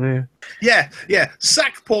pawn. Yeah.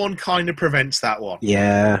 Sack pawn kind of prevents that one.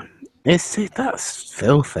 Yeah. That's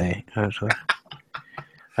filthy, actually.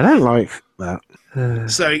 I don't like that.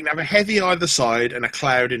 So you can have a heavy either side and a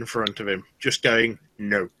cloud in front of him, just going,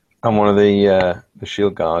 no. And one of the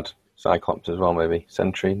shield guard Cyclops as well, maybe.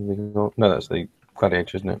 Sentry. No, that's the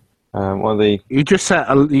Gladiator, isn't it? One of the... You just said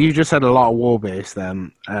a lot of war base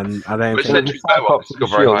then, and I don't think... Cyclops of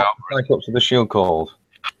the shield called?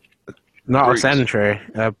 Not Brute. A sentry.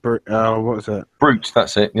 What was it? Brute,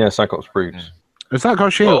 that's it. Yeah, Cyclops Brute. Has that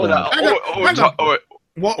got shield?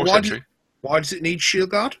 Why does it need shield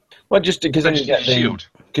guard? Well, just because then you get the shield.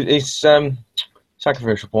 It's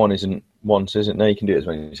sacrificial pawn isn't once, isn't it? No, you can do it as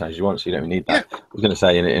many times as you want, so you don't need that. Yeah. I was going to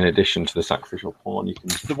say, in addition to the sacrificial pawn, you can.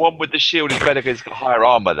 The one with the shield is better because it's got higher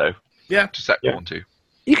armor, though. Yeah, to sack pawn too.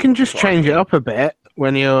 You can just change it up a bit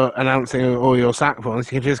when you're announcing all your sack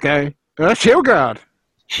pawns. You can just go shield guard,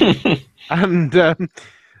 and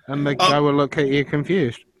the guy will look at you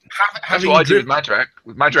confused. That's what I do with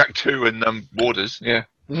Madrak 2 and Warders. Yeah.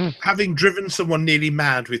 Having driven someone nearly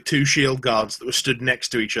mad with 2 shield guards that were stood next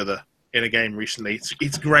to each other in a game recently,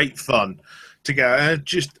 it's great fun to go,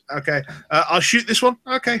 I'll shoot this one.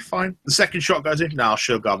 Okay, fine. The second shot goes in. No, I'll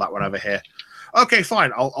shield guard that one over here. Okay,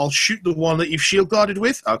 fine. I'll shoot the one that you've shield guarded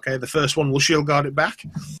with. Okay, the first one will shield guard it back.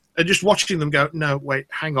 And just watching them go, no, wait,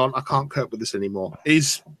 hang on, I can't cope with this anymore,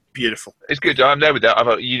 is beautiful. It's good. I'm there with that. I've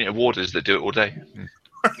got a unit of warders that do it all day.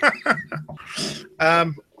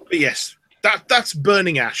 But yes, that's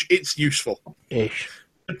Burning Ash. It's useful. Ish.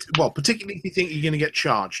 Well, particularly if you think you're going to get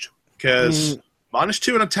charged. Because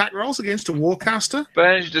 -2 on attack rolls against a Warcaster.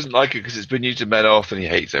 But he doesn't like it because it's been used to men off and he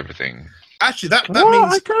hates everything. Actually, that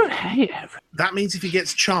means... I don't hate everything. That means if he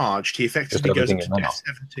gets charged, he effectively goes into death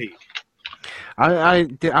 17.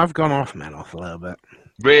 I've gone off men off a little bit.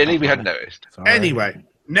 Really? We hadn't noticed. Sorry. Anyway,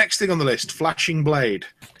 next thing on the list, Flashing Blade.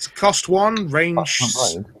 It's cost 1, range...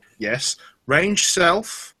 Yes. Range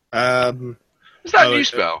self. Is that a new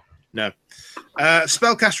spell? No.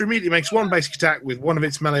 Spellcaster immediately makes 1 basic attack with one of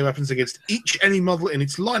its melee weapons against each enemy model in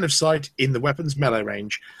its line of sight in the weapon's melee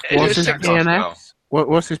range. What's his PNS?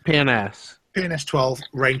 What's his PNS? PNS 12,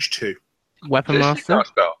 range 2. Weapon Master?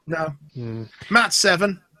 No. Mat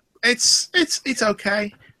 7. It's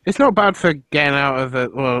okay. It's not bad for getting out of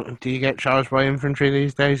it. Well, do you get charged by infantry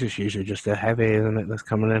these days? It's usually just a heavy, isn't it, that's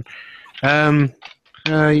coming in.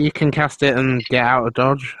 You can cast it and get out of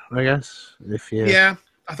dodge, I guess. If you... Yeah,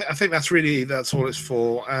 I think that's all it's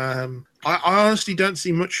for. I honestly don't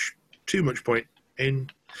see too much point in...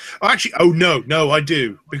 no, I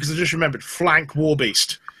do, because I just remembered Flank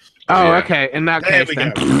Warbeast. Oh, yeah. Okay, in that case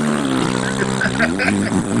then.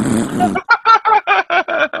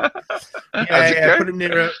 Put him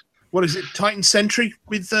near what is it, Titan Sentry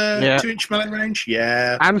with 2-inch melee range?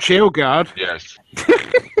 Yeah. And Shield Guard. Yes.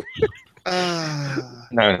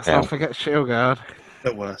 Don't forget Shield Guard.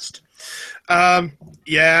 The worst.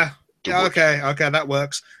 Yeah, okay, that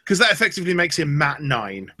works. Because that effectively makes him Mat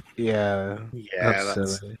 9. Yeah.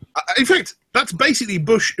 That's silly. In fact, that's basically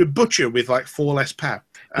Butcher with like 4 less power.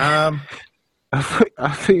 I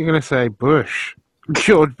think you're going to say Bush.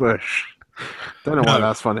 George Bush. Don't know why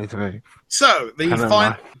that's funny to me. So,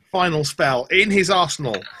 the final spell in his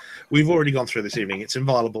arsenal, we've already gone through this evening. It's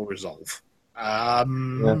Inviolable Resolve. So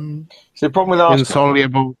the problem with Arsenal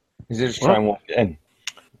Insoluble is they just try and walk it in.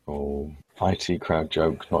 Oh, IT crowd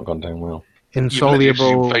joke, not gone down well.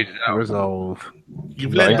 Insoluble Resolve.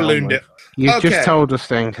 You've then ballooned it. You've just told us,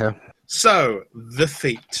 Stinker. So, the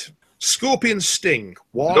feat. Scorpion Sting.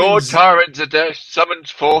 Lord Tyrant Zadesh summons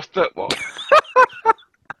forth that one.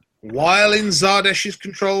 While in Zardesh's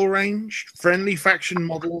control range, friendly faction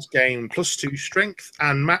models gain +2 strength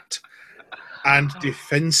and mat and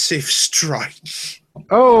defensive strike.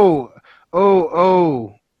 Oh,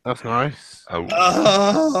 that's nice. That's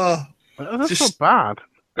not bad.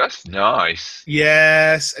 That's nice.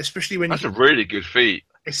 Yes, especially when that's a really good feat.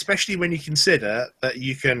 Especially when you consider that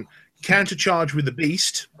you can countercharge with the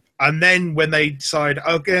beast, and then when they decide,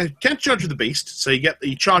 okay, countercharge with the beast, so you get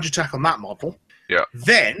the charge attack on that model. Yeah.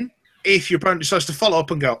 Then if your opponent decides to follow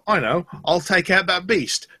up and go, I know, I'll take out that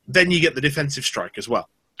beast, then you get the defensive strike as well.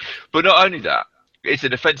 But not only that, it's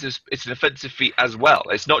an offensive feat as well.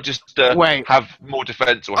 It's not just have more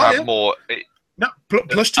defense or have more. No,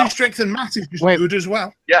 plus 2 strength and math is just good as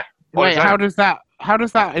well. Yeah. Wait, how does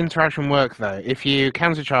that interaction work though? If you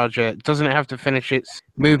countercharge it, doesn't it have to finish its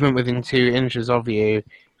movement within 2 inches of you?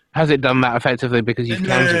 Has it done that effectively because you've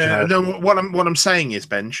countercharged? No, what I'm saying is,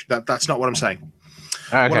 Benj, that's not what I'm saying.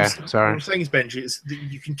 Okay, sorry. What I'm saying is, Benj, is that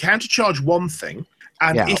you can countercharge one thing,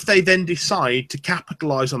 and if they then decide to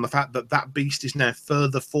capitalise on the fact that that beast is now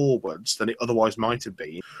further forwards than it otherwise might have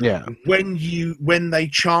been, when they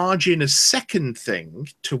charge in a second thing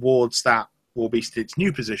towards that war beast in its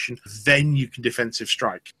new position, then you can defensive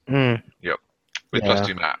strike. Yep, with plus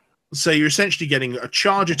 2 mat. So you're essentially getting a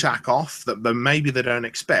charge attack off that maybe they don't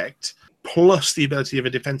expect, plus the ability of a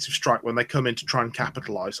defensive strike when they come in to try and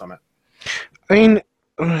capitalise on it. I mean,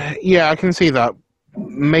 I can see that.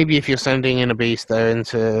 Maybe if you're sending in a beast though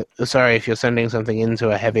if you're sending something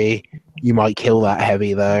into a heavy, you might kill that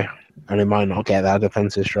heavy though, and it might not get that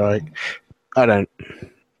defensive strike. I don't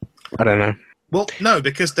know. Well, no,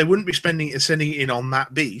 because they wouldn't be sending it in on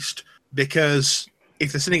that beast, because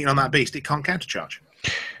if they're sending it on that beast, it can't countercharge.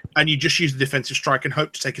 And you just use the defensive strike and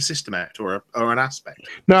hope to take a system out or an aspect.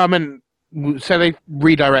 No, I mean, so they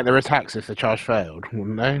redirect their attacks if the charge failed,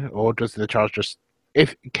 wouldn't they? Or does the charge just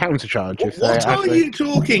countercharge? What are you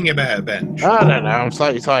talking about, Ben? I don't know. I'm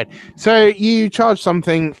slightly tired. So you charge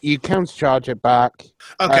something, you countercharge it back.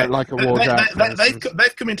 Okay, like a war jack.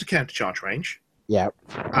 They've come into countercharge range. Yeah.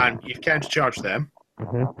 And you've countercharged them.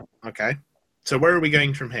 Mm-hmm. Okay. So where are we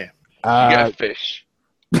going from here? You get a fish.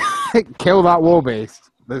 Kill that war beast.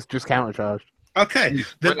 That's just countercharged. Okay.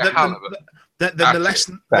 Then the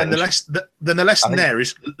lesson there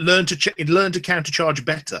is learn to countercharge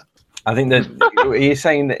better. I think that you're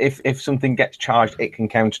saying that if something gets charged, it can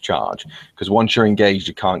countercharge, because once you're engaged,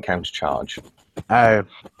 you can't countercharge. Oh.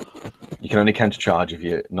 You can only countercharge if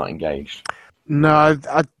you're not engaged. No,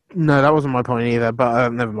 no, that wasn't my point either.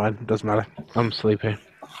 But never mind. It doesn't matter. I'm sleepy.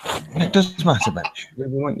 It does matter, Bench. We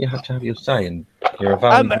want you to have your say, and you're a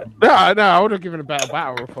valid. No, I would have given a better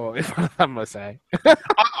battle report if I had my say.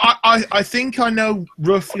 I think I know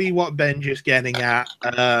roughly what Benj is getting at,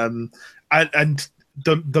 and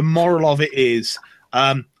the moral of it is,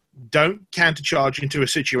 don't countercharge into a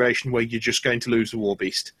situation where you're just going to lose the war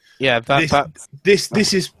beast. Yeah,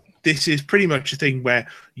 this is pretty much a thing where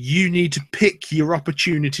you need to pick your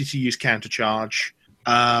opportunity to use countercharge.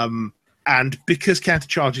 And because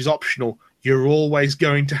countercharge is optional, you're always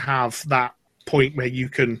going to have that point where you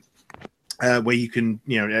can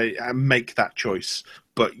make that choice.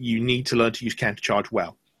 But you need to learn to use countercharge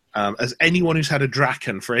well. As anyone who's had a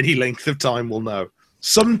Draken for any length of time will know.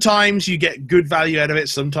 Sometimes you get good value out of it.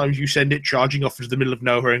 Sometimes you send it charging off into the middle of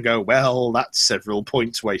nowhere and go, well, that's several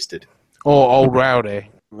points wasted. Or Old Rowdy.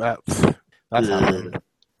 That's happened.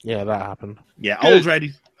 Yeah, that happened. Yeah, Old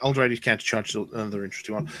Rowdy's countercharge is another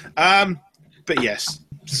interesting one. But yes,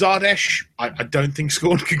 Zardesh, I don't think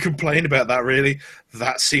Scorn can complain about that, really.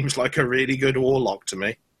 That seems like a really good warlock to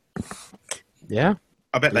me. Yeah.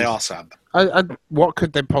 I bet they are sad. What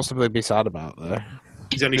could they possibly be sad about, though?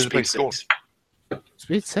 He's only speed 6.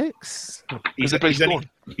 Speed 6? He's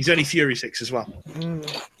only Fury 6 as well. They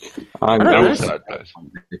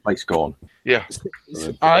play Scorn. Yeah.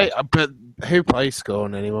 But who plays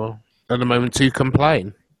Scorn anymore at the moment to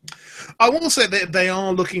complain? I will say that they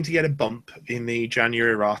are looking to get a bump in the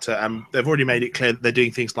January errata, and they've already made it clear that they're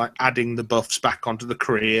doing things like adding the buffs back onto the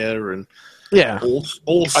career and all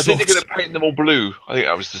sorts. I think they're going to paint them all blue. I think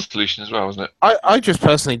that was the solution as well, wasn't it? I just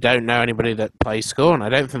personally don't know anybody that plays Scorn. I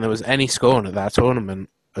don't think there was any Scorn at that tournament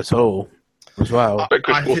at all as well. I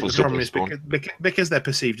think the problem is because they're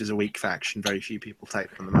perceived as a weak faction, very few people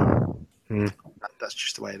take them out. That's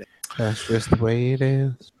just the way it is. That's just the way it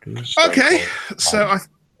is. Okay, so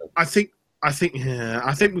I think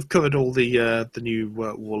we've covered all the new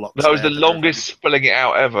warlocks. That was the longest spelling it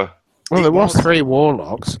out ever. Well, there was 3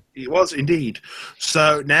 warlocks. It was indeed.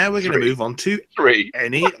 So now we're going to move on to 3.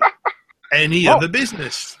 any other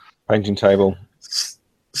business. Painting table.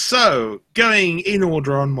 So going in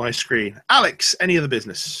order on my screen, Alex, any other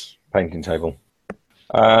business? Painting table.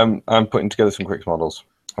 I'm putting together some Crix models.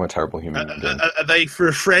 I'm a terrible human being. Are they for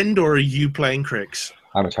a friend, or are you playing Crix?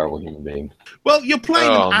 I'm a terrible human being. Well, you're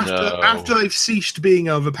playing them after they've ceased being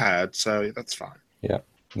overpowered, so that's fine. Yeah.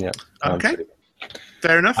 Okay.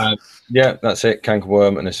 Fair enough. Yeah, that's it.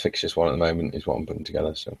 Cankerworm and Asphyxious one at the moment is what I'm putting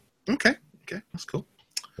together. So. Okay, that's cool.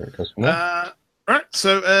 There it goes. Right,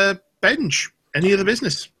 so Benj, any other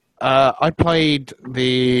business? I played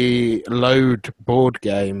the Load board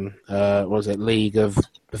game. Was it League of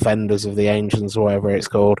Defenders of the Ancients or whatever it's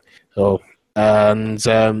called? And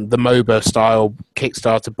the MOBA style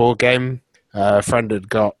Kickstarter board game. A friend had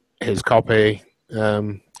got his copy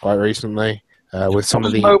quite recently. With some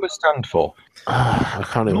of the MOBA stand for? I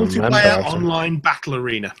can't even remember. Multiplayer Online Battle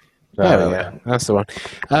Arena. There we go. That's the one.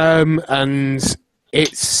 And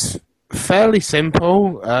it's fairly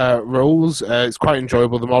simple rules. It's quite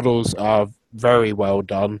enjoyable. The models are very well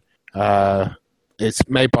done. It's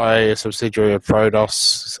made by a subsidiary of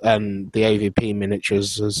Prodos, and the AVP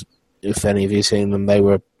miniatures, if any of you seen them, they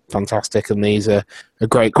were fantastic, and these are a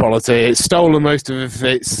great quality. It's stolen most of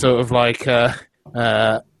its sort of like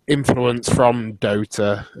influence from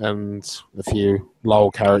Dota and a few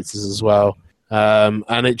LoL characters as well.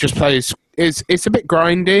 And it just plays. It's a bit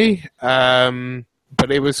grindy,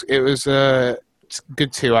 but it was a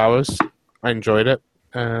good 2 hours. I enjoyed it,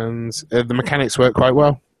 and the mechanics work quite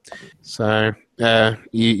well. So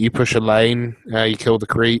you push a lane, you kill the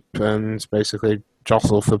creep, and basically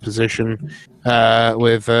jostle for position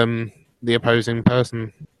with the opposing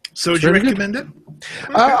person. So would you recommend it?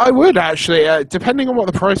 Okay. I would actually, depending on what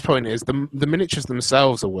the price point is. The miniatures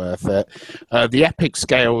themselves are worth it. The epic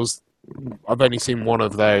scales, I've only seen one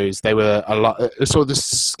of those. They were a lot. So the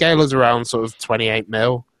scale is around sort of 28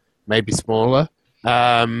 mil, maybe smaller.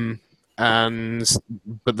 But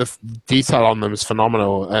the detail on them is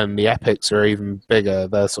phenomenal, and the epics are even bigger.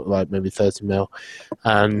 They're sort of like maybe 30 mil.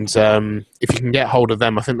 And if you can get hold of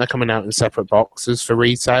them, I think they're coming out in separate boxes for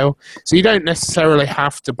retail. So you don't necessarily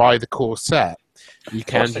have to buy the core set. You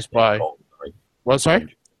can just buy. What?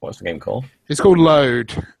 Sorry. What's the game called? It's called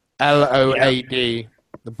Load. LOAD.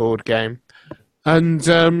 The board game, and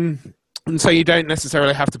so you don't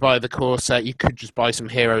necessarily have to buy the core set. You could just buy some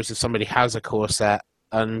heroes if somebody has a core set,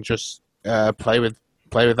 and just play with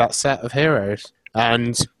that set of heroes.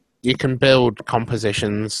 And you can build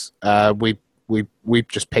compositions. We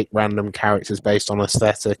just picked random characters based on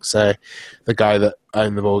aesthetic. So the guy that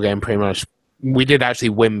owned the board game, pretty much, we did actually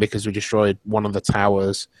win because we destroyed one of the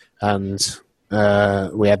towers, and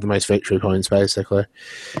we had the most victory points basically.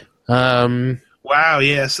 Wow,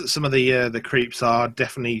 yes, some of the creeps are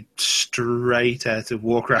definitely straight out of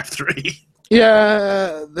Warcraft 3.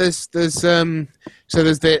 Yeah, there's the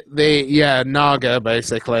Naga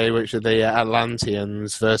basically, which are the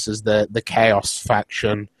Atlanteans versus the Chaos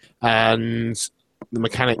faction, and the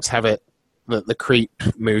mechanics have it that the creep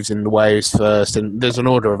moves in the waves first, and there's an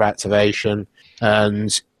order of activation,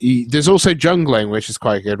 and there's also jungling, which is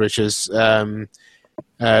quite good, which is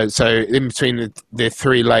so in between the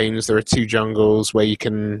three lanes, there are two jungles where you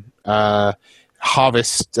can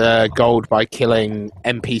harvest gold by killing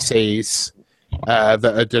NPCs that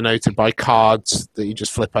are denoted by cards that you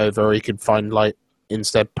just flip over, or you can find like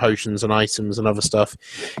instead potions and items and other stuff.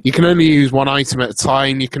 You can only use one item at a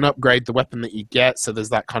time. You can upgrade the weapon that you get, so there's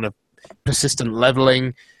that kind of persistent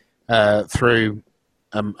leveling through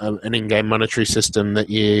an in-game monetary system that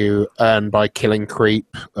you earn by killing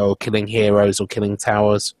creep or killing heroes or killing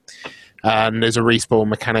towers. And there's a respawn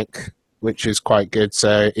mechanic which is quite good,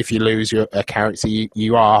 so if you lose a character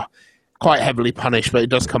you are quite heavily punished, but it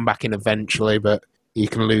does come back in eventually, but you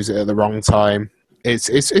can lose it at the wrong time.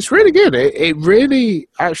 It's really good. It really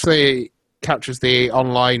actually captures the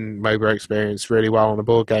online MOBA experience really well on a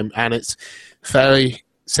board game, and it's fairly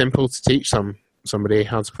simple to teach somebody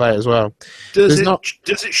how to play it as well. Does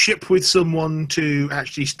it ship with someone to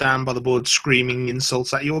actually stand by the board screaming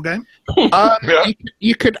insults at your game?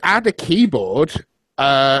 You could add a keyboard,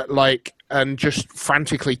 and just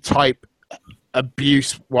frantically type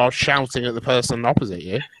abuse while shouting at the person opposite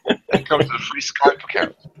you. It comes with a free Skype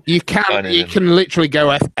account. You can literally go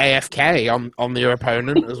AFK on your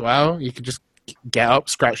opponent as well. You can just get up,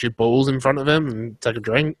 scratch your balls in front of him, and take a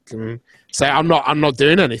drink and say, "I'm not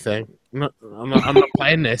doing anything. I'm not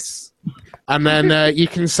playing this." And then you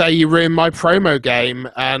can say you ruined my promo game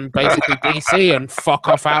and basically DC and fuck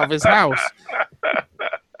off out of his house.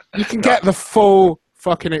 You can get the full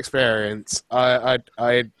fucking experience. I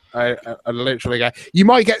literally go. You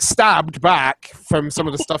might get stabbed back from some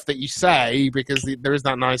of the stuff that you say because there is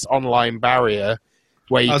that nice online barrier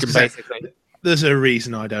where you can basically. There's a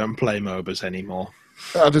reason I don't play MOBAs anymore.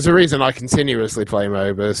 There's a reason I continuously play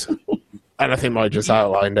MOBAs. And I think I just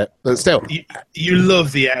outlined it, but still, you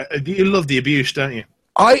love the abuse, don't you?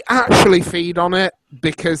 I actually feed on it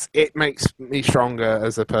because it makes me stronger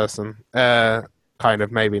as a person. Kind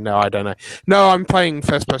of, maybe. No, I don't know. No, I'm playing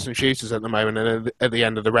first-person shooters at the moment, and at the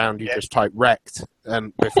end of the round, you just type "wrecked"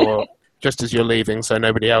 and before, just as you're leaving, so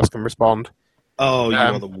nobody else can respond. Oh,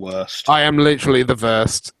 you're the worst. I am literally the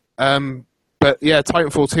worst. But yeah,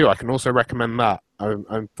 Titanfall 2, I can also recommend that.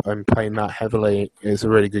 I'm playing that heavily. It's a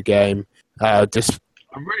really good game. I'm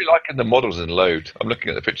really liking the models in Load. I'm looking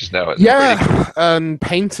at the pictures now. It's yeah, really cool. and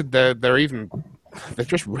painted. They're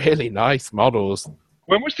just really nice models.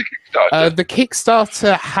 When was the Kickstarter? The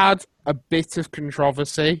Kickstarter had a bit of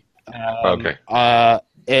controversy. Okay.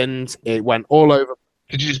 And it went all over.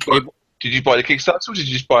 Did you buy the Kickstarter or did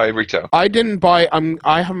you just buy retail? I didn't buy.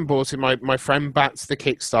 I haven't bought it. My friend backed the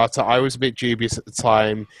Kickstarter. I was a bit dubious at the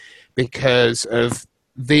time because of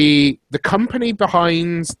the company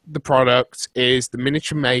behind the product is the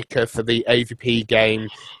miniature maker for the AVP game.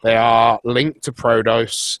 They are linked to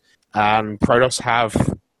Prodos, and Prodos have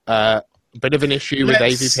a bit of an issue with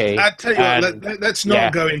AVP. I tell you what, let's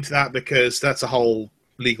not go into that because that's a whole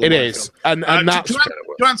legal. It is, and that's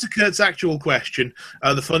to answer Kurt's actual question.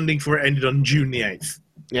 The funding for it ended on June the 8th.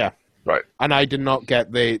 Yeah, right. And I did not get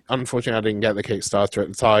unfortunately, I didn't get the Kickstarter at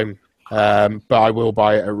the time, but I will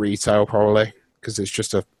buy it at retail probably because it's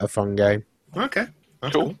just a fun game. Okay,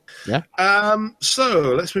 that's cool. Yeah.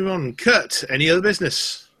 So let's move on. Kurt, any other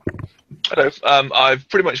business? Hello. I've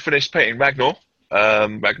pretty much finished painting Ragnar,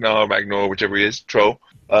 whichever he is, Troll,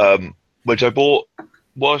 which I bought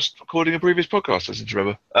whilst recording a previous podcast, I seem to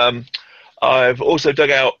remember. I've also dug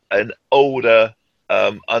out an older,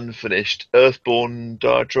 unfinished Earthborn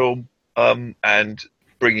Diatrol, and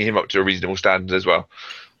bringing him up to a reasonable standard as well,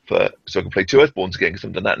 so I can play 2 Earthborns again, because I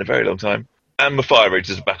haven't done that in a very long time. And my Fire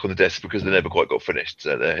Raiders are back on the desk because they never quite got finished,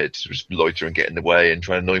 so they're here to just loiter and get in the way and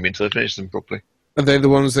try and annoy me until I finish them properly. Are they the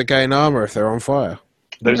ones that gain armor if they're on fire?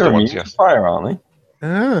 Those are the ones, yes. Fire, aren't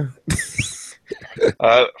they?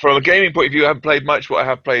 From a gaming point of view, I haven't played much. What I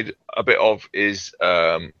have played a bit of is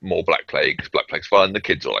more Black Plague, because Black Plague's fun. The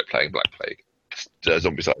kids all like playing Black Plague.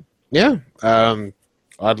 Zombicide. Yeah,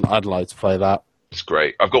 I'd like to play that. It's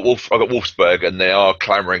great. I've got Wolfsburg, and they are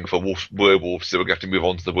clamouring for werewolves, so we're going to have to move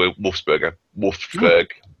on to the Wolfsburg.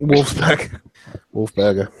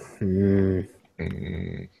 Wolfsburger.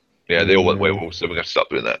 Yeah, they all want werewolves, so we're going to start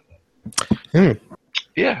doing that.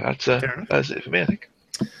 Yeah, that's it for me, I think.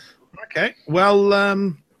 Okay. Well,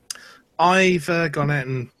 I've gone out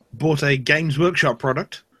and bought a Games Workshop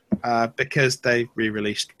product because they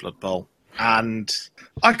re-released Blood Bowl. And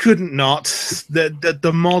I couldn't not.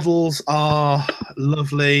 The models are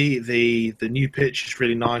lovely. The new pitch is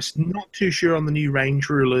really nice. Not too sure on the new range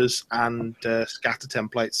rulers and scatter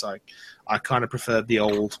templates. I kind of preferred the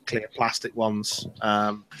old clear plastic ones.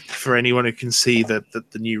 For anyone who can see that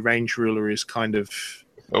the new range ruler is kind of...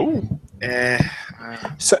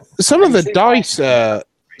 So, some of the dice...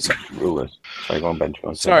 rulers.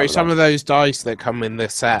 Sorry, some of those dice that come in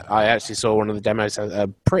this set, I actually saw one of the demos, are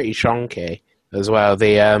pretty shonky as well.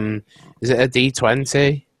 The is it a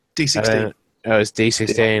D20? D16. It's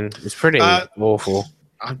D16. It's pretty awful.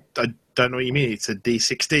 I don't know what you mean. It's a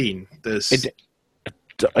D16.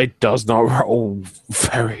 It does not roll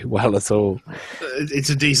very well at all.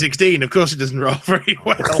 It's a D16. Of course it doesn't roll very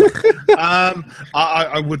well.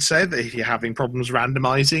 I would say that if you're having problems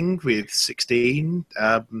randomizing with 16,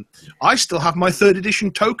 I still have my 3rd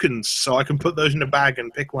edition tokens, so I can put those in a bag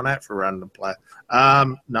and pick one out for a random player.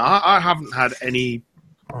 No, I haven't had any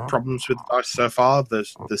problems with the dice so far.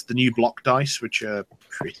 There's the new block dice, which are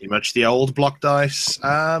pretty much the old block dice.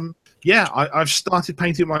 I've started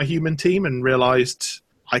painting my human team and realized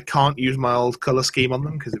I can't use my old colour scheme on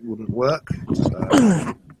them because it wouldn't work.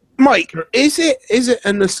 So. Mike, is it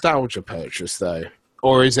a nostalgia purchase though,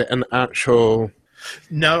 or is it an actual?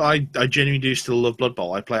 No, I genuinely do still love Blood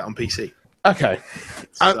Bowl. I play it on PC. Okay,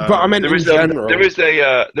 but I mean, there is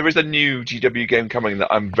a new GW game coming that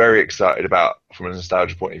I'm very excited about from a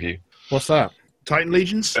nostalgia point of view. What's that? Titan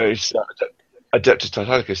Legions. It's Adeptus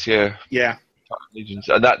Titanicus. Yeah. Legions,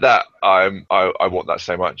 and that I want that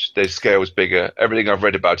so much. The scale's bigger. Everything I've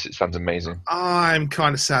read about it sounds amazing. I'm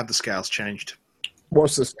kind of sad the scale's changed.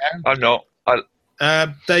 What's the scale? I'm not.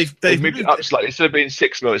 They've moved it up slightly. Instead of being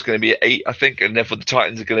 6 mil, it's going to be 8, I think, and therefore the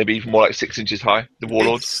Titans are going to be more like 6 inches high. The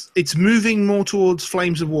Warlords. It's moving more towards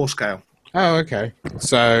Flames of War scale. Oh, okay.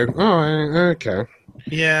 So, okay.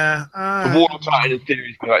 Yeah. The Warlord Titan in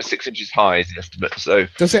theory is about 6 inches high, is the estimate. So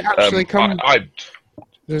does it actually come?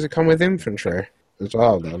 Does it come with infantry as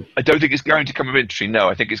well, then? I don't think it's going to come with infantry, no.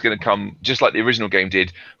 I think it's going to come just like the original game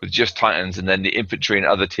did, with just Titans, and then the infantry and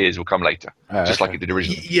other tiers will come later, just like it did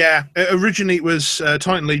originally. Yeah, originally it was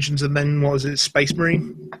Titan Legions, and then, what was it, Space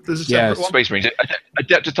Marine? There's a separate one? Space Marine.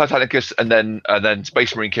 Adeptus Titanicus, and then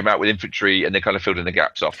Space Marine came out with infantry, and they kind of filled in the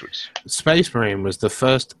gaps afterwards. Space Marine was the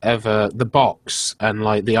first ever, the box and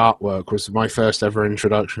like the artwork was my first ever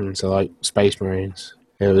introduction to like Space Marines.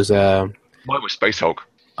 It was... Mine was Space Hulk.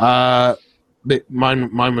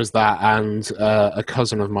 Mine was that, and a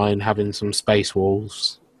cousin of mine having some Space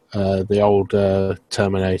Wolves, the old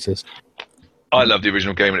Terminators. I love the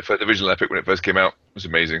original game the original Epic when it first came out. It was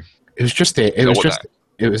amazing. It was just it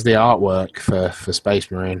was the artwork for Space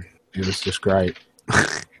Marine. It was just great.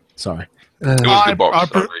 Sorry. It was a good box.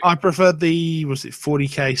 I preferred the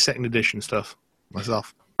 40k second edition stuff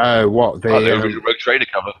myself. Oh, what the original Rogue Trader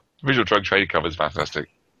cover? Original Rogue Trader cover is fantastic.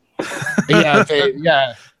 Yeah,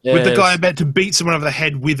 with the guy meant to beat someone over the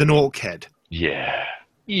head with an orc head. Yeah.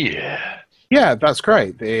 That's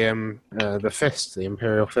great. The fist, the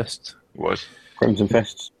Imperial Fist. It was Crimson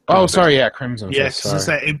Fists. Oh, sorry, yeah, Crimson Fist. Yes,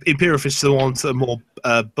 Imperial Fists are the ones that are more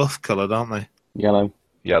buff coloured, aren't they? Yellow.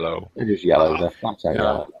 They're just yellow. They're flat out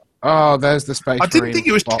yellow. Oh, there's the Space Marine. I didn't think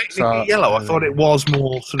it was technically yellow. I thought it was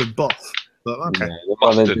more sort of buff. But okay.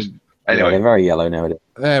 Anyway, they're very yellow nowadays.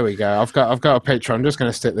 There we go. I've got a picture. I'm just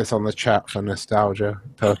going to stick this on the chat for nostalgia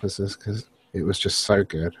purposes because it was just so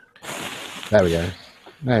good. There we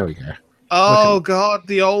go. Oh God,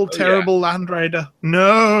 the old terrible Land Raider.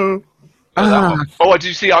 No. Oh, did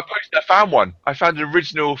you see? I found one. I found an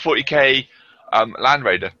original 40k Land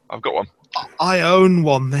Raider. I've got one. I own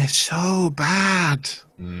one. They're so bad.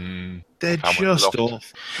 They're just awful.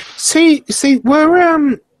 See,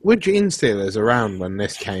 were Gene Stealers around when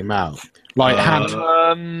this came out? Like,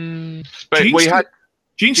 Gene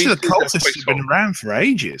Stealer Cultists have been around for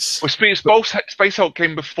ages. Well, Space Hulk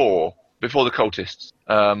came before the Cultists.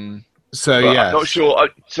 Yeah,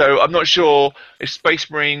 I'm not sure if Space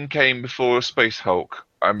Marine came before Space Hulk.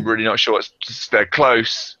 I'm really not sure. They're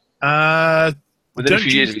close. Within a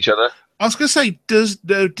few years of each other. I was going to say,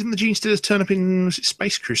 didn't the Gene Stealers turn up in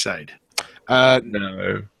Space Crusade?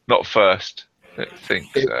 No, not first. I think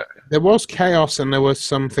so. There was Chaos and there was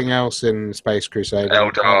something else in Space Crusade.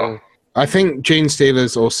 Eldar. I think Gene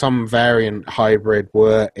Stealers or some variant hybrid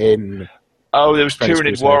were in. Oh, there was Space Tyranid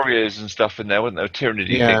Crusade. Warriors and stuff in there, wasn't there?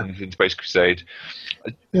 Tyranidy things in Space Crusade.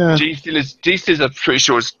 Yeah. Gene Stealers, I'm pretty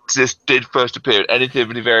sure just did first appear. Any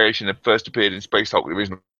variation that first appeared in Space Hulk, the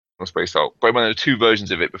original Space Hulk. But there were two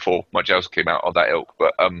versions of it before much else came out of that ilk.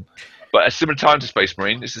 But a similar time to Space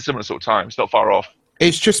Marine. It's a similar sort of time. It's not far off.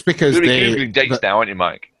 It's just because you're googling dates now, aren't you,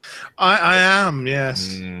 Mike? I am,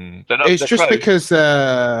 yes. It's just because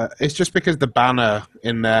the banner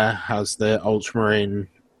in there has the Ultramarine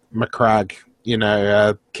Macragge,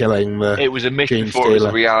 killing the. It was a myth Gene before Stealer. It was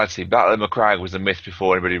a reality. Battle of Macragge was a myth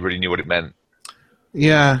before anybody really knew what it meant.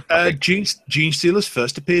 Yeah. Gene Stealers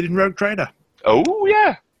first appeared in Rogue Trader. Oh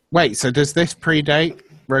yeah. Wait, so does this predate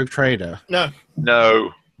Rogue Trader? No.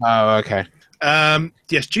 Oh, okay.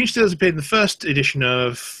 Yes, Gene Stealers appeared in the first edition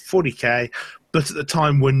of 40k, but at the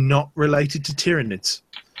time were not related to Tyranids.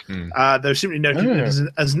 They were simply noted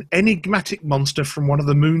as an enigmatic monster from one of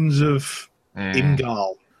the moons of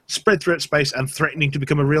Imgal, spread throughout space and threatening to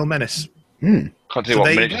become a real menace. Can't tell you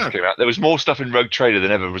what minute just came out. There was more stuff in Rogue Trader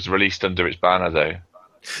than ever was released under its banner, though.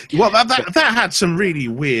 Well, that had some really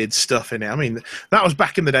weird stuff in it. I mean, that was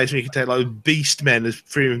back in the days when you could take like Beast Men as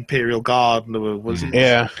through Imperial Guard, and there was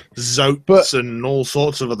Zotes and all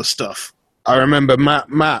sorts of other stuff. I remember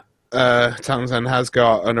Matt Townsend has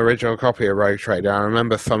got an original copy of Rogue Trader. I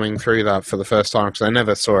remember thumbing through that for the first time because I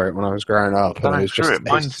never saw it when I was growing up. And it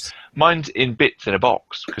was mine's in bits in a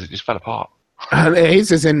box because it just fell apart. And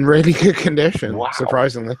his is in really good condition,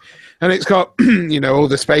 surprisingly. And it's got all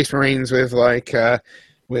the Space Marines with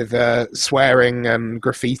with swearing and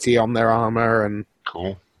graffiti on their armor, and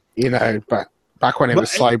cool. Back when it was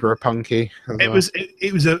cyberpunky.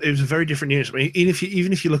 It was a very different unit. I mean,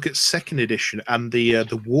 even if you look at second edition and the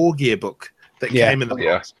War Gear book that came in the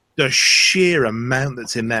box, the sheer amount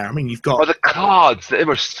that's in there. I mean, you've got the cards. They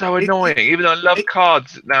were so annoying. Even though I love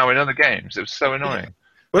cards now in other games, it was so annoying. Yeah.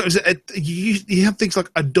 Well, you have things like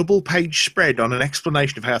a double-page spread on an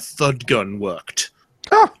explanation of how a thud gun worked.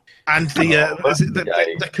 And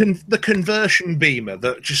the conversion beamer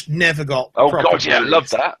that just never got. Oh God, yeah, I love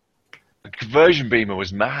that. The conversion beamer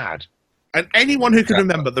was mad. And anyone who can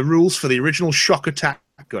remember the rules for the original shock attack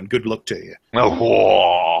gun, good luck to you.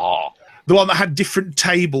 Oh. The one that had different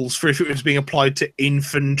tables for if it was being applied to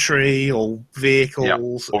infantry or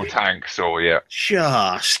vehicles. Or tanks or, I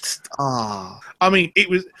mean,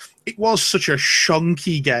 it was such a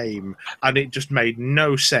shonky game, and it just made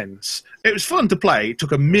no sense. It was fun to play. It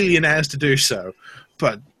took 1,000,000 hours to do so,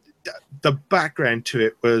 but the background to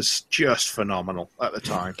it was just phenomenal at the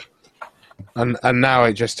time. And now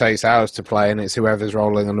it just takes hours to play, and it's whoever's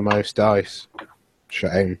rolling on the most dice.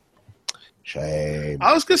 Shame. I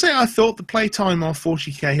was going to say, I thought the playtime on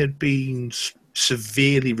 40k had been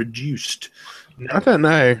severely reduced. No. I don't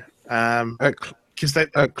know. Because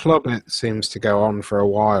at Club it seems to go on for a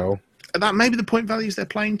while. that may be the point values they're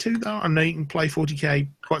playing to, though. I know you can play 40k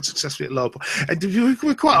quite successfully at low point.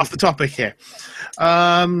 We're quite off the topic here.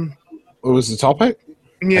 What was the topic?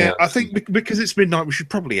 Yeah, I think because it's midnight, we should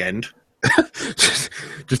probably end.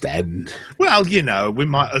 Just end. Well, we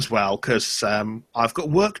might as well, because I've got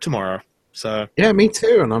work tomorrow. So yeah, me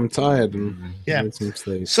too, and I'm tired. And yeah. Need some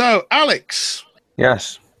sleep. So, Alex.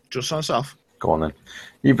 Yes. Just sign us off. Go on then.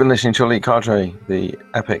 You've been listening to Elite Cadre, the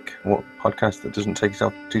epic podcast that doesn't take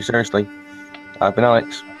itself too seriously. I've been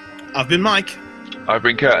Alex. I've been Mike. I've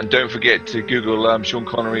been Kurt, and don't forget to Google Sean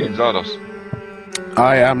Connery and Zardos.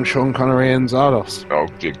 I am Sean Connery and Zardos. Oh,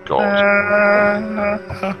 dear God.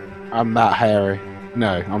 I'm that hairy.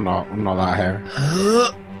 No, I'm not. I'm not that hairy.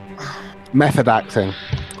 Method acting.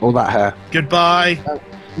 All that hair. Goodbye.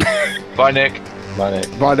 Bye, Nick. Bye,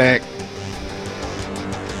 Nick. Bye, Nick.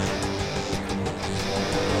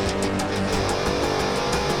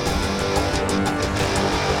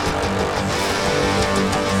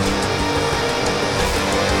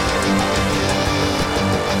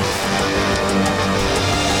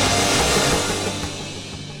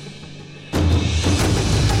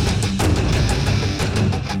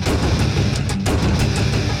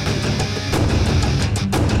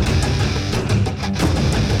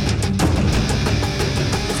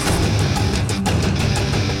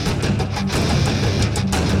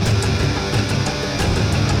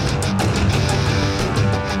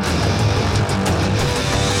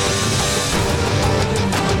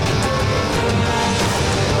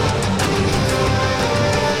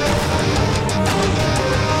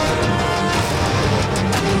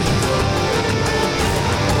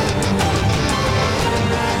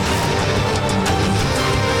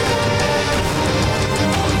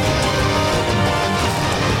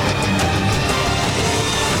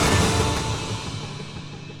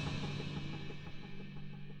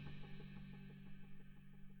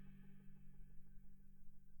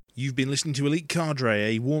 You've been listening to Elite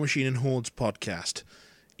Cadre, a War Machine and Hordes podcast.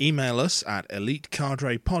 Email us at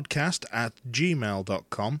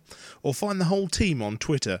elitecadrepodcast@gmail.com or find the whole team on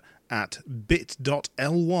Twitter at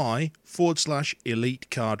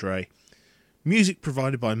bit.ly/elitecadre. Music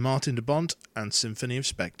provided by Martin de Bont and Symphony of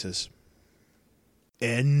Spectres.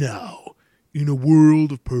 And now, in a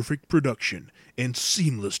world of perfect production and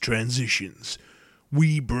seamless transitions,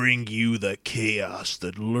 we bring you the chaos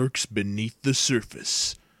that lurks beneath the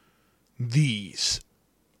surface. These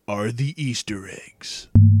are the Easter eggs.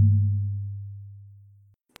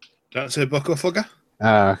 Don't say buck or fugger.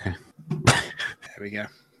 Okay. There we go.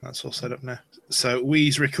 That's all set up now. So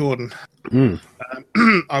we's recording.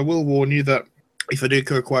 I will warn you that if I do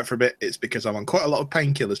go quiet for a bit, it's because I'm on quite a lot of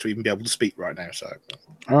painkillers to even be able to speak right now. So.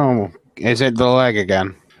 Oh, is it the leg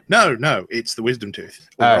again? No, it's the wisdom tooth.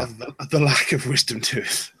 Or rather, the lack of wisdom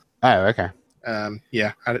tooth. Oh, okay.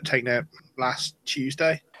 Yeah, I had it taken out last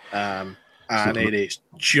Tuesday. And it is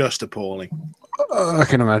just appalling. I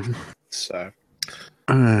can imagine. So,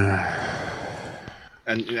 and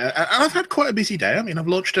I've had quite a busy day. I mean, I've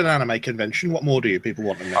launched an anime convention. What more do you people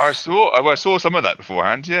want to know? I saw some of that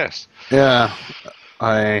beforehand. Yes. Yeah,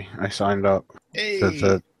 I signed up to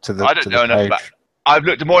the. I don't know enough about. I've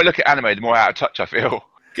looked. The more I look at anime, the more out of touch I feel.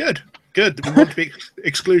 Good. We want to be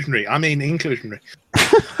exclusionary. I mean, inclusionary.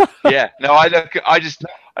 Yeah. No, I look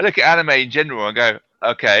at anime in general and go,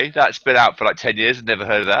 okay, that's been out for like 10 years and never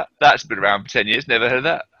heard of that. That's been around for 10 years, never heard of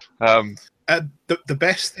that. The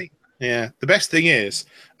best thing is,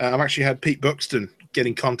 I've actually had Pete Buxton get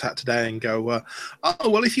in contact today and go, oh,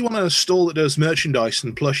 well, if you want a stall that does merchandise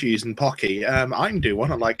and plushies and Pocky, I can do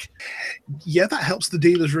one. I'm like, yeah, that helps the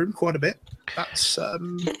dealer's room quite a bit. That's...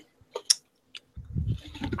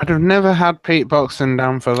 I'd have never had Pete Buxton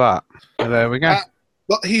down for that. But there we go.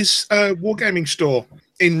 Well, his wargaming store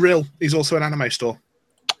in Rill is also an anime store.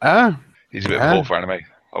 Oh. He's a bit of a whore for anime.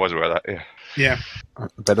 I was aware of that, yeah. Yeah. A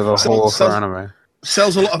bit of a whore for anime.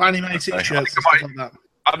 Sells a lot of anime t-shirts and stuff like that.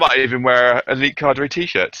 I might even wear an Elite Cadre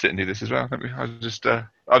t-shirt to sit and do this as well.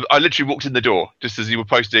 I literally walked in the door just as you were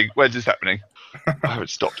posting, when's this happening? I haven't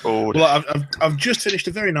stopped all day. Well, I've just finished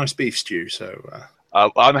a very nice beef stew, so...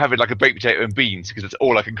 I'm having like a baked potato and beans because that's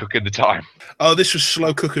all I can cook in the time. Oh, this was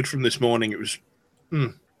slow cooked from this morning. It was...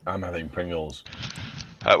 I'm having Pringles.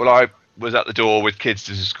 Well, I was at the door with kids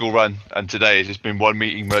to the school run, and today has just been one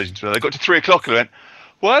meeting merging to another. I got to 3 o'clock and I went,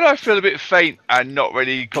 why do I feel a bit faint and not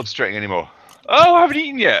really concentrating anymore? Oh, I haven't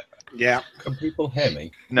eaten yet. Yeah. Can people hear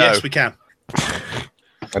me? No. Yes, we can. I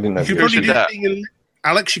didn't know.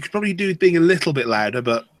 Alex, you could probably do with being a little bit louder,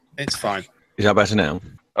 but it's fine. Is that better now?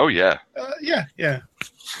 Oh, yeah. Yeah.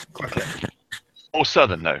 Quite clear. Or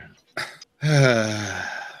southern, though.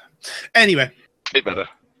 Anyway. Bit better.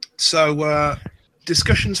 So,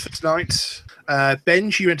 discussions for tonight.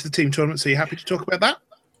 Benj, you entered the team tournament, so you happy to talk about that?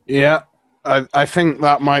 Yeah, I think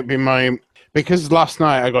that might be my... Because last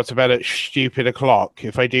night I got to bed at stupid o'clock.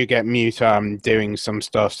 If I do get mute, I'm doing some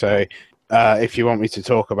stuff, so if you want me to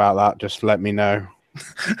talk about that, just let me know.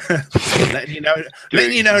 letting you know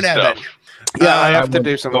now, Benj. Yeah, I have to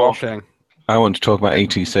do some washing. I want to talk about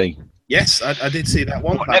ATC. Yes, I did see that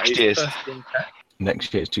one. Next year's.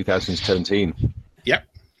 Next year, it's 2017. Yep.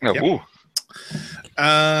 Oh, Yep.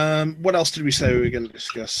 What else did we say we were going to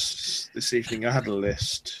discuss this evening? I had a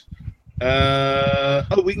list.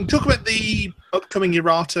 We can talk about the upcoming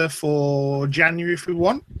errata for January if we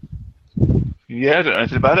want. Yeah, I don't know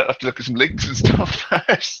anything about it. I have to look at some links and stuff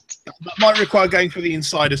first. That might require going through the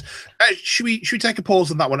insiders. Should we take a pause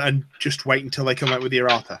on that one and just wait until they come out with the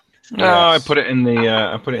errata? No, yes. I put it in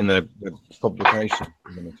the publication.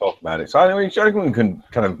 I'm going to talk about it. So I think we can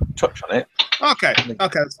kind of touch on it. Okay,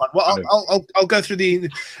 that's fine. Well, I'll go through the.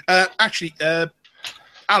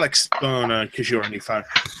 Alex, because you're on your phone.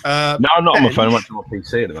 No, I'm not on my phone. I'm watching my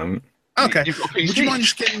PC at the moment. Okay. Would you mind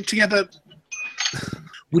just getting together?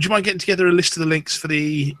 Would you mind getting together a list of the links for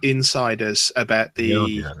the insiders about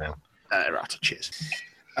the errata? Cheers.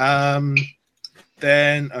 Then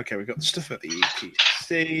we've got the stuff about the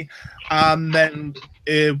ETC, and then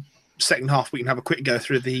second half we can have a quick go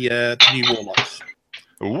through the new warm-ups.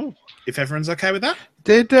 Ooh. If everyone's okay with that.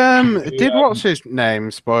 Did what's his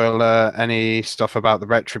name spoil any stuff about the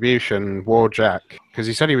Retribution Warjack? Because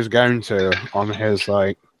he said he was going to on his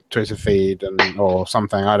Twitter feed or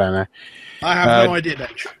something. I don't know. I have no idea,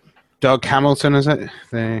 Bench. Doug Hamilton, is it?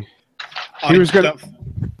 He was going.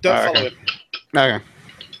 Don't follow him. Okay,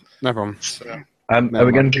 no problem. So, are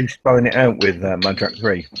we going to be spelling it out with Madrak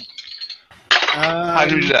 3? How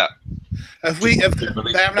do we do that?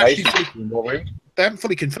 They haven't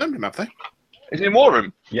fully confirmed him, have they? Is he in War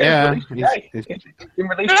Room? Yeah. He's been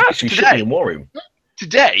released. He should be in War Room.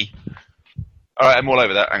 Today? All right, I'm all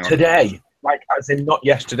over that. Hang on. Today. As in not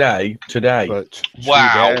yesterday, today. But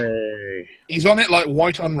wow. Today. He's on it like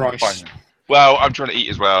white on rice. Fine. Well, I'm trying to eat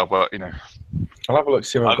as well, but I'll have a look,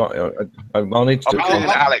 see what I've got. I'll need to do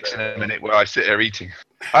I'll Alex in a minute where I sit here eating.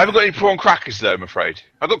 I haven't got any prawn crackers, though, I'm afraid.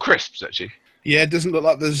 I've got crisps, actually. Yeah, it doesn't look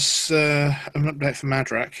like there's an update for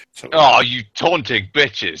Madrak. So you taunting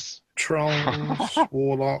bitches. Trolls,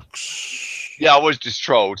 Warlocks... Yeah, I was just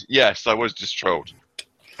trolled. Yes, I was just trolled.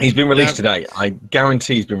 He's been released today. I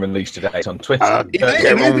guarantee he's been released today. It's on Twitter. He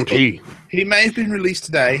may have been released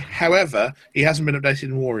today. However, he hasn't been updated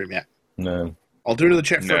in War Room yet. No. I'll do another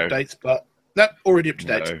check for updates, but that's already up to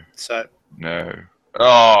date. No.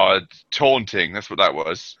 Oh, taunting. That's what that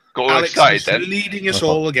was. Got all Alex excited is then. leading us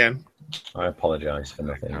all again. I apologise for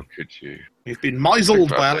nothing. How could you? You've been misled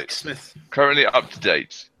by Alex Smith. Currently up to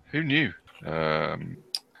date. Who knew?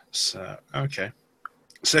 So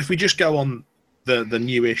if we just go on the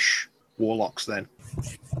newish Warlocks then.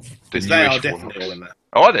 They are definitely all in there.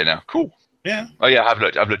 Oh, are they now? Cool. Yeah. Oh, yeah, I've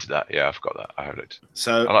looked at that. Yeah, I forgot that. I have looked.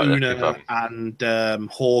 So Una and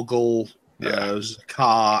Horgle,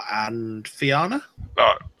 Zakar and Fianna?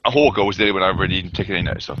 Horgle was the only one I've really taken any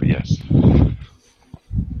notice of, but yes.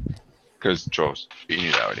 Because trolls. You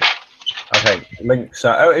knew that already. Okay, links.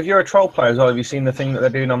 If you're a troll player as well, have you seen the thing that they're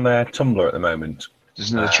doing on their Tumblr at the moment?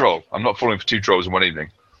 Isn't it a troll? I'm not falling for 2 trolls in one evening.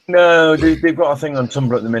 No, they've got a thing on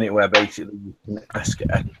Tumblr at the minute where basically you can ask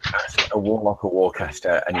a warlock or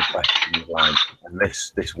warcaster any question you like, and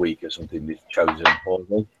this week is something that's chosen for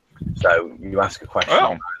me. So you ask a question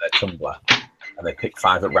on their Tumblr, and they pick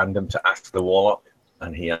 5 at random to ask the warlock,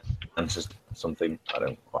 and he answers something. I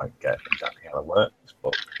don't quite get exactly how it works,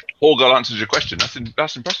 but Horgle answers your question. That's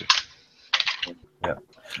impressive. Yeah.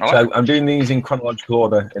 So I'm doing these in chronological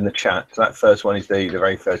order in the chat. So that first one is the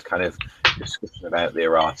very first kind of discussion about the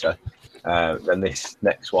errata. Then this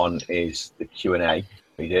next one is the Q&A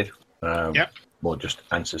we did. Or just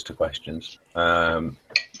answers to questions. Then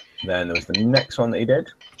there was the next one that he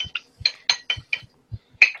did.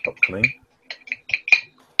 Upcoming.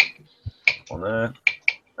 On there.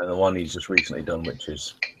 And the one he's just recently done, which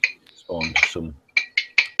has spawned some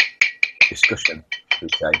discussion,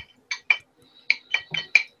 we'd say.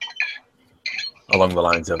 Along the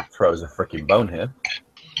lines of throws a freaking bone here.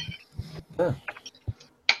 There's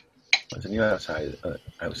a new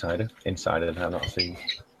insider I've not seen.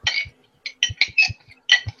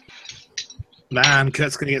 Man,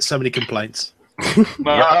 Kurt's going to get so many complaints.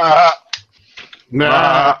 I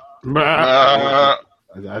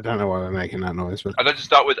don't know why we're making that noise. But I'd like to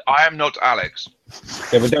start with, I am not Alex.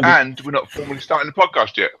 Yeah, and we're not formally starting the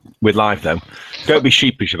podcast yet. We're live, though. Don't be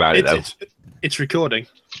sheepish about it, though. It's recording.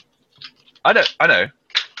 I know.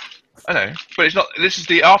 But it's not. This is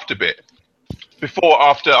the after bit. before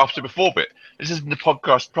bit. This isn't the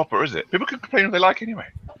podcast proper, is it? People can complain what they like anyway.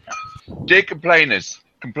 Dear complainers,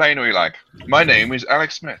 complain what you like. My name is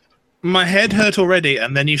Alex Smith. My head hurt already,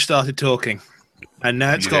 and then you started talking, and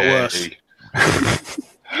now it's got worse. Is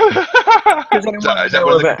that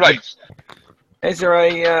one of the complaints? Is there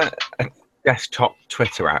a desktop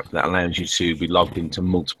Twitter app that allows you to be logged into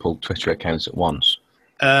multiple Twitter accounts at once?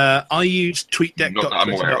 I use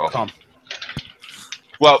tweetdeck.twitter.com.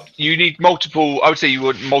 Well, you need multiple. I would say you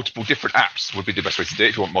would multiple different apps would be the best way to do it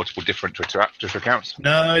if you want multiple different Twitter accounts.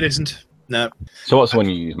 No, it isn't. No. So what's the one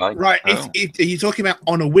you use, Mike? Right. Are you talking about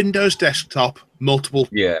on a Windows desktop, multiple?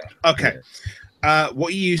 Yeah. Okay. Yeah.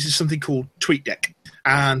 What you use is something called TweetDeck.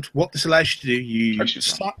 And what this allows you to do,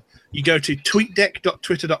 you go to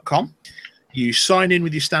tweetdeck.twitter.com, you sign in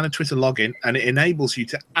with your standard Twitter login, and it enables you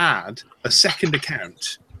to add a second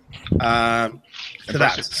account to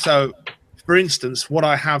that. So, for instance, what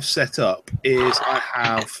I have set up is I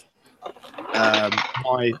have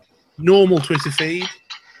my normal Twitter feed,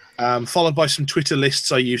 followed by some Twitter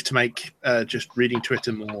lists I use to make just reading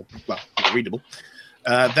Twitter more readable.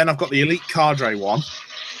 Then I've got the Elite Cadre one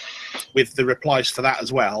with the replies for that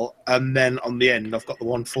as well. And then on the end, I've got the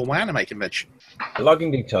one for my anime convention. The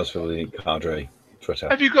login details for the Elite Cadre Twitter.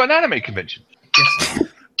 Have you got an anime convention? Yes.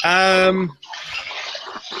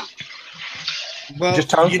 Well, just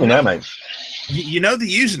tell me now, mate. You know the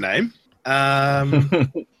username,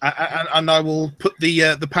 and I will put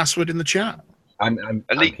the password in the chat.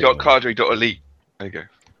 Elite.cadre.elite. There you go.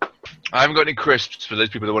 I haven't got any crisps for those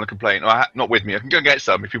people that want to complain. Not with me. I can go get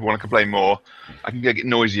some if people want to complain more. I can go get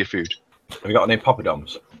noisier food. Have you got any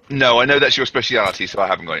poppadoms? No, I know that's your speciality, so I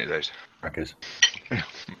haven't got any of those. Crackers.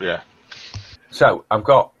 Yeah. So I've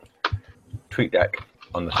got TweetDeck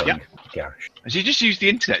on the thing. Yeah. Garage. So you just used the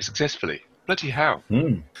internet successfully. Bloody hell.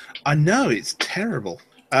 I know, it's terrible.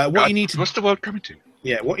 What's the world coming to?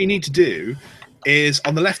 Yeah, what you need to do is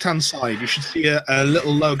on the left-hand side, you should see a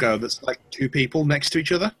little logo that's like two people next to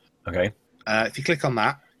each other. Okay. If you click on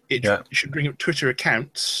that, it should bring up Twitter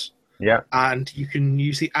accounts. Yeah. And you can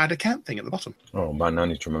use the add account thing at the bottom. Oh, man, I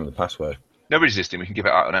need to remember the password. Nobody's listening. We can give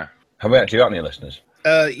it out now. Have we actually got any listeners?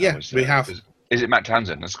 Yeah, we have. Is it Matt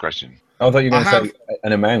Townsend? That's the question. I thought you were going to say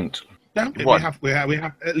an amount. No, we have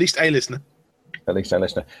at least a listener. At least a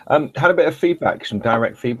listener. Had a bit of feedback, some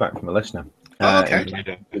direct feedback from a listener. Okay.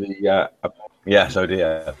 Yes, oh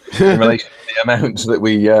dear. In relation to the amounts that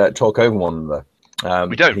we talk over one another.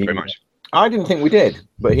 We don't very much. I didn't think we did,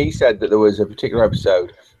 but he said that there was a particular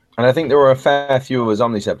episode, and I think there were a fair few of us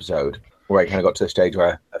on this episode where it kind of got to the stage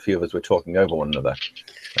where a few of us were talking over one another.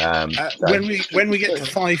 When we get to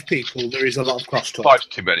 5 people, there is a lot of crosstalk. 5's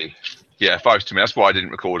too many. Yeah, 5's too many. That's why I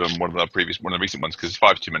didn't record on one of the recent ones, because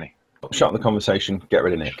 5's too many. Shut the conversation. Get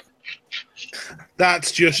rid of Nick.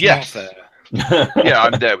 That's just not fair. Yeah,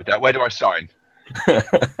 I'm there with that. Where do I sign?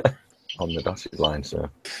 On the dotted line, sir.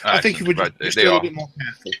 I think you would just be a little bit more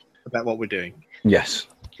careful about what we're doing. Yes,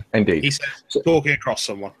 indeed. He says talking across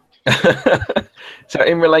someone. So,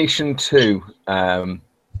 in relation to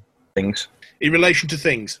things. In relation to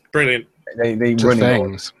things, brilliant.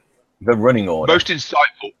 The running order. Most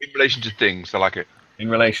insightful in relation to things. I like it. In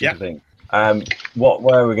relation to things.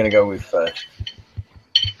 Where are we going to go with first?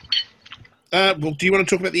 Well, do you want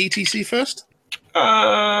to talk about the ETC first?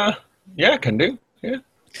 Yeah, can do. Yeah.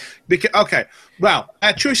 Okay. Well,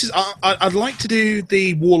 our choices are. I'd like to do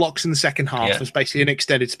the Warlocks in the second half. Yeah. It's basically an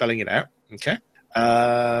extended spelling it out. Okay.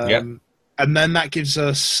 And then that gives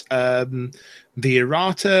us the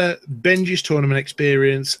errata, Benji's tournament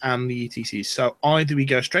experience, and the ETCs. So either we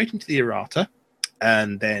go straight into the errata,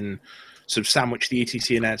 and then sort of sandwich the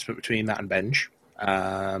ETC announcement between that and Benj,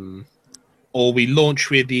 or we launch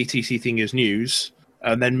with the ETC thing as news,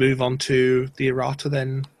 and then move on to the errata,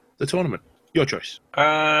 then the tournament. Your choice.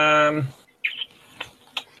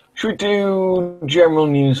 Should we do general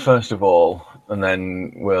news first of all, and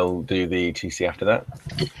then we'll do the ETC after that?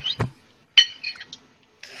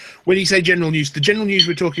 When you say general news, the general news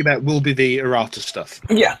we're talking about will be the errata stuff.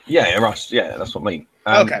 Yeah, errata. Yeah, that's what I mean.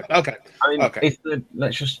 Okay. I mean,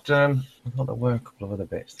 let's just. I thought there were a couple of other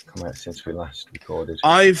bits to come out since we last recorded.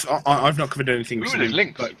 I've not covered anything.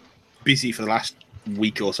 Link. But busy for the last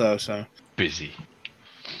week or so. Busy.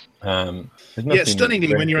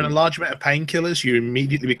 Stunningly, when you're on a large amount of painkillers, you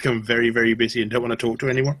immediately become very, very busy and don't want to talk to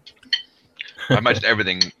anyone. I imagine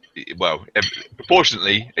everything. Well,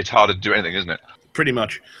 proportionately, it's harder to do anything, isn't it? Pretty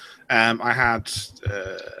much. I had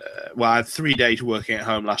 3 days working at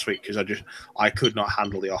home last week because I could not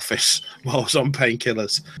handle the office while I was on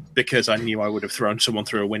painkillers because I knew I would have thrown someone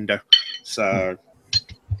through a window. So,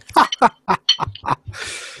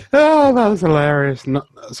 oh, that was hilarious.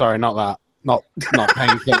 Sorry, not that. not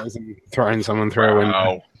painkillers and throwing someone through a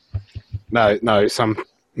window. No,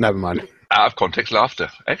 never mind. Out of context laughter.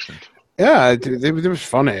 Excellent. Yeah, it was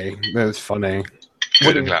funny. It was funny.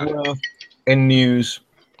 In news,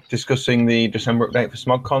 discussing the December update for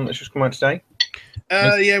SmogCon that's just come out today.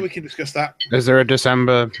 Yeah, we can discuss that. Is there a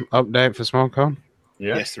December update for SmogCon?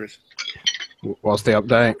 Yeah. Yes, there is. What's the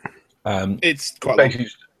update? It's quite basically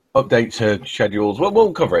update to schedules. Well,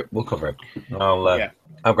 we'll cover it.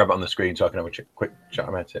 I'll grab it on the screen so I can have a quick chat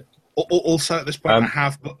about it. Also, at this point,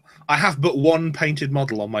 I have but one painted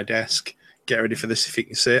model on my desk. Get ready for this if you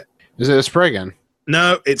can see it. Is it a Spriggan?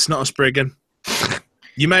 No, it's not a Spriggan.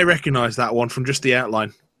 You may recognise that one from just the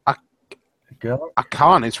outline. I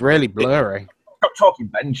can't. It's really blurry. Stop talking,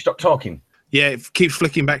 Ben. Stop talking. Yeah, it keeps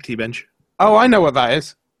flicking back to you, Benj. Oh, I know what that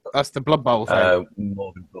is. That's the Blood Bowl thing.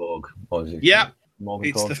 Morgan Thorg. What is it? Yeah. Morgan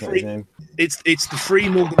It's Thorg, the is that free. his name? It's the free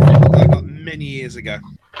Morgan Thorg I got many years ago.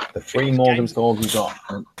 The free Morgan Thorg you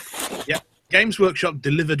got. Yeah, Games Workshop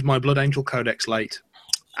delivered my Blood Angel Codex late,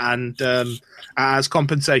 and as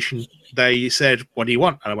compensation, they said, "What do you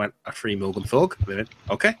want?" And I went, "A free Morgan Thorg." They went,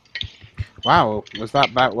 "Okay." Wow, was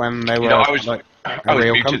that back when they were? I was muted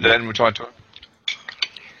company? then. We're trying to.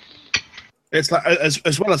 It's like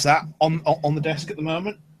as well as that on the desk at the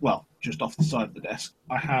moment. Well, just off the side of the desk,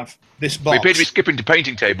 I have this box. We appear to be skipping to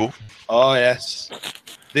painting table. Oh yes,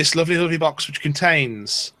 this lovely box which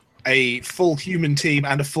contains a full human team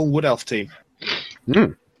and a full wood elf team.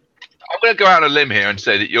 I'm going to go out on a limb here and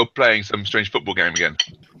say that you're playing some strange football game again.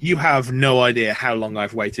 You have no idea how long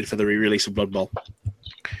I've waited for the re-release of Blood Bowl.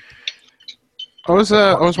 I was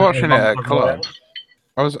watching it at club.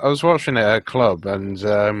 I was watching it at club, and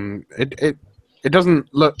it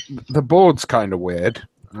doesn't look. The board's kind of weird.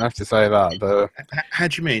 I have to say that. How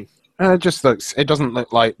do you mean? It just looks. It doesn't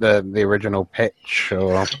look like the original pitch.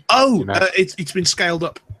 Or it's been scaled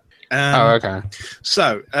up. Okay.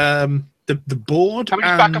 So the board Can we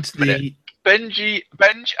just back up a minute?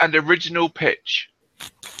 Benj and original pitch.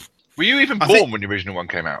 Were you even born when the original one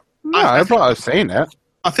came out? No, I thought I've seen it.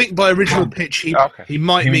 I think by original pitch he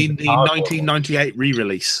might mean the 1998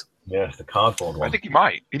 re-release. Yes, the cardboard one. I think he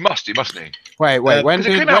might. He must, mustn't he? Wait. When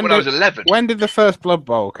did I was 11. When did the first Blood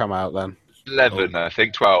Bowl come out then? 11, I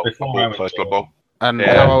think. 12. First Blood Bowl. And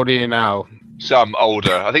how old are you now? Some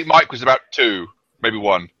older. I think Mike was about 2, maybe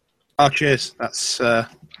 1. Oh, cheers. That's. I'm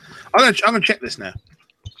gonna check this now.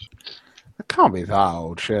 It can't be that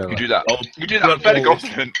old, surely. You do that. You do that. I'm fairly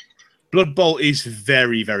confident. Blood Bowl is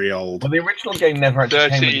very, very old. Well, the original game never actually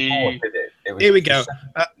came with the board, did it? Here we go.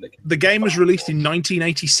 The game was released in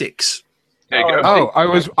 1986. There you go. Oh,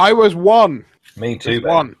 I was 1. Me too.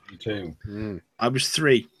 One. Me too. I was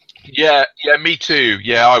 3. Yeah, me too.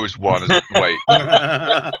 Yeah, I was 1. Wait.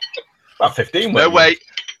 About 15. No, wait.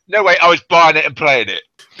 I was buying it and playing it.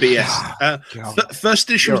 But yes, first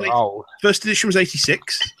edition was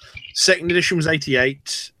 86. Second edition was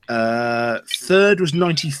 88. Third was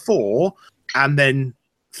 94, and then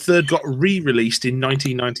third got re-released in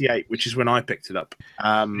 1998, which is when I picked it up.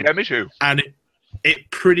 Yeah, me too. And it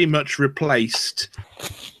pretty much replaced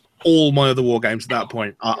all my other war games at that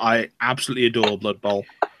point. I absolutely adore Blood Bowl.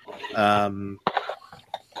 And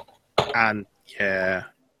yeah,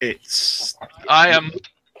 it's.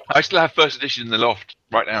 I still have first edition in the loft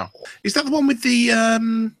right now. Is that the one with the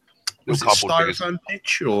was it cardboard styrofoam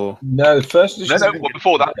pitch or no? The first edition. No. Well,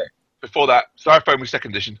 before that, styrofoam was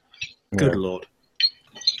second edition. Good lord.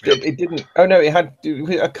 It didn't. Oh no, it had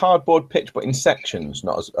a cardboard pitch, but in sections,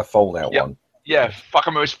 not as a fold-out one. Yeah, fuck. I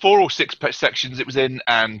remember it was 4 or 6 sections it was in,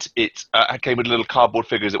 and it came with little cardboard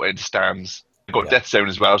figures that went into stands. It got Death Zone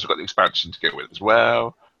as well, so I got the expansion to go with it as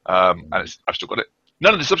well. And I've still got it.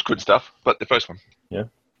 None of the subsequent stuff, but the first one. Yeah.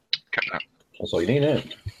 Kept that. That's all you need,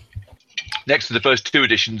 isn't it? Next to the first 2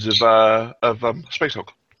 editions of Space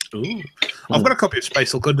Hulk. Ooh. I've got a copy of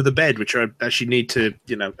Space Hulk under the bed, which I actually need to,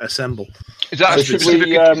 assemble. Is that a specific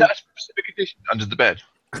edition under the bed?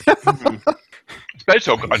 Space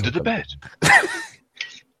Hulk under the bed.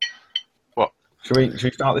 What? Should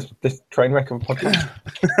we start this train wreck of a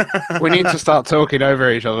podcast? We need to start talking over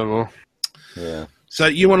each other more. Yeah. So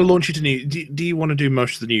you want to launch into news? Do you want to do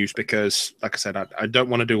most of the news? Because, like I said, I don't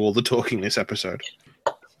want to do all the talking this episode.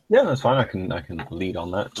 Yeah, that's fine. I can lead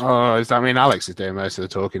on that. Oh, does that mean Alex is doing most of the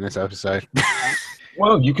talking this episode?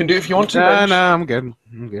 Well, you can do it if you want to. No, I'm good.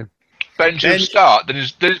 Ben should start, then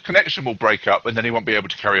his connection will break up, and then he won't be able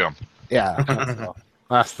to carry on. Yeah,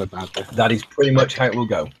 that's the bad bit. That is pretty much how it will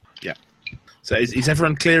go. Yeah. So is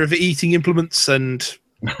everyone clear of eating implements and?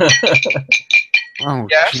 Oh,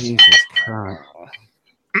 yes. Jesus Christ.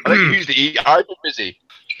 I think you usually eat. I've been busy.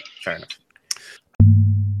 Fair enough.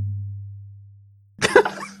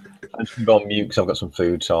 just going to go on mute because I've got some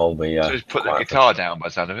food, so I'll be. So just put the guitar down by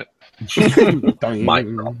the sound of it. Mic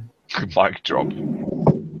drop. Mic drop.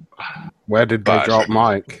 Where did they drop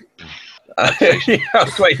Mike? I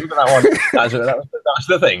was waiting for that one. That's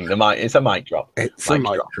the thing. The mic. It's a mic drop. It's a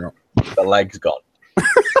mic drop. The leg's gone.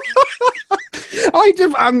 I'd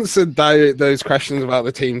have answered those questions about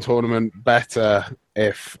the team tournament better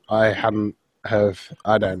if I hadn't have.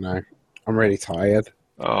 I don't know. I'm really tired.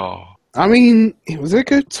 Oh. I mean, it was a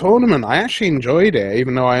good tournament. I actually enjoyed it,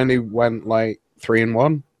 even though I only went like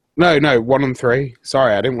 3-1. No, 1-3.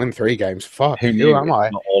 Sorry, I didn't win 3 games. Fuck. Who knew am I?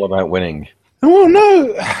 It's not all about winning. Oh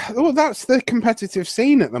no! Well, that's the competitive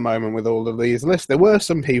scene at the moment with all of these lists. There were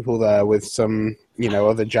some people there with some,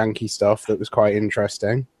 other janky stuff that was quite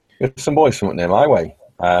interesting. There's some boys from up near my way.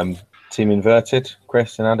 Team Inverted,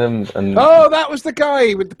 Chris and Adam. And oh, that was the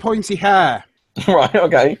guy with the pointy hair. Right,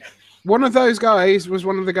 okay. One of those guys was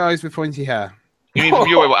one of the guys with pointy hair. You mean from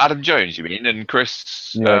your way, what, Adam Jones, you mean? And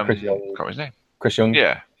Chris... Chris Young. I can't remember his name. Chris Young.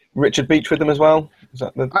 Yeah. Richard Beach with them as well? Is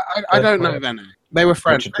that I don't know their name. They were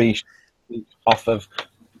friends. Richard Beach off of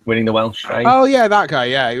winning the Welsh Train. Oh, yeah, that guy.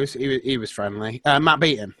 Yeah, he was friendly. Matt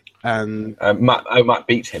Beaton. And Matt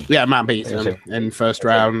beats him. Yeah, Matt beats him in first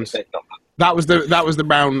round. That was the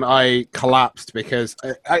round I collapsed because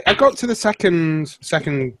I got to the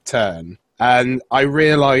second turn and I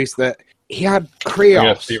realised that he had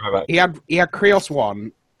Krios. He had Krios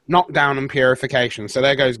 1, knockdown and purification. So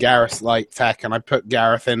there goes Gareth's light tech, and I put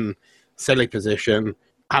Gareth in silly position,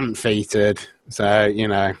 hadn't feated. So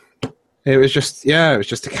it was just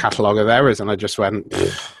a catalogue of errors, and I just went,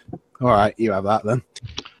 all right, you have that then.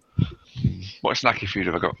 What snacky food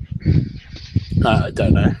have I got? I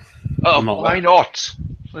don't know. Oh, why not?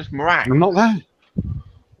 Where's meringue? I'm not there.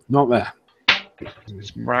 Not there.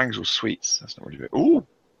 It's meringues or sweets. That's not really good. Ooh,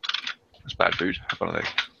 that's bad food. Have one of those.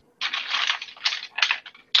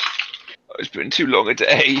 It's been too long a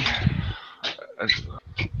day. I'll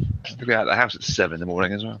be out of the house at 7 in the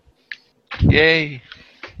morning as well. Yay!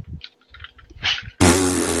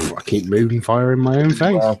 I keep moving fire in my own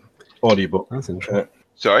face. Audiobook. That's interesting.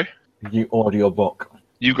 Sorry? Did you order your book?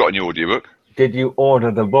 You got a new audiobook? Did you order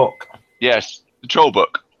the book? Yes. The Troll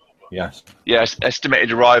book? Yes. Yes.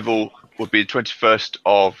 Estimated arrival would be the 21st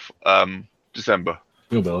of December.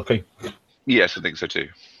 You'll be lucky. Yes, I think so too.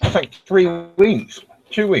 I think 3 weeks.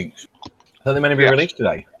 2 weeks. I thought they meant to be released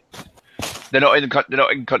today. They're not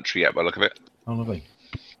in country yet by the look of it. Oh, lovely.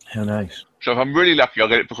 How nice. So if I'm really lucky, I'll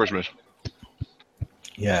get it for Christmas.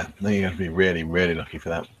 Yeah, then you have to be really, really lucky for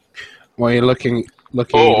that. Well, you're looking.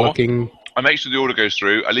 I make sure the order goes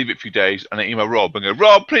through. I leave it a few days, and I email Rob and go,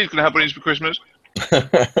 Rob, please, can I have one of these for Christmas?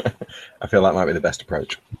 I feel that might be the best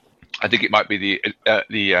approach. I think it might be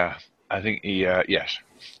yes.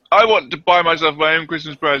 I want to buy myself my own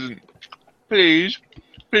Christmas present. Please,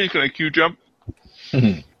 can I queue jump?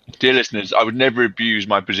 Dear listeners, I would never abuse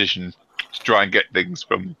my position to try and get things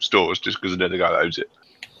from stores just because I know the guy that owns it.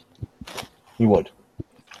 You would?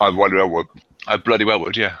 I bloody well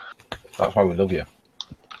would, yeah. That's why we love you.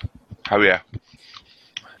 Oh, yeah.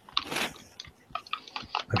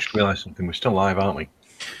 I just realised something. We're still live, aren't we?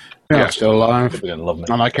 Yeah, still alive. You're gonna love me.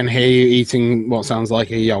 And I can hear you eating what sounds like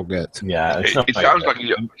a yogurt. Yeah, it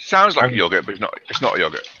sounds like a yogurt, but it's not a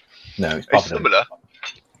yogurt. No, it's similar.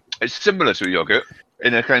 It's similar to a yogurt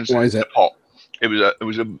in a kind of a pot. It was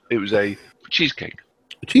a cheesecake.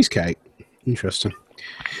 A cheesecake. Interesting.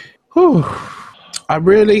 Whew. I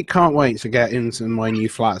really can't wait to get into my new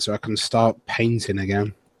flat so I can start painting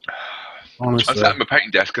again. Honestly, I'm sat at my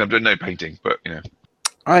painting desk and I'm doing no painting, but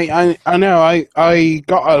I know. I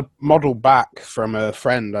got a model back from a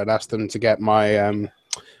friend. I'd asked them to get my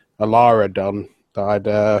Alara done that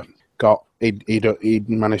I'd got. He'd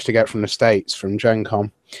managed to get from the States from Gen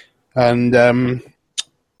Con, and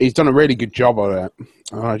he's done a really good job on it.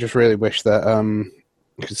 I just really wish that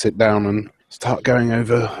I could sit down and start going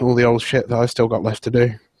over all the old shit that I still got left to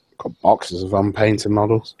do. Got boxes of unpainted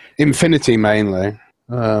models, Infinity mainly.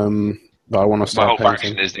 But I want to start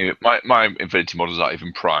painting. My Infinity models aren't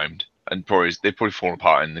even primed, and they probably fall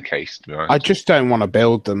apart in the case. To be honest, I just don't want to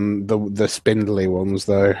build them. The spindly ones,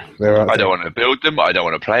 though. I don't want to build them. I don't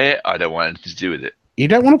want to play it. I don't want anything to do with it. You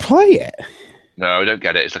don't want to play it? No, I don't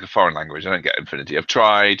get it. It's like a foreign language. I don't get Infinity. I've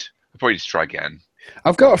tried. I'll probably just try again.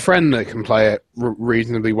 I've got a friend that can play it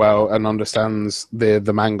reasonably well and understands the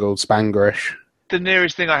mangled Spangrish. The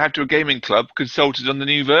nearest thing I have to a gaming club consulted on the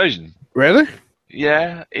new version. Really?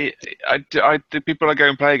 Yeah, the people I go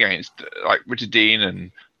and play against, like Richard Dean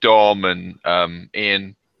and Dom and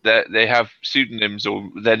Ian, they have pseudonyms or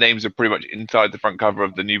their names are pretty much inside the front cover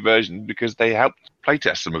of the new version because they helped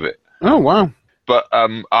playtest some of it. Oh, wow. but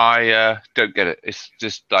I don't get it. It's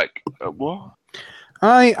just like what?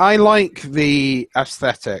 I like the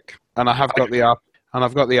aesthetic, and I've got the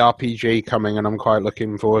RPG coming, and I'm quite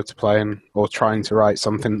looking forward to playing or trying to write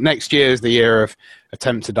something. Next year is the year of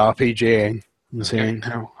attempted RPGing and seeing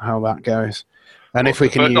how that goes. And if we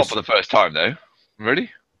can not for the first time though, really.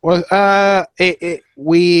 Well,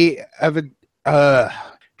 we have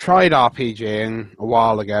tried RPGing a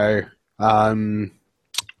while ago, and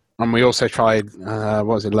we also tried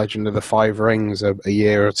Legend of the Five Rings a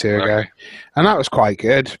year or two ago, and that was quite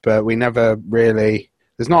good. But we never really.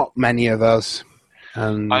 There's not many of us.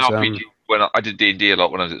 And I RPG when I did D&D a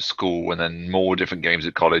lot when I was at school, and then more different games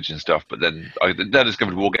at college and stuff. But then I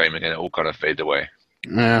discovered wargaming, and it all kind of faded away.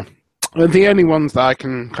 Yeah, the only ones that I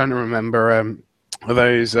can kind of remember are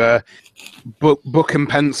those book and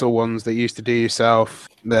pencil ones that you used to do yourself.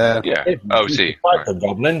 See. Fight the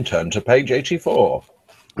Goblin, turn to page 84.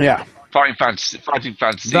 Yeah. Fighting Fantasy, that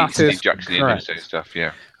is Steve Jackson and stuff,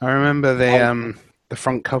 yeah. I remember the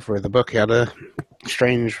front cover of the book. He had a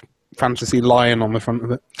strange fantasy lion on the front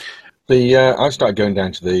of it. I started going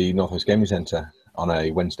down to the Northwest Gaming Centre on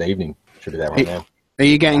a Wednesday evening. Should be there right now. Are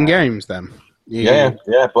you getting games then? Yeah,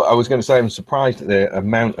 but I was going to say I'm surprised at the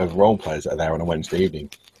amount of role players that are there on a Wednesday evening.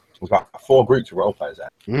 We've got 4 groups of role players there.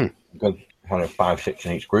 We've got kind of 5, 6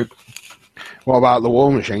 in each group. What about the War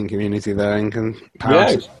Machine community there in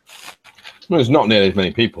comparison? Well, there's not nearly as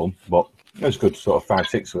many people, but there's good sort of 5,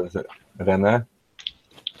 6 of us that are down there.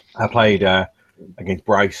 I played against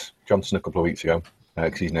Bryce Johnson a couple of weeks ago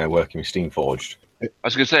because he's now working with Steamforged. I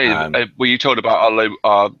was going to say, were you told about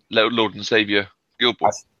our Lord and Saviour Guild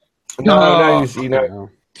Ball? No, I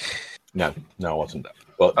wasn't.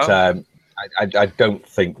 But I don't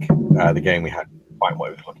think the game we had quite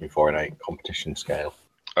what we were looking for in a competition scale.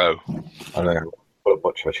 Oh. I don't know. But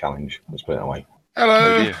much of a challenge. Let's put it that way.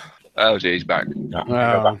 Hello. Oh dear, he's back.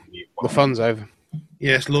 The fun's over.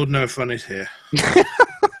 Yes, Lord No Fun is here.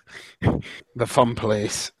 The fun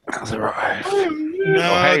police has arrived.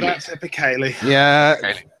 No, that's Epic Haley. Yeah.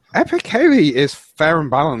 Epic Haley is fair and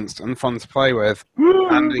balanced and fun to play with.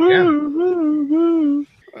 And again,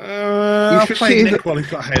 I'll play Nick while he's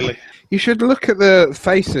got Haley. You should look at the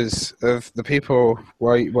faces of the people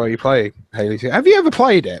while you play Haley 2. Have you ever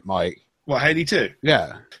played it, Mike? What, Haley 2?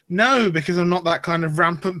 Yeah. No, because I'm not that kind of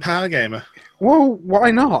rampant power gamer. Well,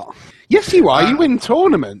 why not? Yes, you are. You win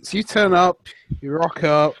tournaments. You turn up, you rock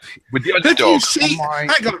up. With the underdog.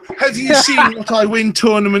 Have you seen what I win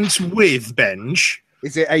tournaments with, Benj?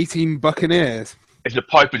 Is it 18 Buccaneers? It's a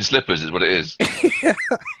pipe and slippers is what it is.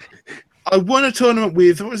 I won a tournament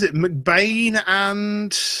with, what was it, McBain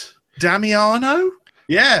and Damiano?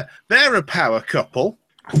 Yeah, they're a power couple.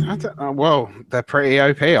 I don't know. Well, they're pretty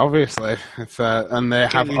OP, obviously. And they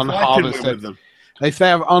have unharvested. If they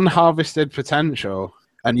have unharvested potential,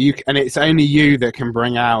 and it's only you that can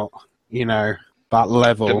bring out, that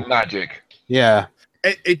level. The magic. Yeah.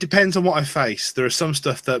 It depends on what I face. There are some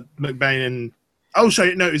stuff that McBain and... Oh,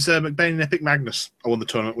 sorry, no, it was McBain and Epic Magnus I won the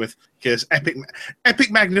tournament with. Because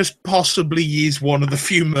Epic Magnus possibly is one of the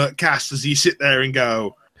few Merc casters you sit there and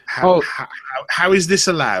go, how is this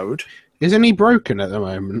allowed? Isn't he broken at the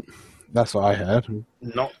moment? That's what I heard.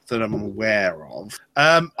 Not that I'm aware of.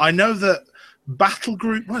 I know that Battle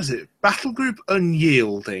Group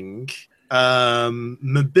Unyielding,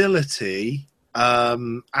 Mobility,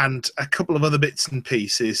 and a couple of other bits and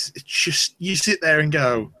pieces. It's just, you sit there and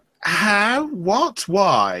go, how? What?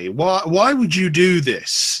 Why? Why would you do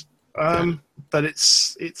this? But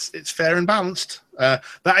it's fair and balanced.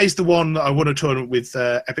 That is the one that I won a tournament with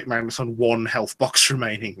Epic Magnus on 1 health box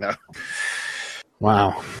remaining, though.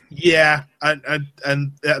 Wow. Yeah,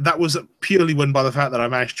 and that was purely won by the fact that I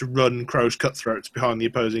managed to run Crow's Cutthroats behind the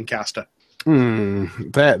opposing caster.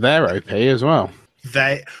 They're OP as well.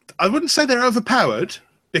 I wouldn't say they're overpowered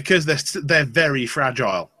because they're very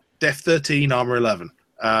fragile. Def 13, armor 11.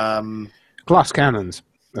 Glass cannons,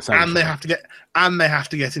 and they have to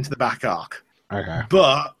get into the back arc. Okay.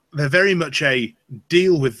 But they're very much a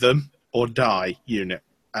deal with them or die unit.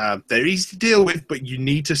 They're easy to deal with, but you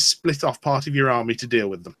need to split off part of your army to deal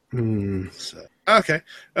with them. So, okay.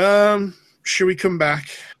 Should we come back?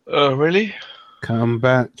 Really? Come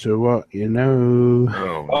back to what you know.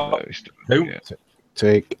 No.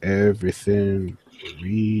 Take everything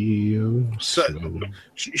real slow.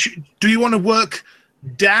 Do you want to work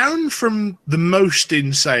down from the most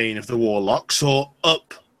insane of the warlocks or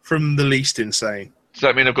up from the least insane? Does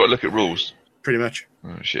that mean I've got to look at rules? Pretty much.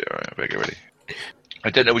 Oh shit, alright, I better get ready. I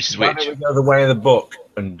don't know which is Why which. don't we go the way of the book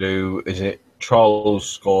and do, is it Trolls,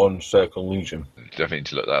 Scorn, Circle, Illusion? Definitely need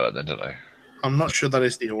to look that up then, don't I? I'm not sure that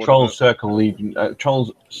is the order. Trolls Circle Legion.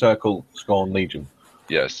 Trolls Circle Scorn Legion.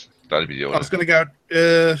 Yes, that'd be the order. I was going to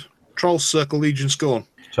go Trolls Circle Legion Scorn.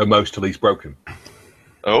 So most to least broken.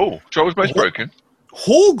 Oh, Trolls most broken.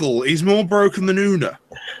 Horgle is more broken than Una.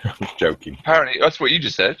 I'm joking. Apparently, that's what you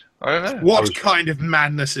just said. I don't know. What kind of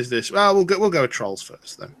madness is this? Well, we'll go with Trolls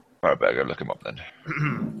first then. I better go look him up then.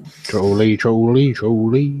 Trolley.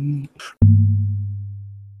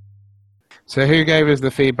 So who gave us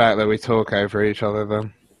the feedback that we talk over each other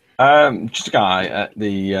then? Just a guy at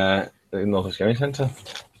the North Gaming Centre.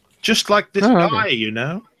 Just like this guy, you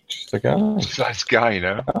know. Just a guy. Nice guy, you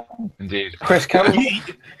know. Indeed. Chris Campbell.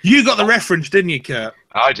 You got the reference, didn't you, Kurt?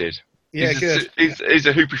 I did. Yeah, good. He's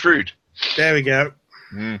a hoopy fruit. There we go.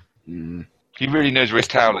 He really knows where his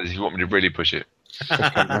towel is if you want me to really push it.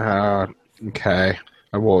 Okay.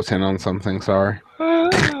 I walked in on something, sorry.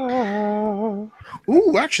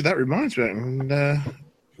 Ooh, actually, that reminds me.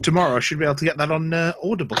 Tomorrow I should be able to get that on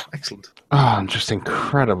Audible. Excellent. Oh, I'm just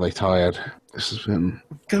incredibly tired. This has been...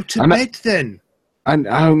 Go to bed then.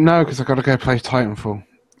 Oh, no, because I've got to go play Titanfall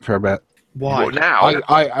for a bit. Why? What, now?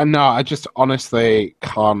 I just honestly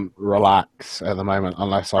can't relax at the moment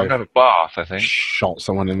unless I have a bath, I think. shot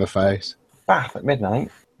someone in the face. Bath at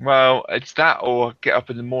midnight. Well, it's that or get up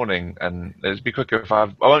in the morning, and it'd be quicker if I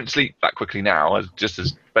won't sleep that quickly now, as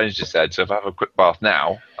Ben's just said. So if I have a quick bath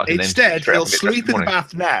now, I can instead then he'll sleep in the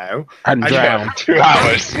bath now And drown. 2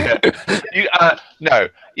 hours. Yeah. No,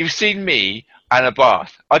 you've seen me and a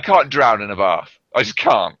bath. I can't drown in a bath. I just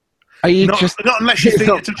can't. Are you not just... unless your feet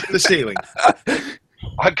are touching the ceiling.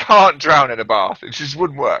 I can't drown in a bath. It just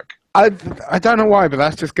wouldn't work. I don't know why, but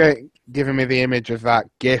that's just giving me the image of that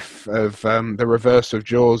GIF of the reverse of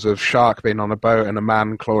Jaws, of shark being on a boat and a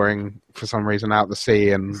man clawing for some reason out the sea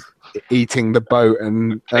and eating the boat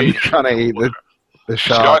and trying to eat the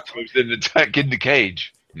shark. Shark moves in the tank in the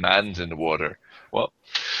cage. Man's in the water. What?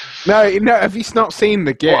 No, have you not seen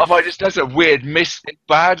the GIF? What if I just does a weird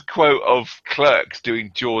bad quote of Clerks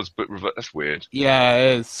doing Jaws but reverse? That's weird. Yeah,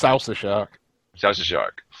 it is. Salsa shark. Salsa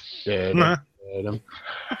shark. Yeah.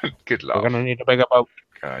 Good luck. We're gonna need a bigger boat.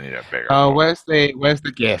 I need a bigger. Oh, where's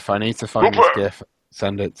the GIF? I need to find this GIF.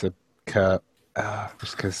 Send it to Kurt.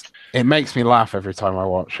 Just because it makes me laugh every time I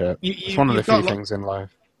watch it. It's one of the few things in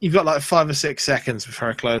life. You've got like 5 or 6 seconds before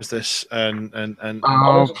I close this, and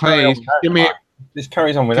oh, please give me. This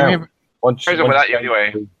carries on without. Carries on without you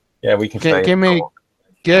anyway. Yeah, we can stay. Give me.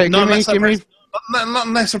 Not unless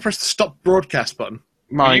I press the stop broadcast button.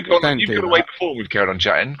 Mike, you've got away before we've carried on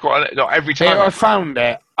chatting. Not every time. I found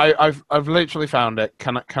it. I've literally found it.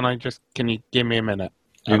 Can you give me a minute?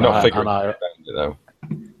 You've not figured it though.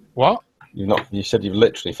 What? You've not. You said you've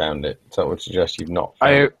literally found it. So that would suggest you've not.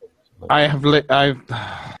 I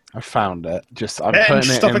found it. Just I'm putting it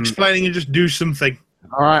in. Stop explaining and just do something.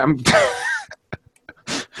 All right,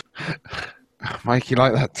 Mike, you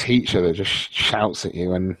like that teacher that just shouts at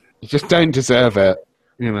you and you just don't deserve it,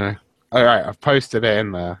 you know. All right, I've posted it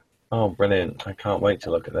in there. Oh, brilliant. I can't wait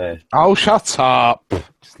to look at this. Oh, shut up.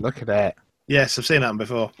 Just look at it. Yes, I've seen that one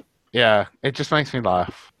before. Yeah, it just makes me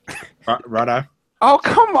laugh. Righto. Oh,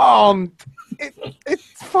 come on. It's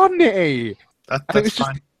funny. That's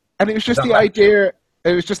fine. It was just the idea.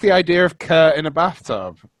 It was just the idea of Kurt in a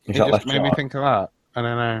bathtub. It just made me think of that. I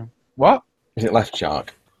don't know. What? Is it Left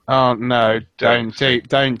Shark? Oh no! Don't do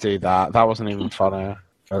that. That wasn't even funny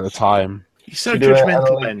at the time. You're so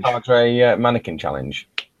judgmental, Ben. Padre mannequin challenge.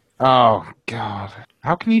 Oh God!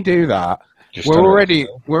 How can you do that? We're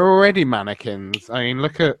already mannequins. I mean,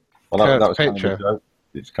 look at Kurt's picture.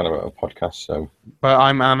 It's kind of a podcast, so. But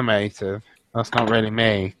I'm animated. That's not really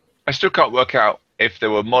me. I still can't work out if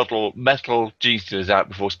there were metal G-sters out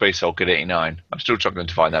before Space Hulk at 89. I'm still struggling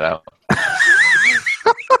to find that out.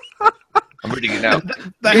 I'm reading it now.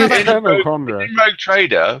 They have in Rogue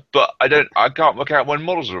Trader, but I can't work out when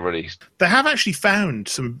models were released. They have actually found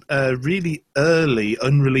some really early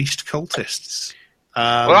unreleased cultists.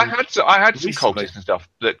 Well, I had some cultists and stuff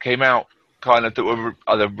that came out kind of that were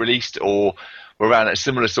either released or were around at a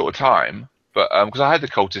similar sort of time. But because I had the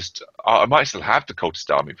cultist, I might still have the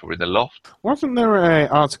cultist army probably in the loft. Wasn't there an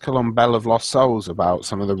article on Bell of Lost Souls about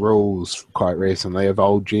some of the rules quite recently of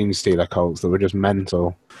old Gene Stealer cults that were just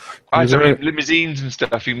mental? Limousines and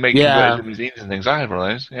stuff. You make limousines and things. I had one of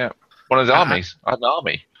those. Yeah, one of the armies. I had an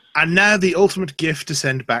army. And now the ultimate gift to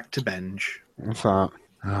send back to Benj. What's that?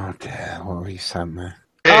 Oh dear, what have you sent me?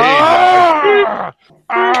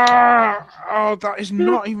 Oh, that is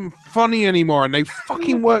not even funny anymore, and they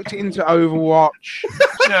fucking worked it into Overwatch.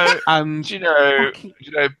 Do you know,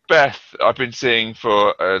 Beth, I've been seeing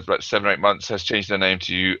for about 7 or 8 months, has changed her name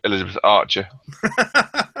to Elizabeth Archer.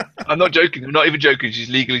 I'm not joking. I'm not even joking. She's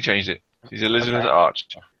legally changed it. She's Elizabeth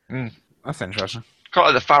Archer. That's interesting. Kind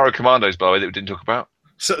of like the Pharaoh Commandos, by the way, that we didn't talk about.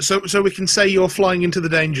 So we can say you're flying into the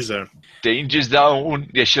danger zone. Danger zone.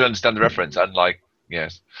 Yeah, she'll understand the reference. Unlike,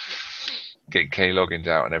 yes, getting K logins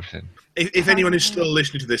out and everything. If anyone is still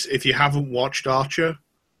listening to this, if you haven't watched Archer,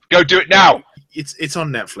 go do it now. It's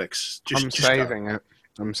on Netflix.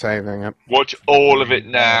 I'm saving it. Watch all of it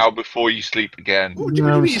now before you sleep again. What do you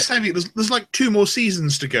mean you're saving it? There's like 2 more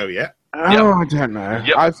seasons to go yet. Oh, I don't know.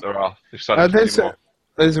 Yep, there are.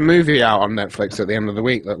 There's a movie out on Netflix at the end of the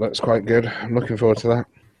week that looks quite good. I'm looking forward to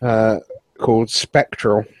that. Called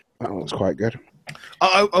Spectral. That looks quite good.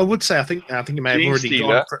 I would say I think you may have already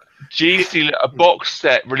gone. Genestealer, a box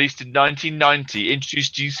set released in 1990,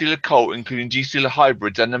 introduced Genestealer Cult, including Genestealer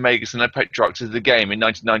hybrids and the Magus and the Patriarchs of the game in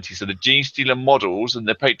 1990. So the Genestealer models and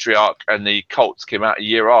the Patriarch and the Cults came out a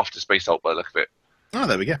year after Space Hulk, by the look of it. Oh,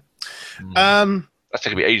 there we go. That's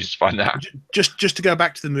taking me ages to find that. Just to go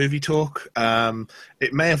back to the movie talk,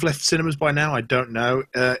 it may have left cinemas by now. I don't know.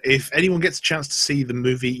 If anyone gets a chance to see the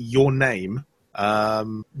movie Your Name,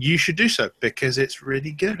 you should do so because it's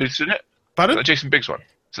really good. Who's in it? Pardon? The Jason Biggs one.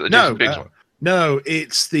 No,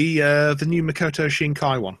 it's the new Makoto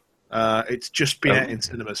Shinkai one. It's just been out in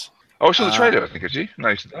cinemas. Oh, I saw the trailer, I think, did you? No,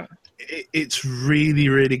 you said that. It's really,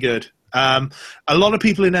 really good. A lot of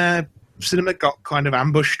people in our cinema got kind of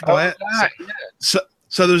ambushed by it. So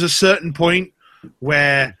there was a certain point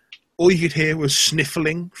where all you could hear was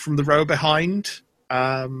sniffling from the row behind.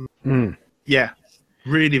 Yeah,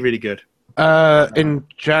 really, really good. In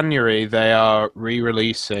January, they are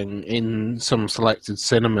re-releasing in some selected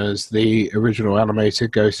cinemas the original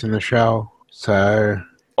animated Ghost in the Shell. So,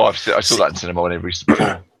 I saw that in cinema when it released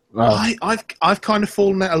before. I've kind of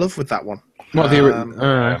fallen out of love with that one.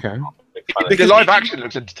 Okay. The live action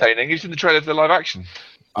looks entertaining. You've seen the trailer for the live action.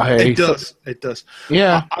 It does.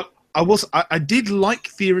 Yeah. I did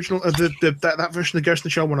like the original that version of the Ghost in the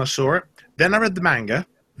Shell when I saw it. Then I read the manga.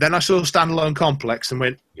 Then I saw Standalone Complex and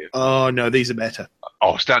went, oh no, these are better.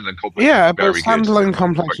 Oh, Standalone Complex. Yeah, but Standalone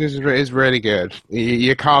Complex is really good.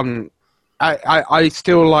 You can't. I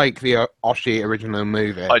still like the Oshi original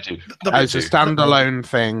movie. I do. As a standalone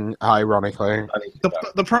thing, ironically.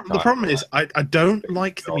 The problem is I don't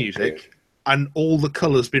like the music and all the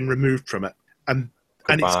colour's been removed from it. And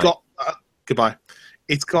it's got goodbye.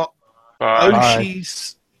 It's got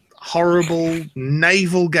Oshi's horrible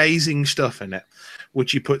navel gazing stuff in it,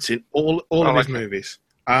 which he puts in all of his movies.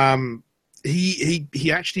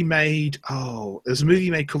 He actually made there's a movie he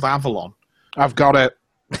made called Avalon. I've got it.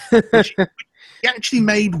 Which he actually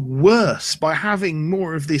made worse by having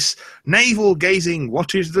more of this navel gazing,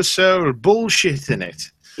 what is the soul bullshit in it.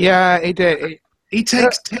 Yeah, he did. He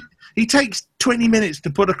takes 20 minutes to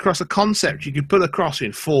put across a concept you could put across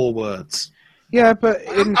in 4 words. Yeah, but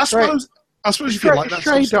I suppose if you like that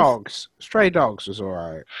Stray Dogs was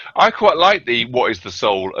alright. I quite like the what is the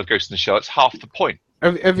soul of Ghost in the Shell. It's half the point.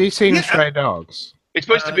 Have you seen Stray Dogs? It's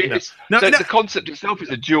supposed to be. The concept itself is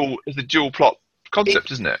a dual plot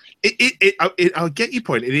concept, isn't it? I'll get your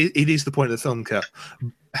point. It is the point of the film cut.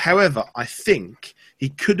 However, I think he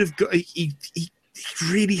could have got. He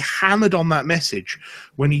really hammered on that message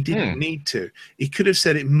when he didn't need to. He could have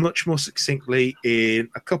said it much more succinctly in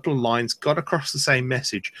a couple of lines, got across the same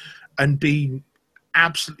message, and been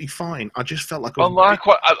absolutely fine. I just felt like.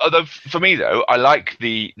 For me though, I like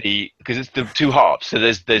the because it's the 2 halves. So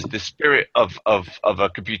there's the spirit of a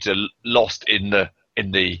computer lost in the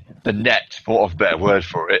net, for of a better word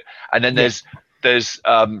for it, and then there's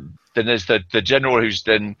the general who's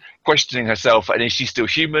then questioning herself, and is she still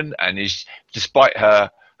human? And is, despite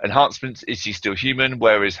her enhancements, is she still human?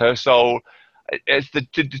 Where is her soul? It's the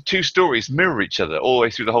 2 stories mirror each other all the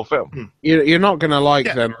way through the whole film. You're not going to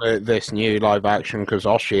like them this new live action because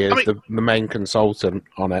Oshii is the main consultant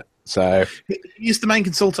on it. So he's the main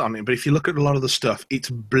consultant on it, but if you look at a lot of the stuff,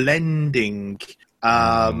 it's blending.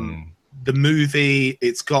 The movie,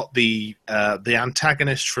 it's got the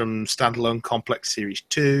antagonist from Standalone Complex Series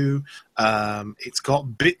 2. It's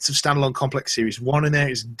got bits of Standalone Complex Series 1 in there.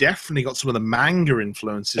 It's definitely got some of the manga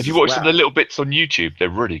influences. Have you watched some of the little bits on YouTube? They're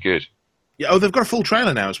really good. Yeah, they've got a full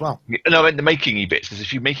trailer now as well. No, I meant the making-y bits. There's a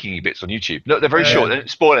few making-y bits on YouTube. No, they're very short. They don't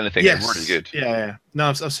spoil anything. Yes. They're really good. Yeah. No,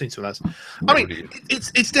 I've seen some of those. I mean,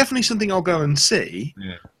 it's definitely something I'll go and see.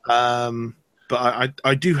 Yeah. But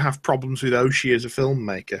I do have problems with Oshii as a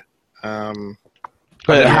filmmaker.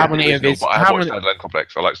 But how many of his? I like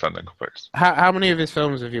Standalone Complex. How many of his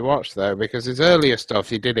films have you watched though? Because his earlier stuff,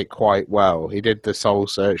 he did it quite well. He did the soul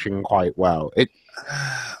searching quite well.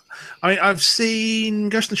 I mean, I've seen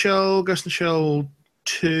Ghost in the Shell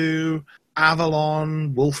 2,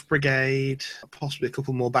 Avalon, Wolf Brigade, possibly a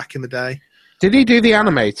couple more back in the day. Did he do the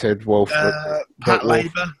animated Wolf? Pat Wolf?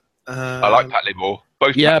 Labor. I like Pat Labor.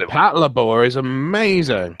 Both Yeah, Pat Labor. Pat Labor is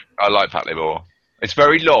amazing. I like Pat Labor. It's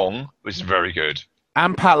very long, but it's very good.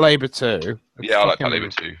 And Pat Labor too. Yeah, I like Pat Labor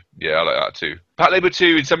too. Yeah, I like that too. Pat Labor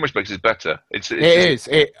 2, in some respects, is better.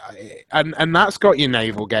 And that's got your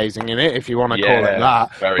navel gazing in it, if you want to call it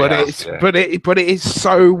that. But it is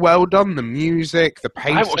so well done. The music, the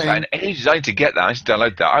pacing. I watched that in ages. I need to get that. I need to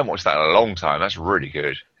download that. I haven't watched that in a long time. That's really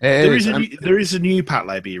good. There is a new Pat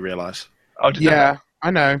Labor, you realise? Oh,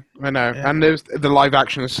 I know. Yeah. And there's the live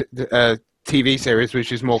action TV series,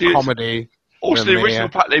 which is more comedy. Also, the original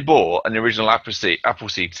Pat Labor and the original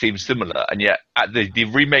Appleseed seem similar, and yet the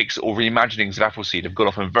remakes or reimaginings of Appleseed have gone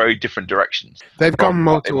off in very different directions. They've gone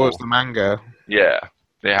more towards the manga. Yeah,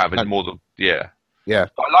 they have. It's more Yeah.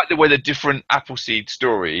 But I like the way the different Appleseed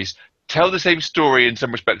stories tell the same story in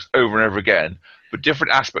some respects over and over again, but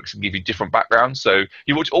different aspects can give you different backgrounds. So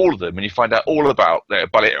you watch all of them and you find out all about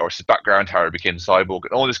Baleto's background, how he became cyborg,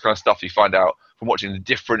 and all this kind of stuff you find out from watching the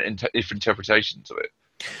different interpretations of it.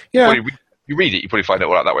 Yeah. You read it, you probably find it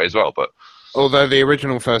all out that way as well. But although the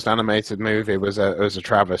original first animated movie was a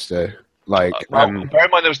travesty, bear in mind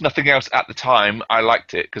there was nothing else at the time. I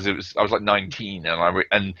liked it because I was like 19,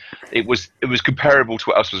 and it was comparable to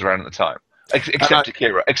what else was around at the time, except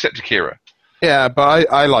Akira. Yeah,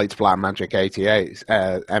 but I liked Black Magic 88,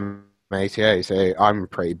 M88. So I'm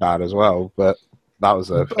pretty bad as well, but. That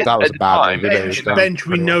was a bad movie. Bench,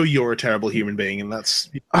 we know you're a terrible human being, and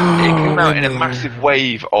that's... It came out in a massive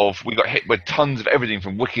wave of... We got hit with tons of everything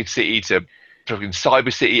from Wicked City to fucking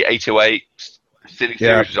Cyber City 808, Silly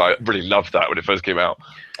Series, which I really loved that when it first came out.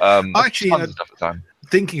 Actually, tons of stuff at the time.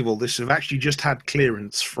 Thinking of all this, I've actually just had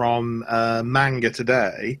clearance from Manga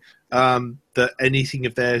today that anything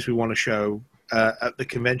of theirs we want to show at the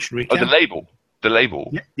convention we can. Oh, the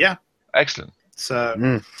label? Yeah. Excellent.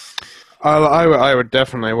 So... I would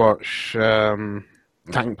definitely watch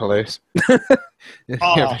Tank Police.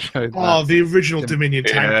 The original Dominion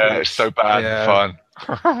Tank Police. Yeah, it's so bad and fun.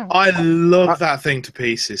 I love that thing to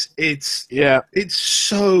pieces. It's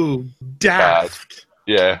so daft. Bad.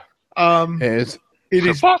 Yeah. It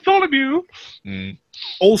is. Bartholomew.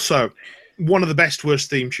 Also, one of the best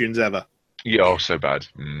worst theme tunes ever. Yeah, so bad.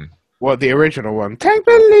 What, the original one? Tank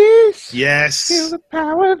Police! Yes. Feel the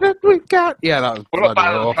power that we got. Yeah, that was what about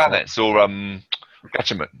Battle of the Planets or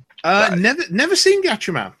Gatchaman? Never seen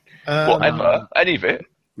Gatchaman. Whatever. Any of it?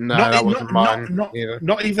 No, that wasn't mine.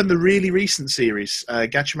 Not even the really recent series,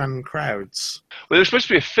 Gatchaman and Crowds. Well, there was supposed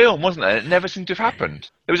to be a film, wasn't there? It never seemed to have happened.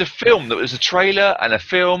 There was a film that was a trailer and a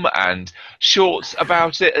film and shorts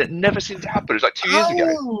about it, and it never seemed to happen. It was like 2 years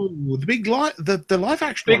ago. Oh, the big the live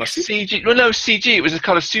action big one. CG. Well, no, CG. It was a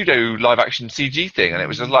kind of pseudo live action CG thing, and it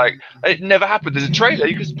was just like it never happened. There's a trailer.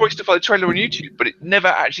 You can probably still find the trailer on YouTube, but it never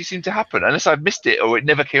actually seemed to happen, unless I've missed it or it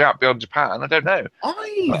never came out beyond Japan. I don't know.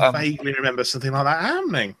 I vaguely remember something like that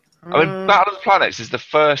happening. I mean, Battle of the Planets is the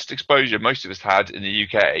first exposure most of us had in the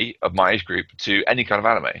UK of my age group to any kind of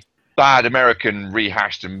anime. Bad American,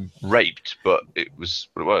 rehashed and raped, but it was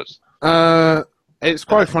what it was. It's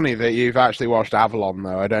quite funny that you've actually watched Avalon,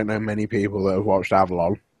 though. I don't know many people that have watched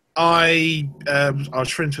Avalon. I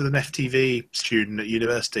was friends with an FTV student at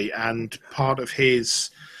university, and part of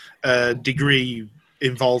his degree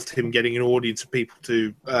involved him getting an audience of people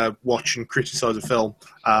to watch and criticise a film.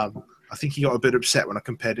 I think he got a bit upset when I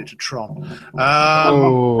compared it to Tron. I've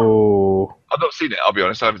not seen it. I'll be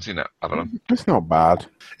honest. I haven't seen it. It's not bad.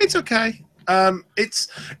 It's okay. It's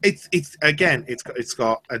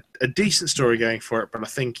got a decent story going for it, but I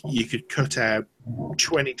think you could cut out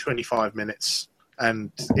 20-25 minutes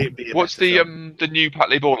and it'd be. What's the new Pat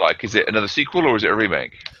Labor like? Is it another sequel or is it a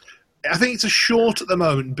remake? I think it's a short at the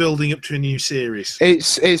moment, building up to a new series.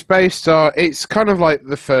 It's based on. It's kind of like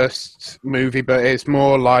the first movie, but it's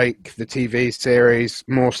more like the TV series,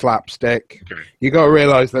 more slapstick. Okay. You got to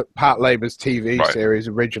realise that Pat Labor's TV series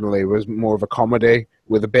originally was more of a comedy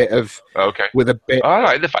with a bit of. Okay. With a bit. I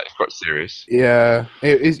like the fact it's got serious. Yeah,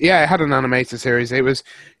 it had an animated series. It was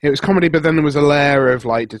comedy, but then there was a layer of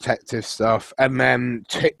like detective stuff, and then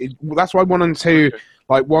that's why 1 and 2,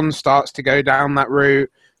 like 1 starts to go down that route.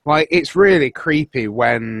 Like, it's really creepy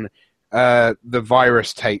when the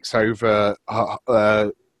virus takes over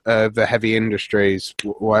the heavy industries,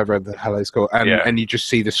 whatever the hell it's called, and you just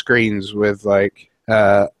see the screens with, like,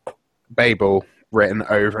 Babel written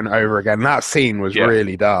over and over again. That scene was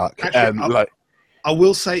really dark. Actually, I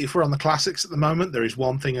will say, if we're on the classics at the moment, there is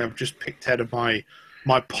one thing I've just picked out of my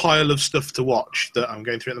pile of stuff to watch that I'm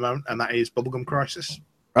going through at the moment, and that is Bubblegum Crisis.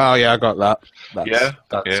 Oh, yeah, I got that.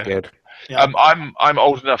 That's good. Yeah. I'm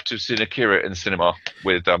old enough to have seen Akira in cinema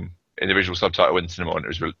with in in the original subtitle in cinema,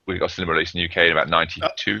 and we got cinema release in the UK in about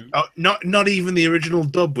 '92. Not even the original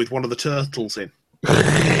dub with one of the turtles in.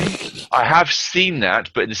 I have seen that,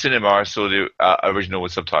 but in the cinema I saw the original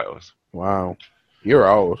with subtitles. Wow, you're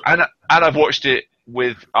old. And I've watched it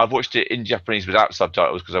in Japanese without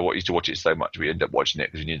subtitles because I used to watch it so much. We ended up watching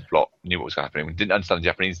it because we knew the plot, knew what was happening. We didn't understand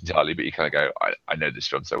Japanese entirely, but you kind of go, I know this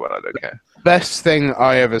film so well, I don't care. Best thing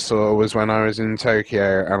I ever saw was when I was in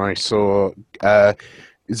Tokyo and I saw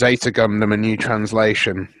Zeta Gundam: A New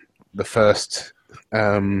Translation, the first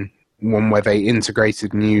one where they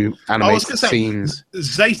integrated new animated scenes.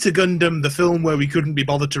 Zeta Gundam, the film where we couldn't be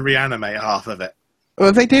bothered to reanimate half of it.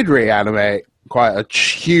 Well, they did reanimate quite a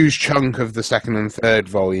huge chunk of the second and third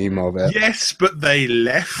volume of it. Yes, but they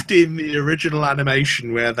left in the original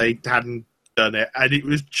animation where they hadn't done it, and it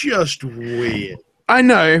was just weird. I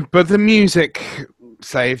know, but the music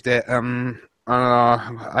saved it.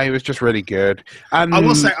 It was just really good. And I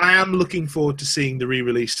will say I am looking forward to seeing the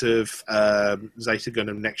re-release of Zeta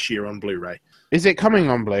Gundam next year on Blu-ray. Is it coming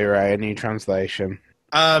on Blu-ray, a new translation?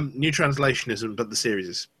 New translation isn't, but the series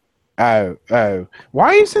is. Oh.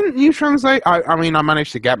 Why isn't new translate? I mean, I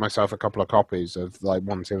managed to get myself a couple of copies of like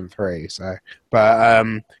 1, 2, and 3. So, but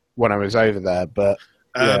when I was over there, but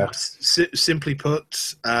yeah. Simply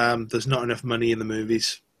put, there's not enough money in the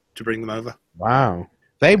movies to bring them over. Wow,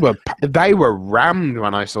 they were rammed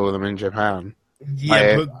when I saw them in Japan.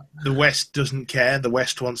 Yeah, but the West doesn't care. The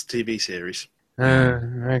West wants TV series.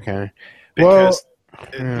 Okay. Because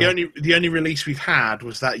the only release we've had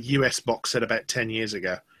was that US box set about 10 years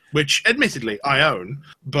ago. Which, admittedly, I own,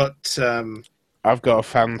 but I've got a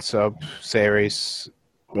fan sub series,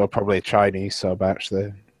 well, probably a Chinese sub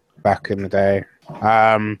actually, back in the day,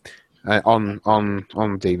 on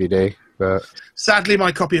DVD. But sadly,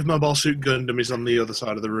 my copy of Mobile Suit Gundam is on the other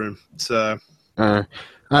side of the room. So,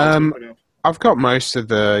 I've got most of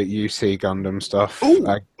the UC Gundam stuff.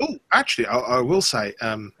 Oh, actually, I will say,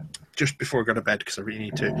 just before I go to bed, because I really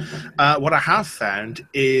need to, what I have found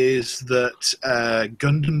is that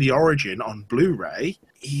Gundam The Origin on Blu-ray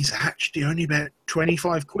is actually only about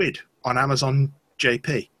 25 quid on Amazon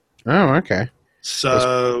JP. Oh, okay.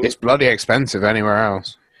 So it's bloody expensive anywhere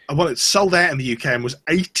else. Well, it's sold out in the UK and was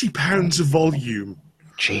 £80 a volume.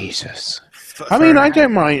 Jesus. I mean, I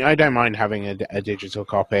don't mind having a digital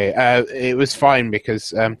copy. It was fine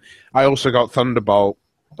because I also got Thunderbolt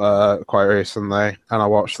quite recently, and I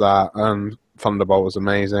watched that, and Thunderbolt was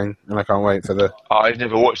amazing, and I can't wait for the... I've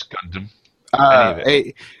never watched Gundam. Any of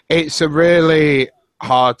it. It's a really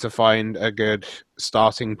hard to find a good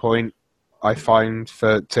starting point, I find,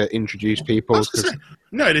 to introduce people.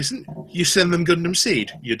 No, it isn't. You send them Gundam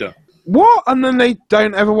Seed, you're done. What? And then they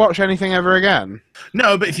don't ever watch anything ever again?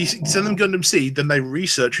 No, but if you send them Gundam Seed, then they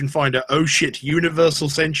research and find out, oh shit, Universal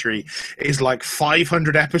Century is like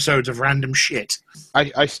 500 episodes of random shit.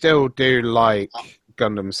 I still do like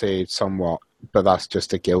Gundam Seed somewhat, but that's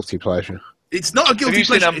just a guilty pleasure. It's not a guilty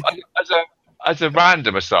pleasure. As a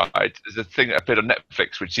random aside, there's a thing that appeared on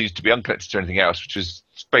Netflix which seems to be unconnected to anything else, which is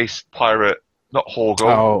Space Pirate, not Horgol.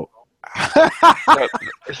 Oh.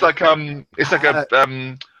 It's like a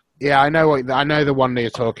yeah, I know the one that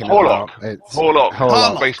you're talking about.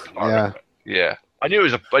 Horlock. Space Pirate. Yeah. I knew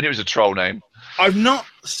it was a troll name. I've not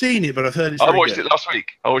seen it, but I've heard it's I watched it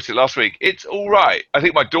last week. It's all right. I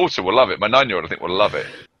think my daughter will love it. My 9-year-old, I think, will love it.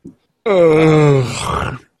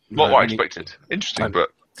 Not what I expected. Interesting,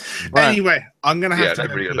 but... Anyway, I'm going to have to...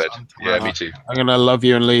 go to bed. Yeah, me too. I'm going to love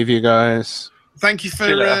you and leave you guys. Thank you for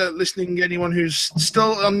listening, anyone who's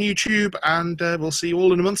still on YouTube, and we'll see you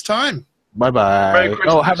all in a month's time. Bye-bye.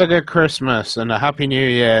 Oh, have a good Christmas and a Happy New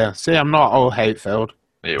Year. See, I'm not all hate-filled.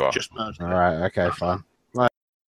 Here you are. Just mad. All right, okay, fine.